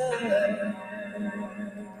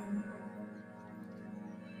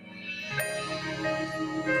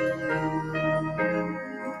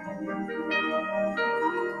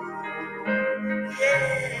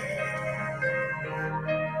 Yeah,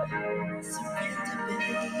 surrender,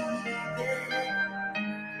 baby.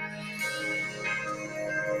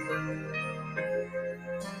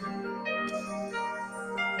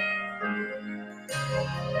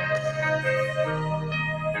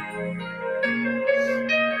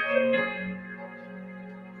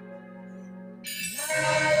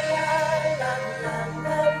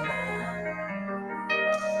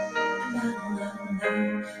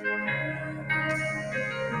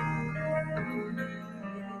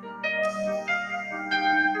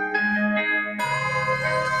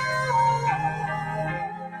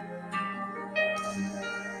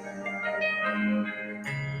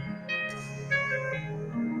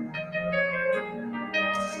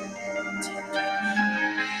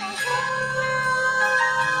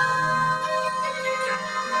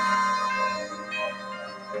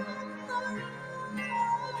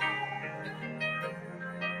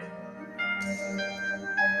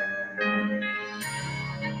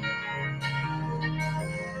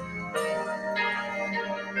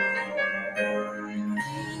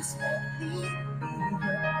 Please let me be your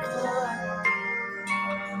heart.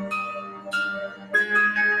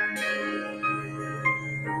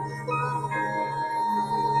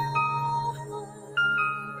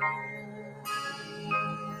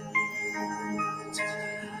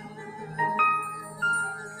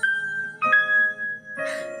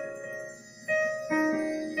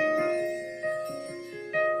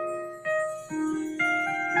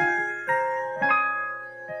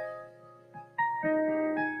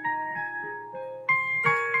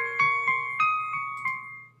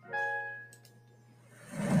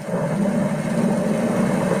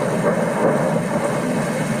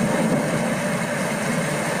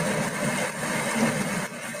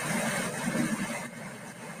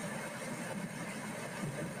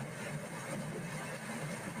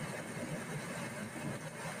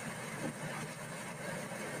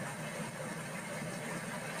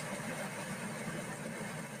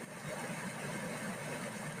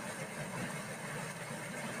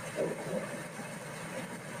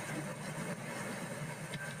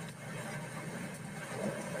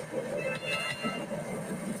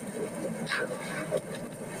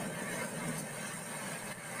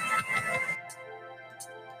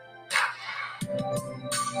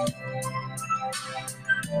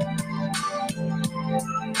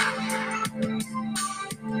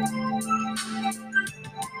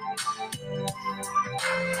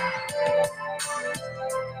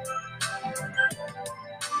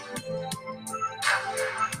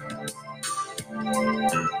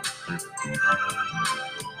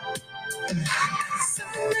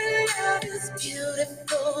 Love is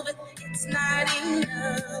beautiful, but it's not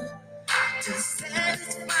enough to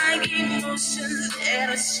satisfy emotions that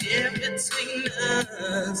are shared between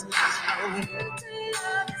us. Oh,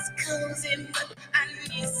 love is cozy, but I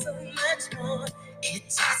need so much more. It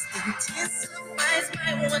just intensifies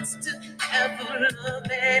my wants to have a love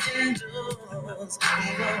that endures.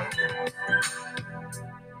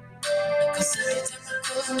 Cause every time I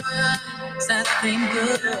close my eyes, I think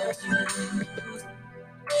of you.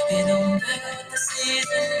 It don't matter what the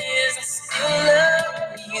season is, I still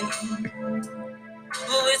love you.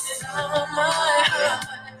 With all my heart,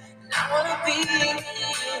 and I wanna be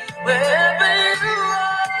wherever you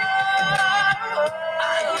are. I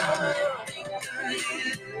only think of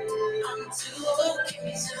you on 2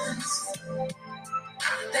 occasions.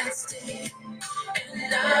 That's day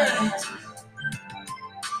and night.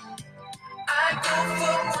 I go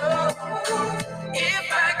for broke if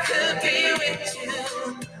I could be with you.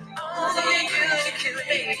 Only you can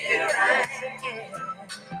make it right.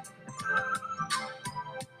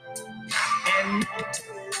 And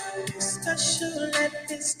nothing special at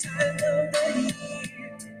this time of the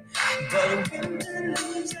year. But when the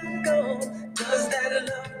leaves are gone, does that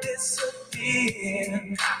love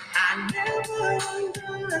disappear? I never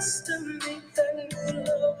underestimate the new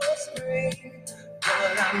love of spring.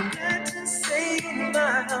 But I'm glad to say in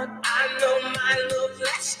my heart, I know my love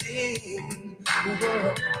lasting.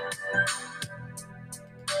 Whoa.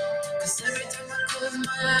 'Cause every time I close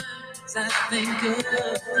my eyes, I think of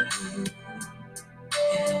you.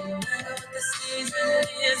 And no matter what the season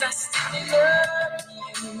is, I still love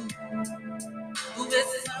you.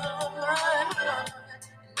 With all my heart,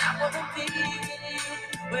 and I wanna be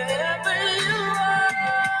wherever you are.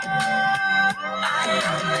 I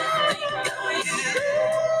only think of you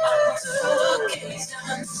on 2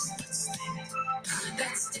 occasions.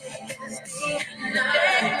 That's day and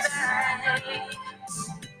night.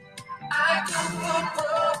 I go for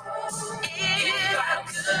broke if I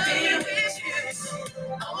could be with you.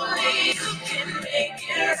 Only you can make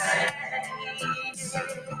it right.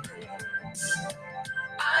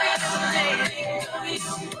 I only think of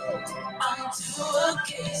you on 2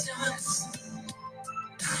 occasions.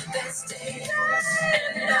 That's day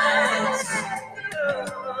and night.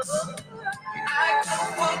 I go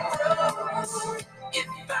for broke if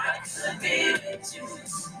I could be with you.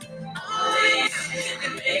 Only you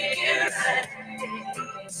can make it right.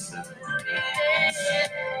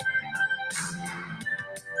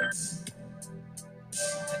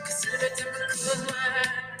 Cause every time I close my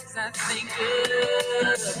eyes, I think of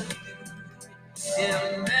you. It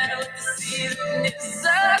don't matter what the season is,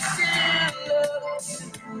 I still love you.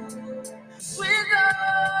 With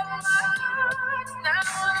all my heart, and I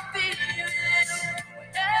wanna be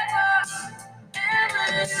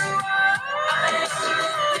wherever you are. I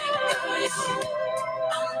only think of you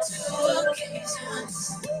on 2 occasions.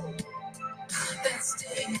 That's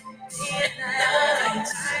day and night.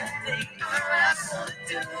 I think I wanna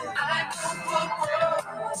do. I go for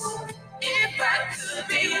broke if I could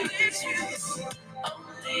be with you.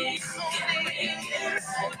 Only you can make it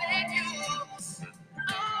right.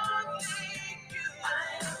 Only you. I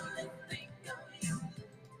only think of you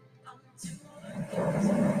on 2 occasions.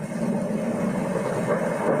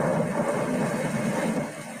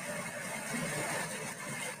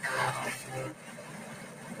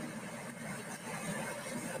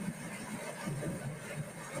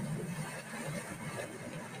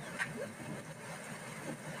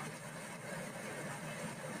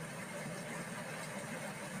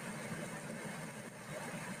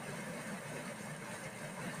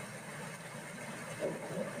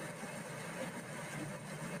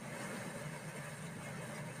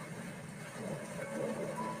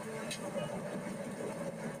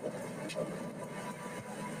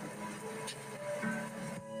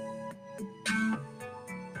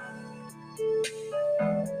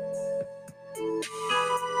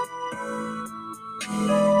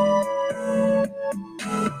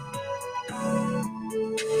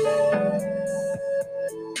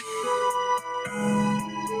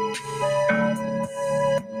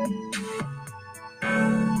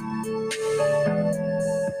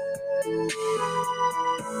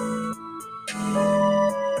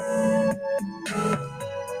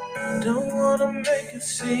 Don't wanna make it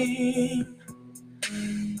seem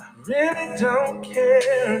I really don't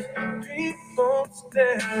care if people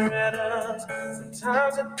stare at us.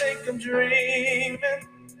 Sometimes I think I'm dreaming.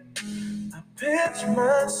 I pinch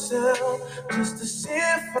myself just to see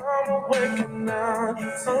if I'm awake or not.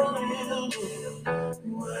 It's only you.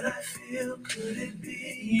 What I feel, could it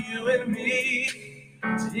be you and me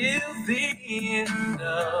till the end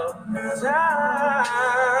of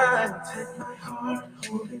time? Take my heart,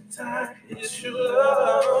 hold it tight. It's your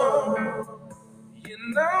love. You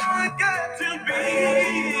know I got to be.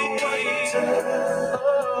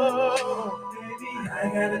 Oh, baby, I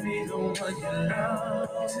gotta be the one you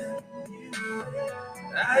love.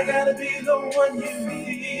 I gotta be the one you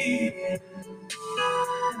need.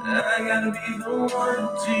 I gotta be the one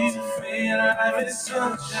to feel. your life is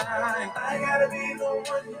sunshine. I gotta be the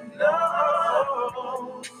one you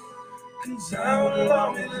know, 'cause I will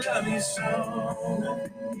always love you so.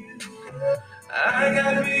 I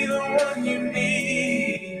gotta be the one you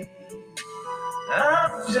need.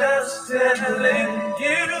 I'm just telling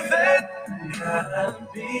you that I'll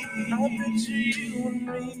be. I picture you and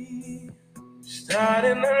me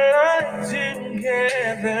starting a life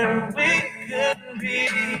together. We could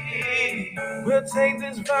be. We'll take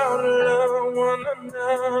this vow to love one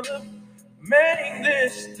another. Make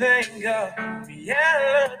this thing a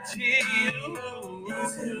reality.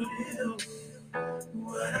 Is it real?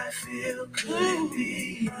 What I feel could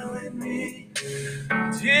be you and me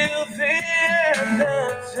till the end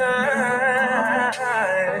of time.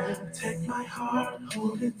 Take my heart,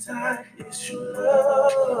 hold it tight. It's your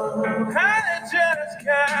love. I just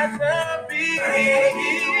gotta be.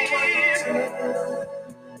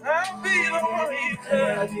 I'll be the one you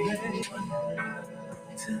touch.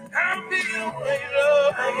 I'll be the one you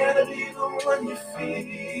love. I gotta be the one you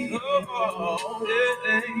feel. Oh,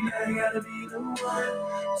 yeah. I gotta be the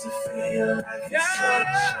one to feel your life. I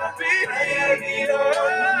gotta be the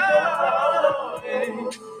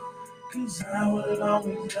one. 'Cause I will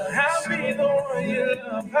always love you. I'll be the one you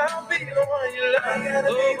love. I'll be the one you love. I gotta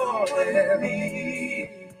be the one you need.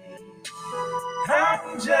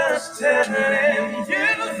 I'm just telling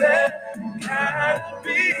you that gotta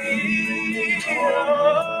be.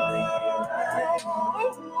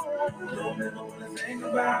 Don't ever wanna think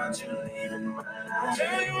about you leaving my life.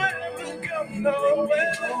 Tell you ever go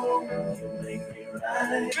nowhere. You make me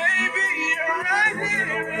right. Baby, you're right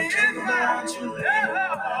here in my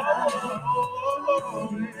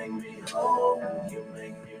love. You make me whole. You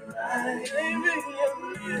make me right.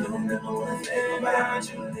 Baby, you don't ever wanna think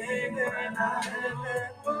about you leaving my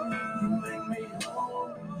life. You make me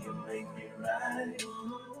whole. You make me right.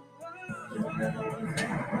 Don't ever wanna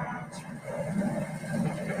think about you.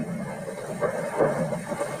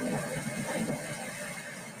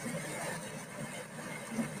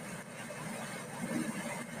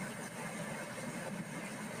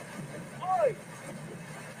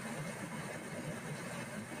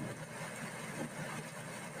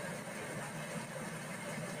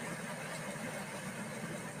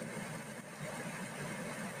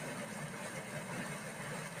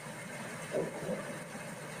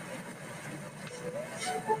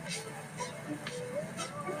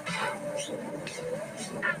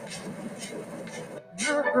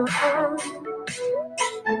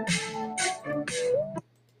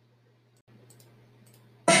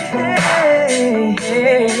 Hey,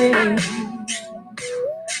 hey.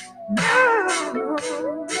 No,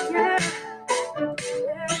 yeah,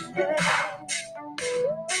 yeah.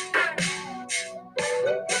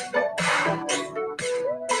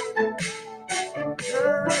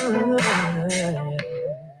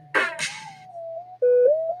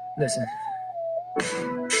 Listen,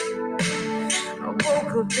 I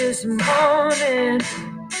woke up this morning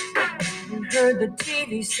and heard the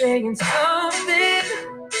TV saying something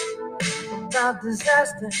about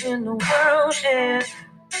disaster in the world, and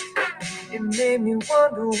it made me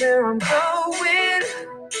wonder where I'm going.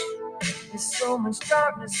 There's so much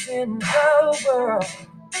darkness in the world,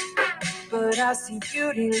 but I see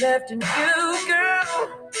beauty left in you, girl.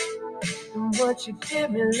 And what you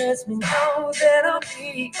give me lets me know that I'll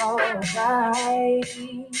be alright.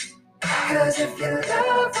 'Cause if your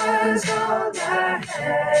love was all I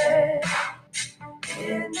had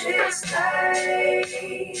in this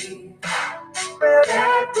life, well,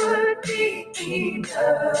 that would be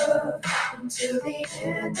enough until the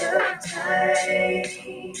end of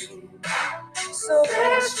time. So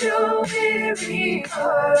rest your weary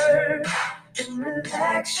heart and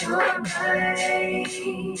relax your mind.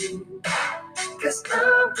 'Cause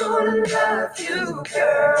I'm gonna love you,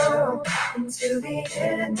 girl, until the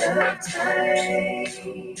end of time.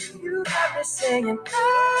 You got me singing,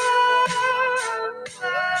 oh,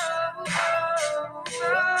 oh, oh,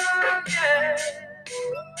 oh, yeah.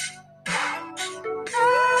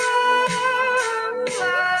 Oh,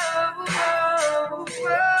 oh, oh,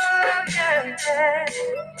 oh, yeah.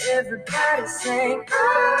 Everybody sing,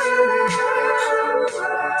 oh,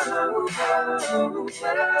 oh, oh,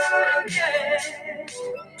 oh, yeah.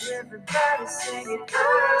 Everybody singing,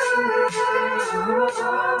 oh,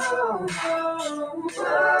 oh, oh,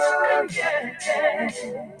 oh,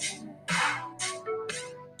 yeah.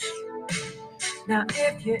 Now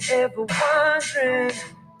if you're ever wondering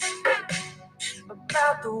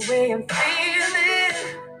about the way I'm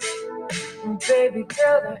feeling, baby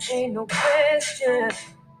girl, there ain't no question.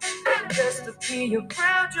 Just to be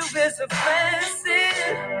around you is a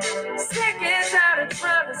blessing. Sick and everybody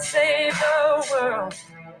trying to save the world.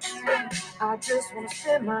 I just want to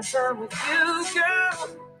spend my time with you,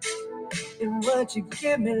 girl. And what you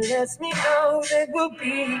give me lets me know that we'll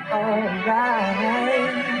be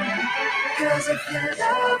alright. Cause if your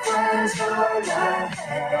love was all I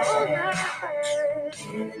had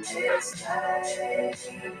in this life,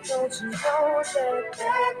 don't you know that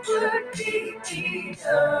that would be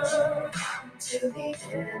enough till the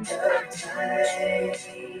end of time?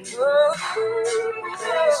 Oh,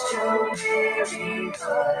 rest your weary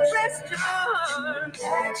heart, rest your,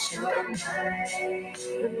 relax your mind,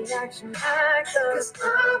 relax your mind, 'cause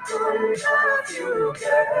I'm gonna love you,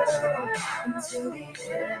 girl, until the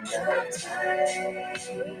end of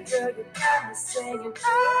time. Girl, you got me singing,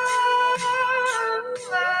 oh,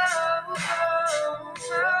 oh, oh,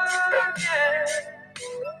 oh, yeah.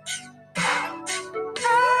 Oh,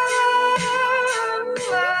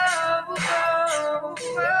 oh, oh,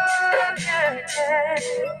 oh, yeah.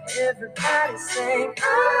 Everybody sing,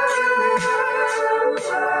 oh,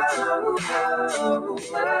 oh, oh,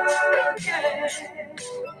 oh, yeah.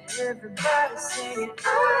 Everybody singing,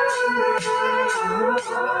 oh,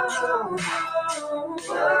 oh, oh,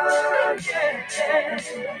 oh,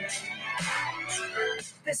 yeah.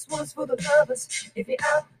 This one's for the lovers. If you're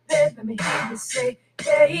out there, let me hear you say,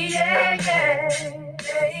 yeah, yeah, yeah,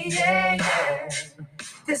 yeah, yeah, yeah.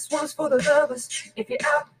 This one's for the lovers. If you're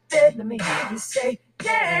out there, let me hear you say,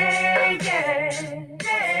 yeah, yeah,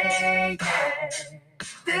 yeah, yeah.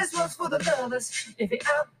 This one's for the lovers. If you're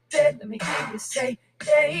out there, let me hear you say,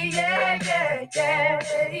 yeah, yeah, yeah,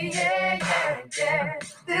 yeah, yeah, yeah, yeah.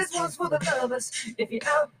 This one's for the lovers. If you're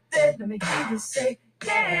out there, let me hear you say,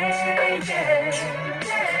 yeah, yeah,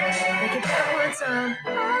 yeah. Make it that one time.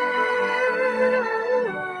 Oh,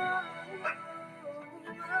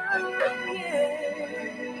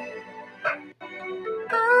 yeah.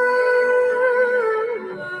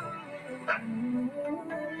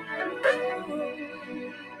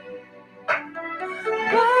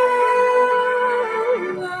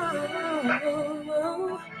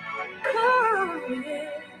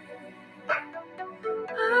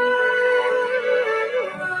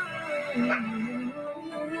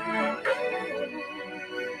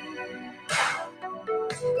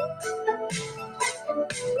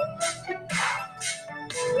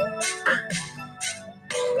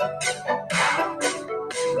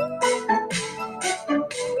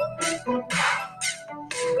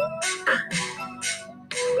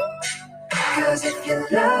 Cause if your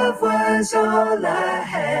love was all I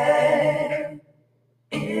had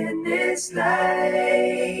in this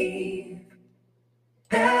life,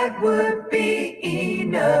 that would be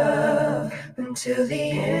enough until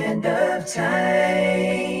the end of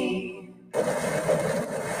time.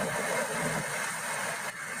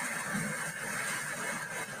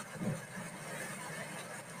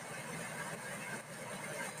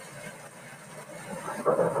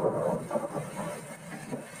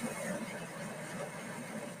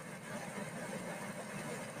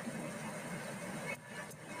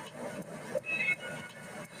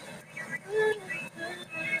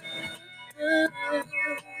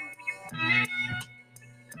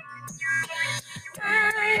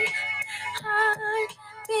 My heart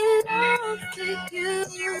belongs to you.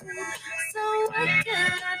 So what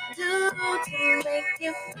can I do to make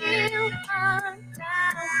you feel I'm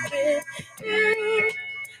down with you?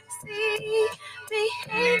 See me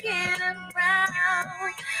hanging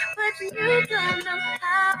around, but you don't know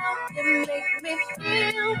how to make me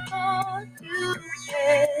feel for you.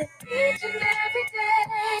 Each and every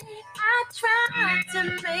day, I try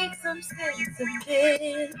to make some sense of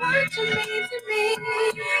it. What you mean to me,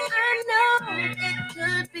 I know it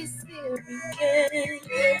could be serious.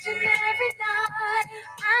 Each and every night,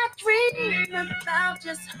 I dream about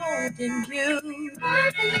just holding you.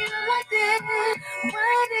 Holding you like this.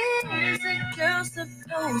 What is a girl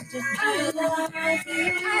supposed to do? I love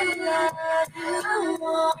you, I love you, I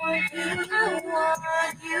want you, I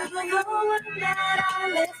want you. You're the one that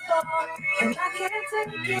I live for, and I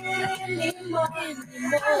can't take it anymore.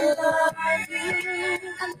 I love you,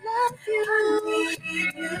 I love you, I need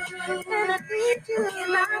you, and I need you. What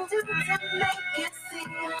can I do to make you see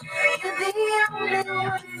you're the only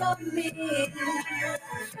one for me?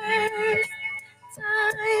 First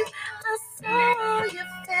time I saw your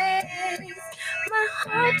face, my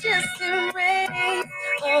heart just erased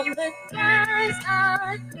all the guys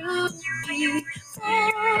I knew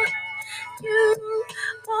before you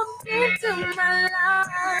walked into my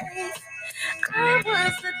life. I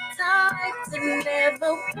was the type to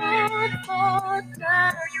never want for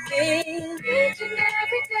nothing. Each and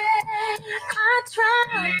every day, I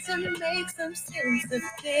try to make some sense of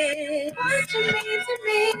this. What you mean to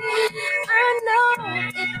me? I know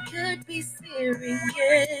it could be serious.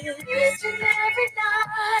 Each and every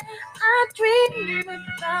night I dream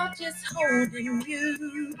about just holding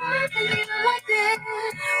you. Holding you like this.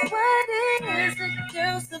 What is a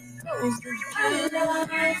girl supposed to do? I love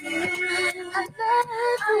you. I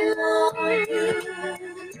love you.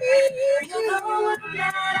 You're the one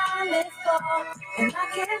that I live for, and I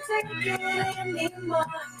can't take it anymore.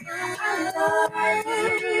 I love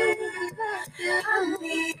you. I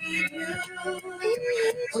need you.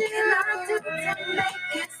 What can I do to make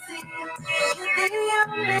you see you're the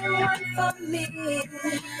only one for me?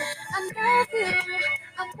 I love you.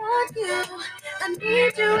 I want you. I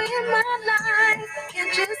need you in my life.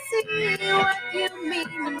 Can't you see what you mean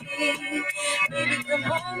to me? Baby, come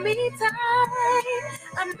hold me tight.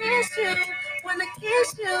 I miss you. Wanna kiss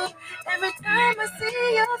you every time I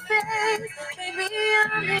see your face. Baby,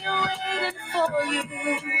 I'm here waiting for you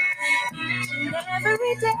each and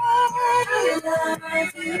every day. I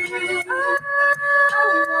love you. I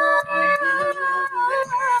want you.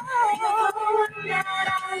 You're the one that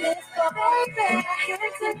I live for, baby. I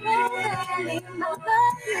can't take no anymore.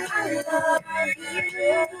 I love you.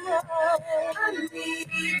 I need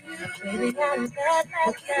you. Baby, I love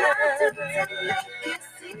what can I do to make you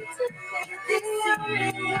see today? The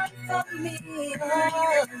only one for me. Oh,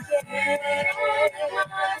 yeah. Only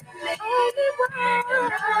one for me. Only one. I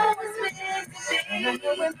know it's meant to be. I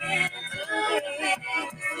know we're meant to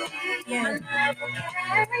be. Yeah. My love will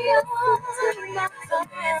carry on to my soul, to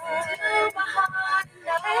my heart.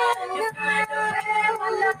 You'll find out where my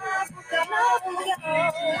love will go.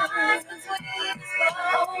 Lies between us both.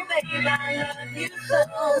 Oh, baby, I love you so.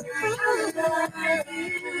 I love you.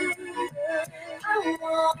 I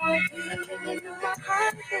want you in my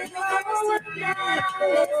heart. You're the one that I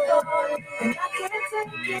live for, and I can't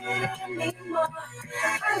take it anymore.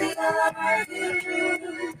 I love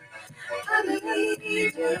you. I need you.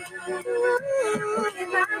 What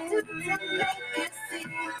can I do to make you see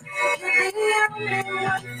you're the only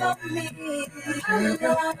one for me? I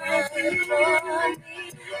love you for me.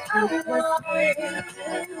 I want you to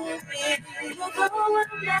be. You're the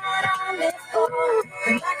one that I live for,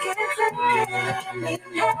 and I can't take it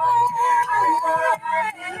anymore. I love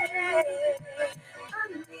you. I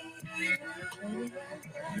need you.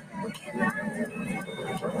 What can I do?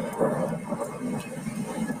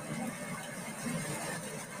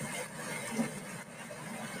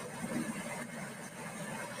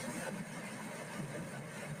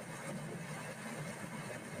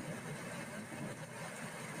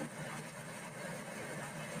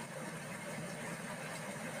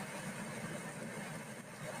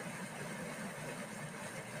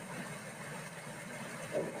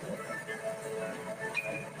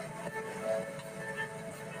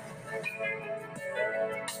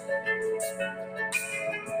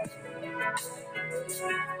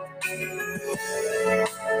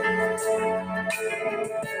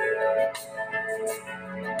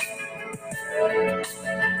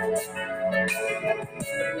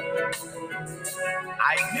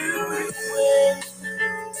 I knew it when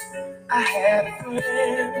I had a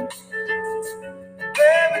friend,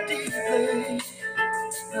 very deeply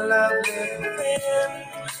lovely within.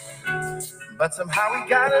 But somehow we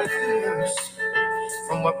got loose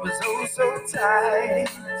from what was oh so tight.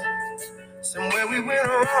 Somewhere we went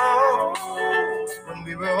wrong when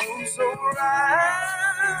we were oh so right.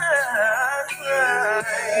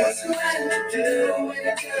 What's a man to do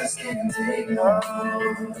when he just can't take no?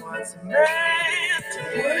 What's a man to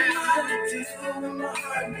do? What am I to do when my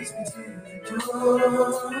heart beats me to the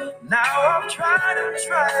door? Now I've tried and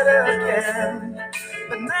tried again,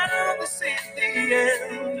 but now this is the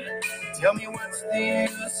end. Tell me what's the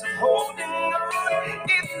use of holding on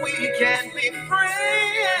if we can't be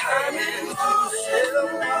friends? I'm emotional,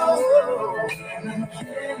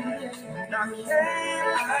 and I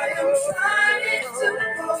am trying to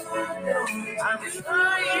hold on. I'm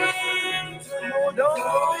trying to hold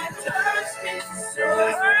on. It hurts me so.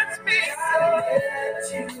 It hurts me so. Let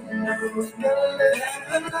you know that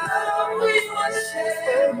the love we once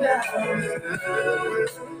shared now.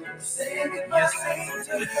 Say goodbye. You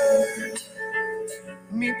seem to hurt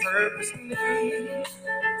me purposely.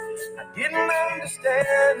 I didn't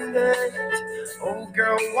understand it. Oh,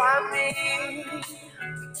 girl, why me?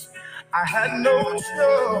 I had no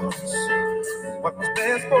choice. What was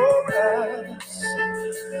best for us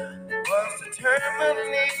was to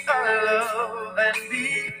terminate our love and be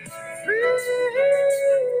free.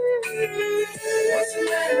 What's a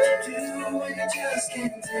man to do when you just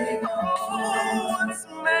can't take no more? What's a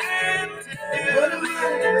man to do? What am I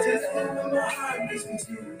to do when my heart beats me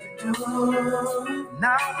to the door.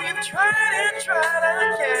 Now we've tried and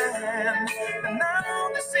tried again, and now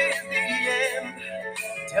this is the end.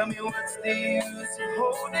 Tell me what's the use of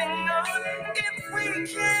holding on if we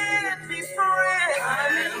can't be friends?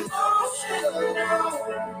 I'm emotional,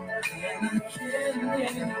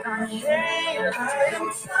 and I can't. I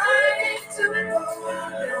am trying to hold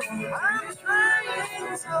on. I'm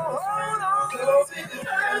trying to hold on. So it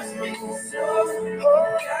hurts me so.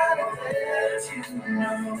 Oh, gotta let you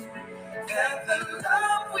know that the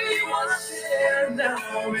love we once shared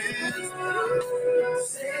now is through.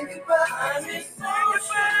 Say goodbye, I say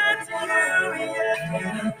goodbye to you,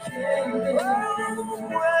 yeah. Oh,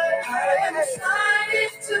 I am trying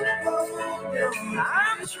to hold on.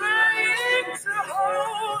 I'm trying to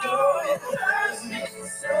hold on. It hurts me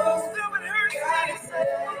so. Still it hurts me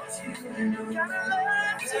so. Gotta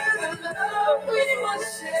let you the love we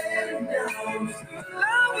once shared now. The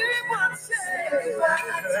love we once shared.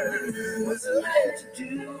 What's a man to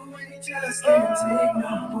do when he just can't take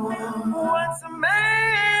no more? What's a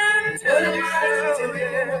man to do?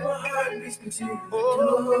 When my heart beats me to the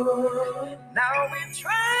door. Now we've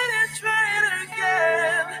tried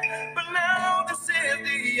again, but now this is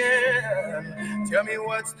the end. Tell me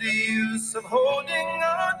what's the use of holding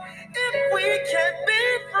on if we can't be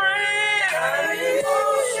friends? I'm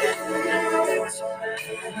emotional,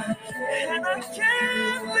 and I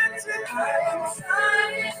can't let you. I am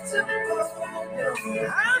trying to hold on.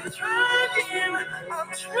 I'm trying.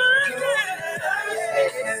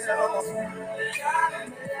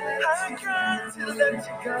 I got to let you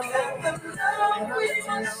go. The love we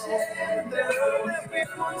once shared, the love that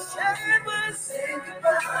we once shared, but say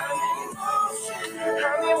goodbye.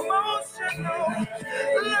 I'm emotional.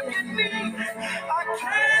 Look at me. I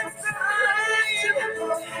can't survive.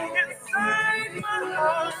 Inside my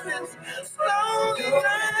heart is slowly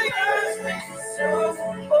dying. So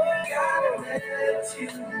gotta let you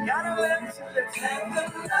let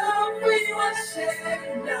the love we once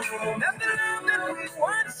shared now. Let the love that we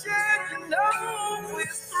once shared, you know,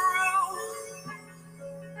 is through.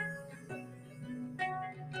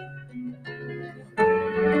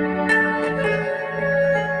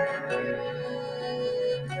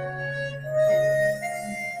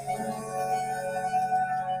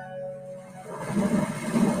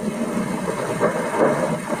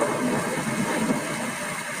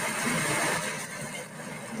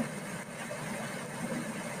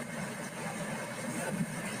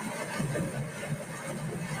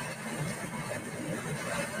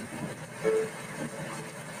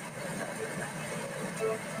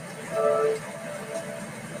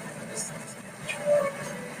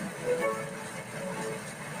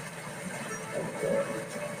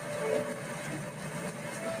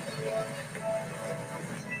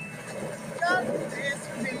 Got this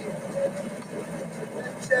feeling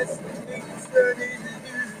that just keeps turning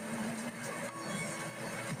you.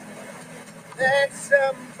 That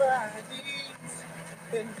somebody's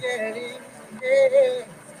been getting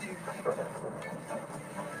next to you.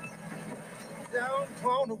 Don't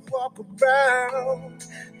wanna walk around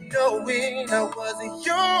knowing I wasn't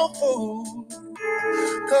your fool.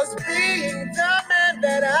 Cause being the man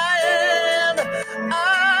that I am,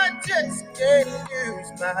 I just can't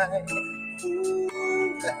use my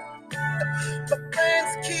fool. My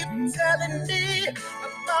friends keep telling me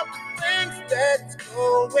about the things that's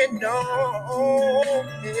going on.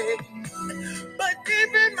 Yeah. But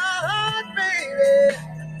deep in my heart, baby,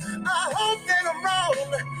 I hope that I'm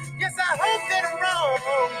wrong. Yes, I hope that I'm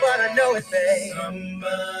wrong, but I know it, babe.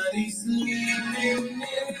 Somebody's living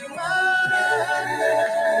in my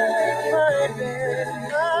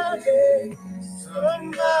head.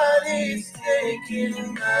 Somebody's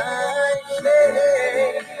taking my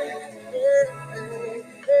baby.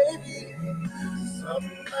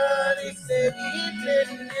 Somebody's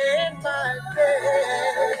sleeping in my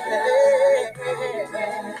bed.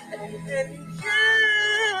 And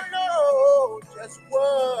you know just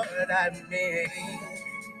what I mean.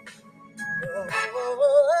 Oh,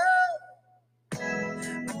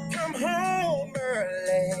 come home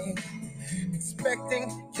early,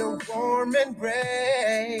 expecting your warm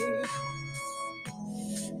embrace.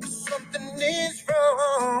 Something is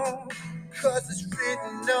wrong, 'cause it's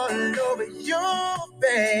written all over your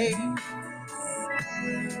face.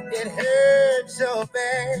 It hurts so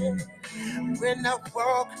bad when I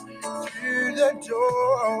walk through the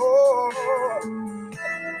door.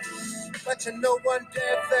 But you know one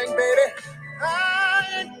damn thing, baby, I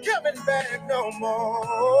ain't coming back no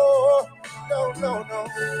more. No, no, no.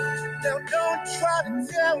 Now don't try to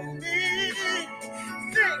tell me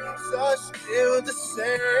things are still the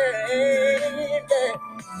same. Yeah.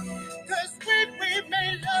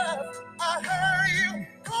 heard you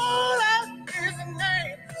call out his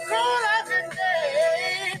name. Call out his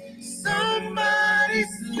name.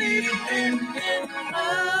 Somebody's sleeping in my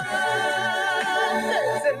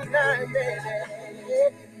bed tonight,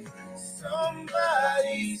 baby.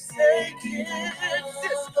 Somebody's taking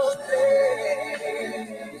Cisco's place.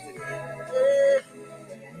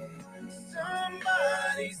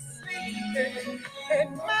 Somebody's sleeping in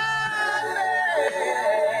my bed.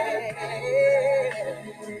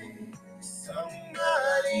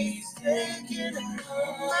 Somebody's taking my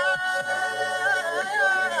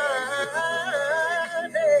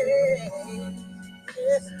name.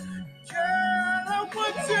 Girl, I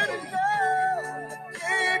want you to know,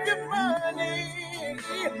 give you money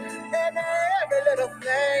and every little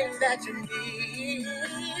thing that you need.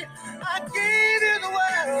 I gave you the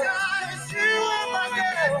world, cause you are my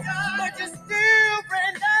girl, but you still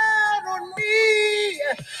ran down on me.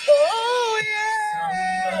 Oh yeah.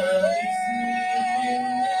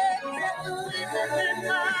 Sleeping in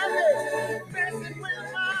my bed, messing with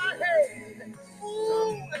my head.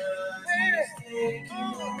 Ooh, baby,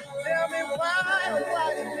 tell me why,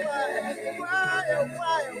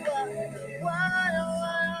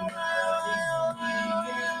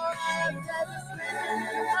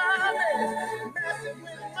 messing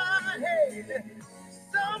with my head.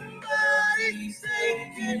 Somebody's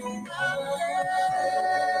taking my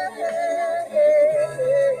head.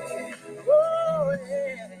 Oh,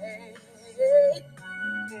 yeah.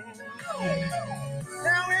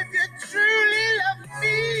 Now if you truly love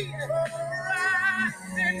me, right,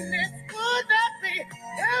 then this would not be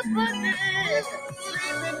happening.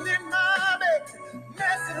 Sleeping in my bed,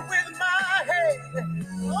 messing with my head.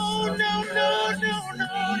 Oh no, no, no, no,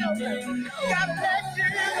 no. Gotta let you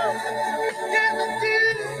go. Yes, I do.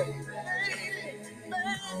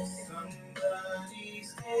 Somebody's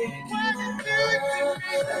taking why you do it to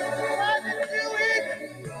me? Why you do it?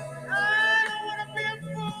 I don't wanna be a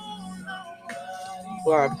fool no more.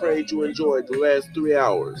 Well, I prayed you enjoyed the last 3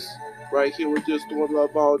 hours right here with your storm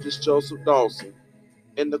loveologist Joseph Dawson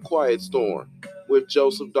in the Quiet Storm with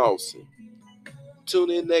Joseph Dawson.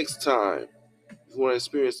 Tune in next time if you want to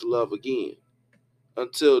experience the love again.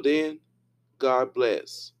 Until then, God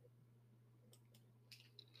bless.